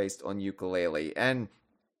expectations placed on Yooka-Laylee, and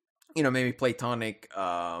maybe Playtonic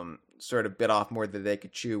sort of bit off more than they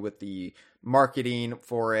could chew with the marketing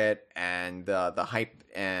for it and the hype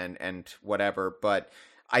and whatever. But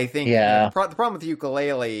I think the problem with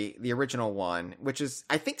Yooka-Laylee, the original one, which is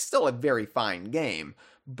I think still a very fine game,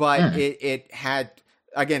 but it had,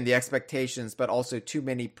 again, the expectations, but also too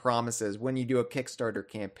many promises. When you do a Kickstarter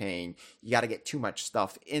campaign, you got to get too much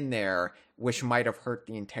stuff in there, which might have hurt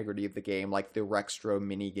the integrity of the game, like the Rextro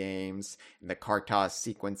mini games and the Kartos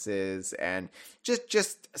sequences, and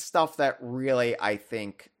just stuff that really, I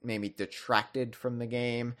think, maybe detracted from the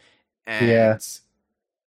game. And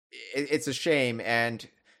it's a shame. And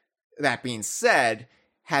that being said,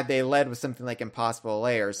 had they led with something like Impossible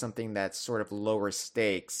Lair, something that's sort of lower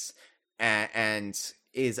stakes and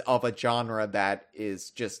is of a genre that is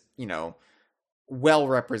just, well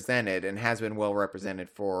represented and has been well represented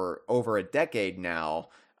for over a decade now.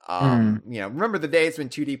 Remember the days when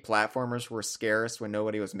 2D platformers were scarce, when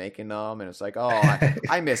nobody was making them, and it's like, oh,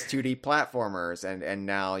 I miss 2D platformers, and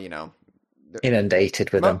now,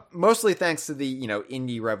 inundated with them. Mostly thanks to the,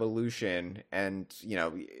 indie revolution, and,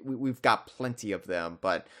 we've got plenty of them,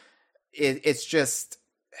 but it's just...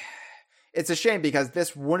 It's a shame, because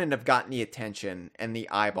this wouldn't have gotten the attention and the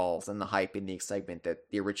eyeballs and the hype and the excitement that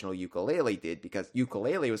the original Yooka-Laylee did, because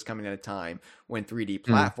Yooka-Laylee was coming at a time when 3D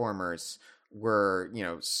platformers were,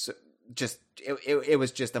 it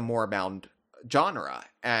was just a more abound genre.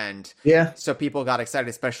 And so people got excited,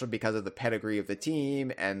 especially because of the pedigree of the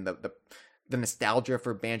team and the nostalgia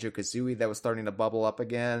for Banjo-Kazooie that was starting to bubble up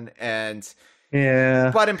again. And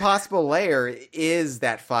but Impossible Lair is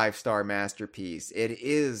that 5-star masterpiece. It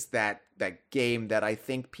is that game that I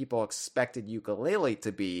think people expected Yooka-Laylee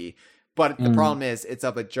to be. But the problem is, it's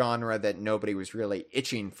of a genre that nobody was really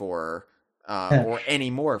itching for, or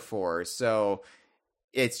anymore for. So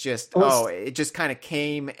it's just, it just kind of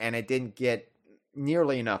came and it didn't get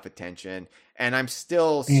nearly enough attention. And I'm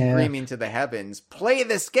still screaming to the heavens, play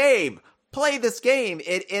this game! Play this game!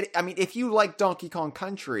 I mean, if you like Donkey Kong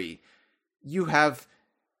Country, you have,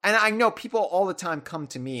 and I know people all the time come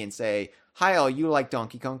to me and say, Heil, you like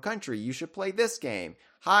Donkey Kong Country, you should play this game.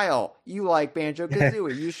 Heil, you like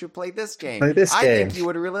Banjo-Kazooie, you should play this game. I think you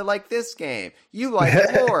would really like this game. You like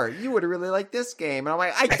lore, you would really like this game. And I'm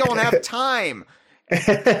like, I don't have time.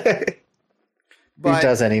 Who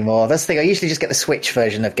does anymore? That's the thing. I usually just get the Switch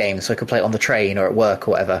version of games so I can play it on the train or at work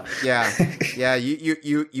or whatever. Yeah.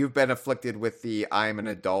 You've been afflicted with the I'm an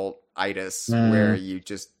adult-itis, where you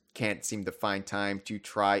just can't seem to find time to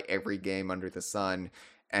try every game under the sun.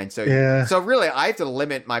 And so really I have to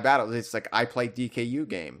limit my battles. It's like I play DKU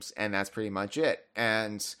games, and that's pretty much it.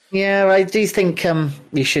 And I do think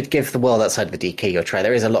you should give the world outside of the DKU a try.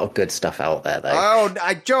 There is a lot of good stuff out there, though.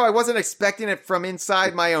 Joe, I wasn't expecting it from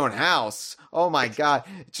inside my own house. Oh my God.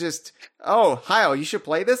 Just, Heil, you should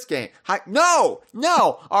play this game. No,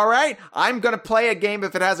 all right? I'm going to play a game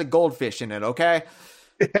if it has a goldfish in it, okay?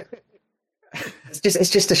 It's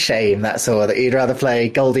just a shame, that's all, that you'd rather play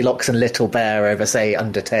Goldilocks and Little Bear over, say,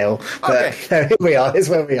 Undertale. But here we are. It's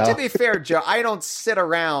where we are. To be fair, Joe, I don't sit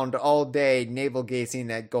around all day navel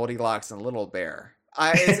gazing at Goldilocks and Little Bear.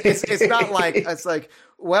 It's not like it's like,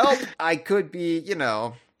 well, I could be,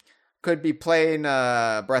 playing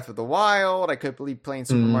Breath of the Wild. I could be playing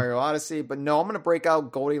Super Mario Odyssey. But no, I'm going to break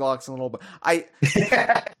out Goldilocks and Little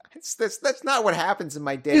Bear. That's not what happens in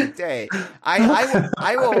my day to day.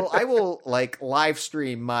 I will like live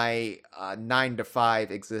stream my 9 to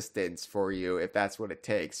 5 existence for you if that's what it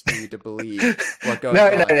takes for you to believe what goes on.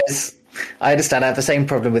 No, I understand. I have the same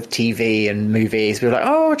problem with TV and movies. People are like,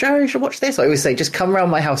 "Oh, Joe, you should watch this." I always say, "Just come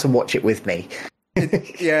around my house and watch it with me."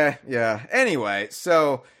 Yeah. Anyway,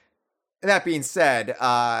 so that being said,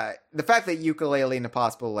 the fact that Yooka-Laylee and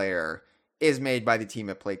Impossible Lair is made by the team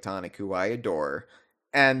at Playtonic, who I adore.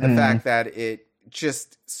 And the fact that it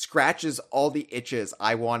just scratches all the itches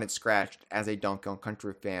I wanted scratched as a Donkey Kong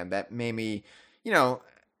Country fan that made me,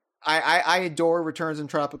 I adore Returns and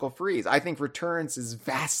Tropical Freeze. I think Returns is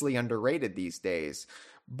vastly underrated these days.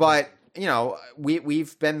 But,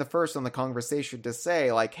 we've been the first on the Kongversation to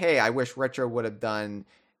say, like, hey, I wish Retro would have done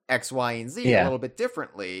X, Y, and Z a little bit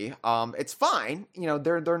differently. It's fine.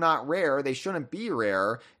 They're not rare. They shouldn't be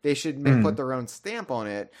rare. They should put their own stamp on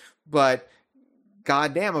it. But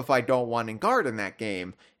goddamn if I don't want Engard in that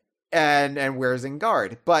game. And where's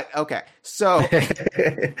Engard? But okay, so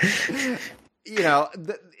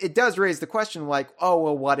it does raise the question, like, oh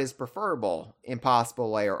well, what is preferable,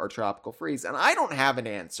 Impossible Lair or Tropical Freeze? And I don't have an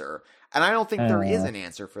answer, and I don't think there is an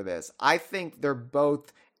answer for this. I think they're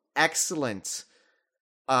both excellent,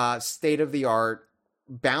 state of the art,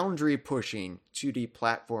 boundary pushing 2D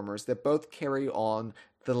platformers that both carry on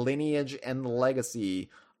the lineage and the legacy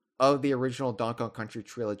of the original Donkey Kong Country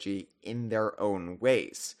trilogy in their own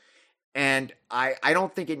ways. And I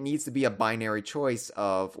don't think it needs to be a binary choice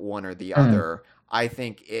of one or the other. I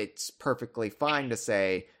think it's perfectly fine to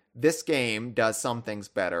say, this game does some things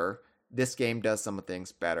better, this game does some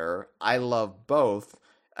things better. I love both.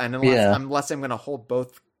 And unless I'm going to hold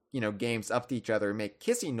both, games up to each other and make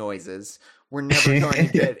kissing noises, we're never going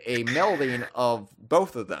to get a melding of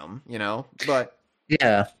both of them, But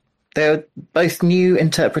yeah. They're both new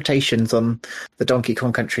interpretations on the Donkey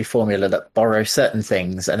Kong Country formula that borrow certain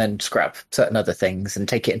things and then scrap certain other things and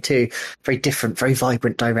take it in two very different, very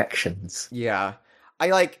vibrant directions. Yeah.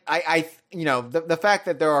 The fact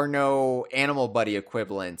that there are no Animal Buddy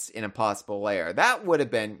equivalents in Impossible Lair, that would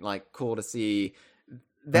have been like cool to see.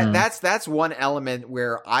 That's one element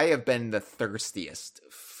where I have been the thirstiest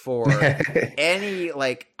for any,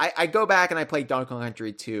 like, I go back and I play Donkey Kong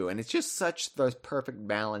Country 2, and it's just such the perfect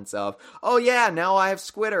balance of, oh yeah, now I have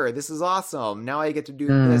Squitter, this is awesome, now I get to do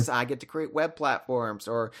this, I get to create web platforms,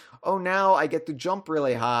 or oh, now I get to jump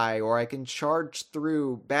really high, or I can charge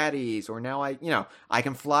through baddies, or now I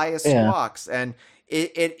can fly as Squawks, and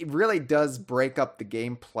it really does break up the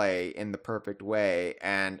gameplay in the perfect way.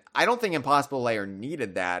 And I don't think Impossible Lair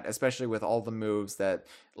needed that, especially with all the moves that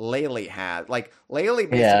Laylee had. Like, Laylee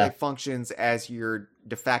basically functions as your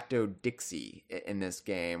de facto Dixie in this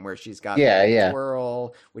game, where she's got the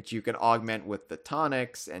twirl, which you can augment with the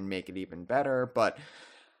tonics and make it even better. But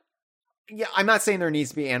yeah, I'm not saying there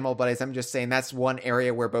needs to be animal buddies. I'm just saying that's one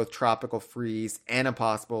area where both Tropical Freeze and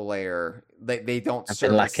Impossible Lair, they don't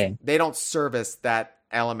service that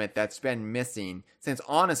element that's been missing since,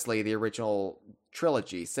 honestly, the original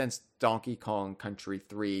trilogy, since Donkey Kong Country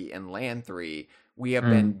 3 and Land 3. We have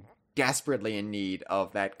been desperately in need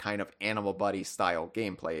of that kind of animal buddy style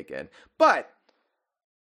gameplay again. But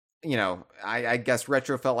I guess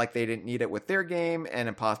Retro felt like they didn't need it with their game, and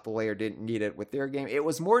Impossible Lair didn't need it with their game. It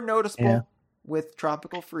was more noticeable with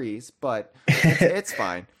Tropical Freeze, but it's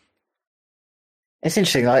fine. It's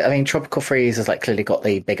interesting. I mean, Tropical Freeze has clearly got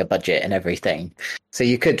the bigger budget and everything. So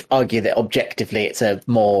you could argue that objectively it's a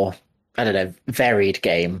more, varied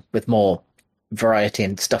game with more variety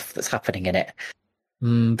and stuff that's happening in it.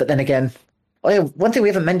 But then again, one thing we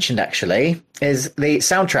haven't mentioned, actually, is the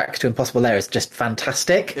soundtrack to Impossible Lair is just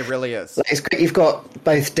fantastic. It really is. It's great. You've got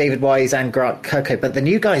both David Wise and Grant Kirkhope, but the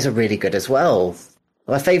new guys are really good as well.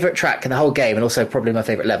 My favourite track in the whole game, and also probably my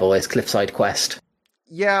favourite level, is Cliffside Quest.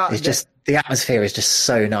 Yeah. It's just, the atmosphere is just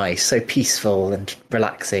so nice, so peaceful and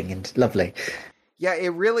relaxing and lovely. Yeah, it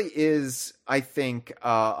really is, I think,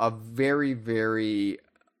 a very, very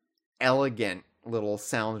elegant little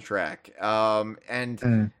soundtrack.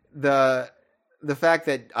 And the fact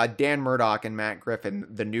that Dan Murdoch and Matt Griffin,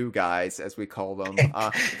 the new guys, as we call them,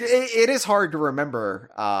 it is hard to remember.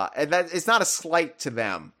 And that it's not a slight to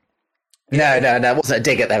them. No, it wasn't a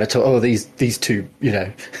dig at them at all. Oh, these two, you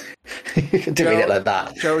didn't read it like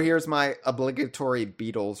that. Joe, here's my obligatory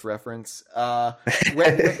Beatles reference.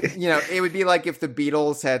 It would be like if the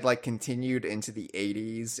Beatles had continued into the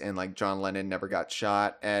 80s and John Lennon never got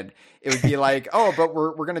shot, and it would be like, oh, but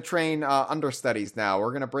we're going to train understudies now.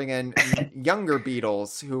 We're going to bring in younger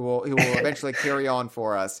Beatles who will eventually carry on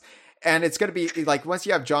for us. And it's going to be once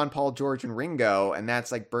you have John, Paul, George, and Ringo, and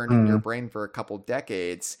that's burned in your brain for a couple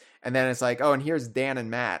decades, and then it's and here's Dan and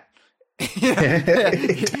Matt.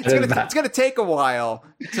 It's going to take a while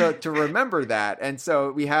to remember that. And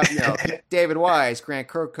so we have, David Wise, Grant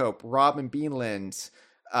Kirkhope, Robin Beanland,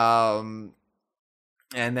 and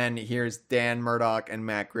then here's Dan Murdoch and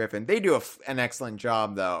Matt Griffin. They do an excellent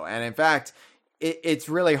job, though. And in fact, it's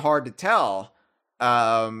really hard to tell,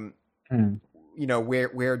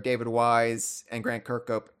 where David Wise and Grant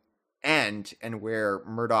Kirkhope end and where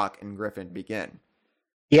Murdoch and Griffin begin.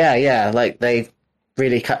 Yeah, like they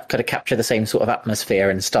really could have captured the same sort of atmosphere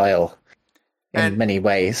and style in many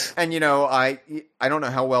ways. And I don't know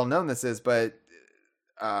how well known this is, but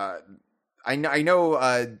I know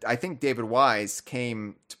I think David Wise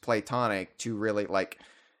came to Playtonic to really like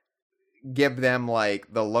give them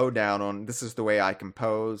like the lowdown on this is the way I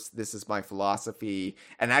compose, this is my philosophy,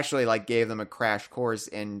 and actually like gave them a crash course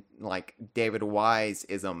in like David Wise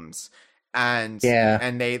isms. And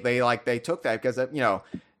they took that because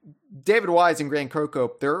David Wise and Grant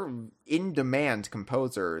Kirkhope, they're in demand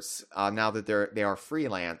composers now that they are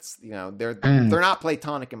freelance. They're not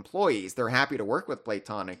Playtonic employees. They're happy to work with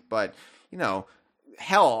Playtonic, but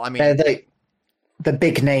hell, I mean, the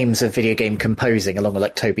big names of video game composing, along with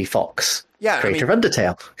like Toby Fox, creator of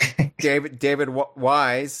Undertale. David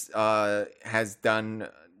Wise has done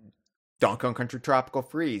Donkey Kong Country Tropical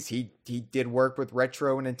Freeze. He did work with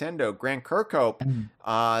Retro and Nintendo. Grant Kirkhope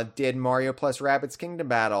did Mario plus Rabbids Kingdom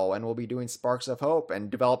Battle and will be doing Sparks of Hope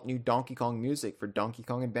and developed new Donkey Kong music for Donkey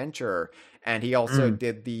Kong Adventure. And he also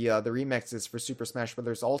did the remixes for Super Smash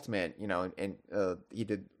Bros. Ultimate. And he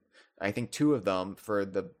did, I think, 2 of them for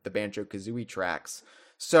the Banjo-Kazooie tracks.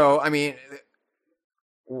 So, I mean,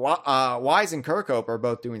 Wise and Kirkhope are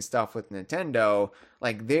both doing stuff with Nintendo.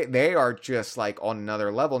 Like they are just like on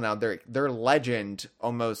another level now. Their legend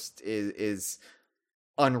almost is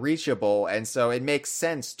unreachable, and so it makes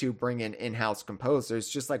sense to bring in-house composers,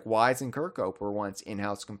 just like Wise and Kirkhope were once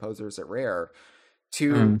in-house composers at Rare,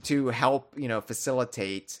 to help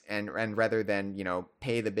facilitate and rather than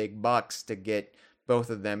pay the big bucks to get both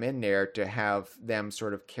of them in there, to have them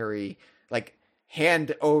sort of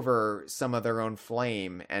hand over some of their own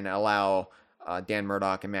flame and allow Dan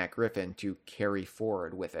Murdoch and Matt Griffin to carry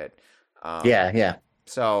forward with it.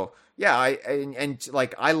 So yeah,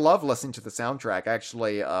 I love listening to the soundtrack. I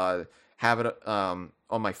actually have it on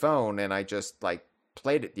my phone, and I just like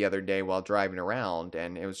played it the other day while driving around,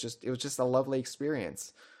 and it was just a lovely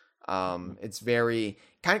experience. It's very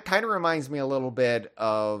kind of reminds me a little bit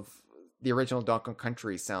of the original Donkey Kong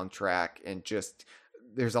Country soundtrack, and just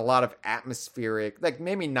there's a lot of atmospheric, like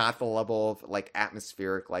maybe not the level of like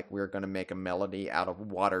atmospheric, like we're going to make a melody out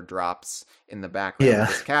of water drops in the background of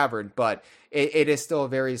this cavern, but it is still a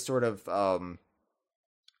very sort of,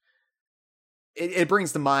 it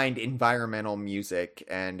brings to mind environmental music,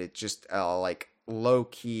 and it's just like low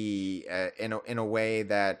key in a way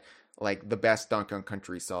that like the best Donkey Kong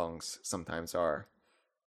Country songs sometimes are.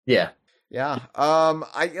 Yeah. Yeah.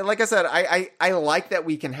 Like I said, I like that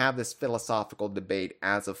we can have this philosophical debate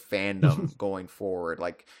as a fandom going forward.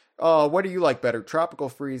 Like, what do you like better, Tropical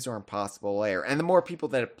Freeze or Impossible Lair? And the more people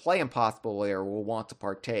that play Impossible Lair will want to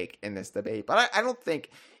partake in this debate. But I don't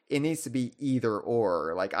think it needs to be either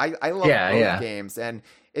or. Like, I love both games, and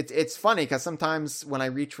it's funny because sometimes when I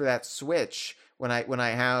reach for that Switch, when I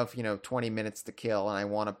have 20 minutes to kill and I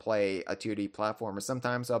want to play a 2D platformer,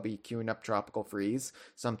 sometimes I'll be queuing up Tropical Freeze,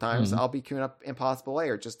 sometimes I'll be queuing up Impossible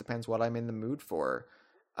Lair. It just depends what I'm in the mood for.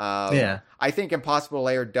 I think Impossible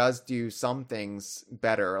Lair does do some things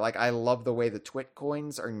better. Like, I love the way the Twit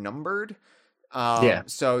coins are numbered,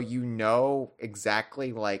 so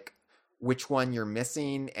exactly like which one you're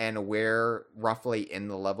missing and where roughly in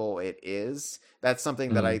the level it is. That's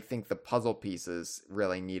something that I think the puzzle pieces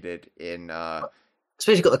really needed in...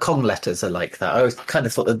 Especially you've got the Kong letters are like that. I always kind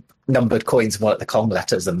of thought the numbered coins were like the Kong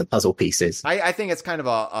letters and the puzzle pieces. I think it's kind of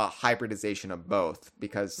a hybridization of both,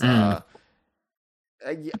 because they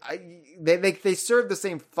serve the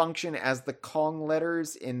same function as the Kong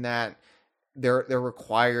letters in that they're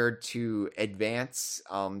required to advance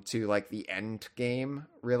to like the end game,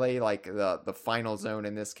 really, like the final zone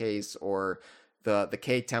in this case, or the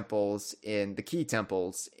key temples in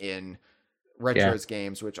Retro's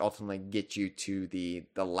games, which ultimately get you to the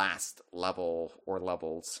last level or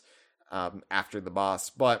levels after the boss.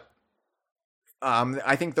 But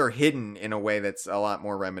I think they're hidden in a way that's a lot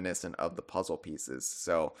more reminiscent of the puzzle pieces.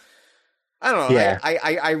 So I don't know. Yeah.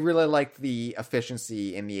 I really like the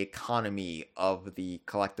efficiency and the economy of the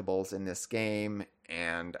collectibles in this game.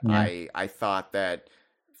 And I thought that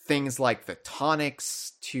things like the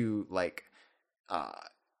tonics to like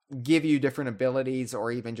give you different abilities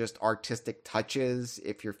or even just artistic touches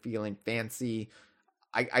if you're feeling fancy.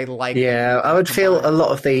 I like. Yeah, I would feel a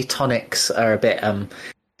lot of the tonics are a bit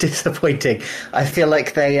disappointing. I feel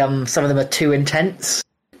like they some of them are too intense,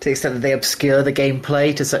 to the extent that they obscure the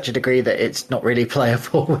gameplay to such a degree that it's not really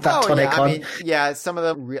playable with that tonic on. I mean, some of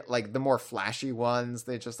them, like the more flashy ones,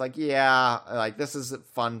 they're just like, like this is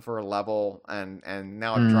fun for a level, and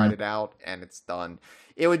now I've tried it out and it's done.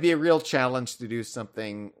 It would be a real challenge to do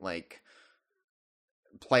something like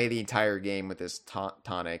play the entire game with this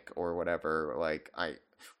tonic or whatever. Like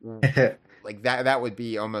like that would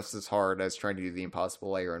be almost as hard as trying to do the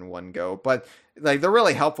Impossible Lair in one go. But like the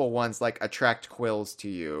really helpful ones, like attract quills to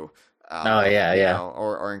you.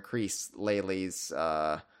 Or increase Laylee's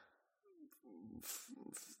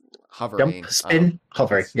hovering, jump, spin,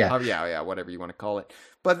 hovering, whatever you want to call it.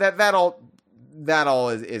 But that all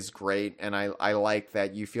is great, and I like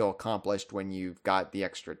that you feel accomplished when you've got the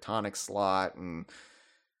extra tonic slot, and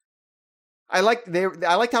I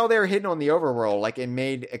liked how they were hidden on the overworld. Like it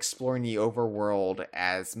made exploring the overworld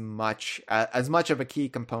as much of a key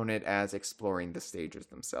component as exploring the stages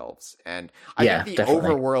themselves. And I think the definitely.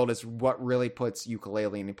 Overworld is what really puts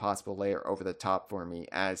Yooka-Laylee and Impossible Lair over the top for me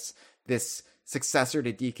as this successor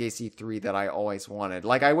to DKC3 that I always wanted.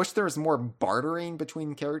 Like I wish there was more bartering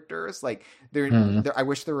between characters. Like I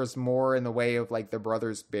wish there was more in the way of like the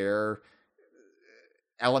Brothers Bear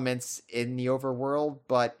elements in the overworld,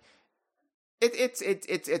 but it's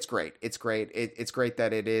great. It's great. It's great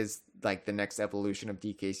that it is like the next evolution of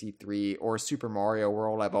DKC3 or Super Mario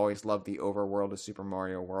World. I've always loved the overworld of Super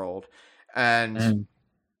Mario World. And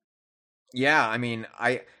I mean,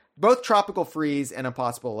 both Tropical Freeze and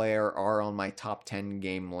Impossible Lair are on my top 10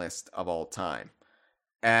 game list of all time.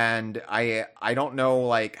 And I don't know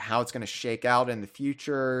like how it's going to shake out in the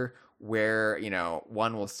future, where,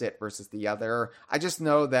 one will sit versus the other. I just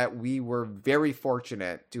know that we were very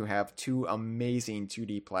fortunate to have two amazing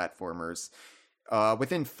 2D platformers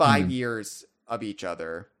within 5 years of each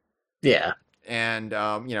other. Yeah. And,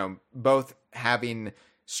 both having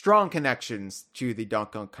strong connections to the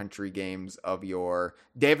Donkey Kong Country games of yore.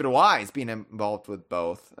 David Wise being involved with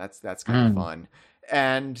both. That's kind of fun.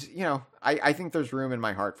 And, I think there's room in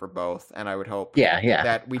my heart for both. And I would hope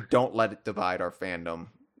that we don't let it divide our fandom.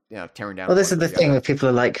 Tearing down. Well, this is the thing where people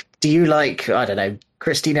are like, do you like, I don't know,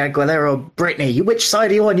 Christina Aguilera or Britney? Which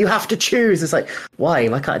side are you on? You have to choose. It's like, why?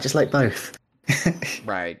 Why can't I just like both?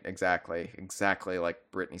 Right, exactly like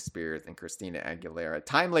Britney Spears and Christina Aguilera.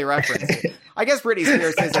 Timely reference. I guess Britney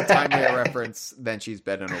Spears is a timelier reference than she's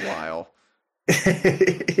been in a while.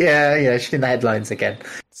 yeah, she's in the headlines again.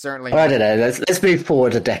 Certainly. I don't know. Let's move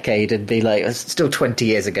forward a decade and be like, it's still 20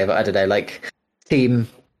 years ago, but I don't know, like Team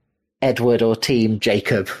Edward or Team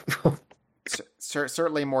Jacob.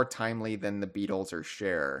 Certainly more timely than the Beatles or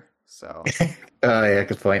Cher. So. Oh yeah,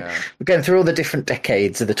 good point. Yeah. We're going through all the different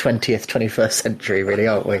decades of the 20th, 21st century, really,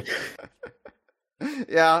 aren't we?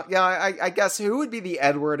 Yeah. I guess who would be the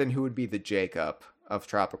Edward and who would be the Jacob of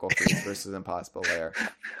Tropical Freeze versus Impossible Lair?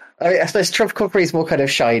 I suppose Tropical Freeze is more kind of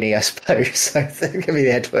shiny, I suppose. So I think it could be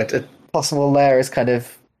the Edward. And Impossible Lair is kind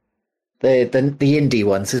of the indie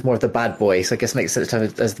ones. Is more of the bad boy. So I guess it makes sense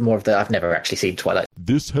as more of the. I've never actually seen Twilight.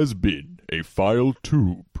 This has been a File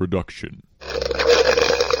 2 production.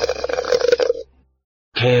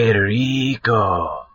 Que rico.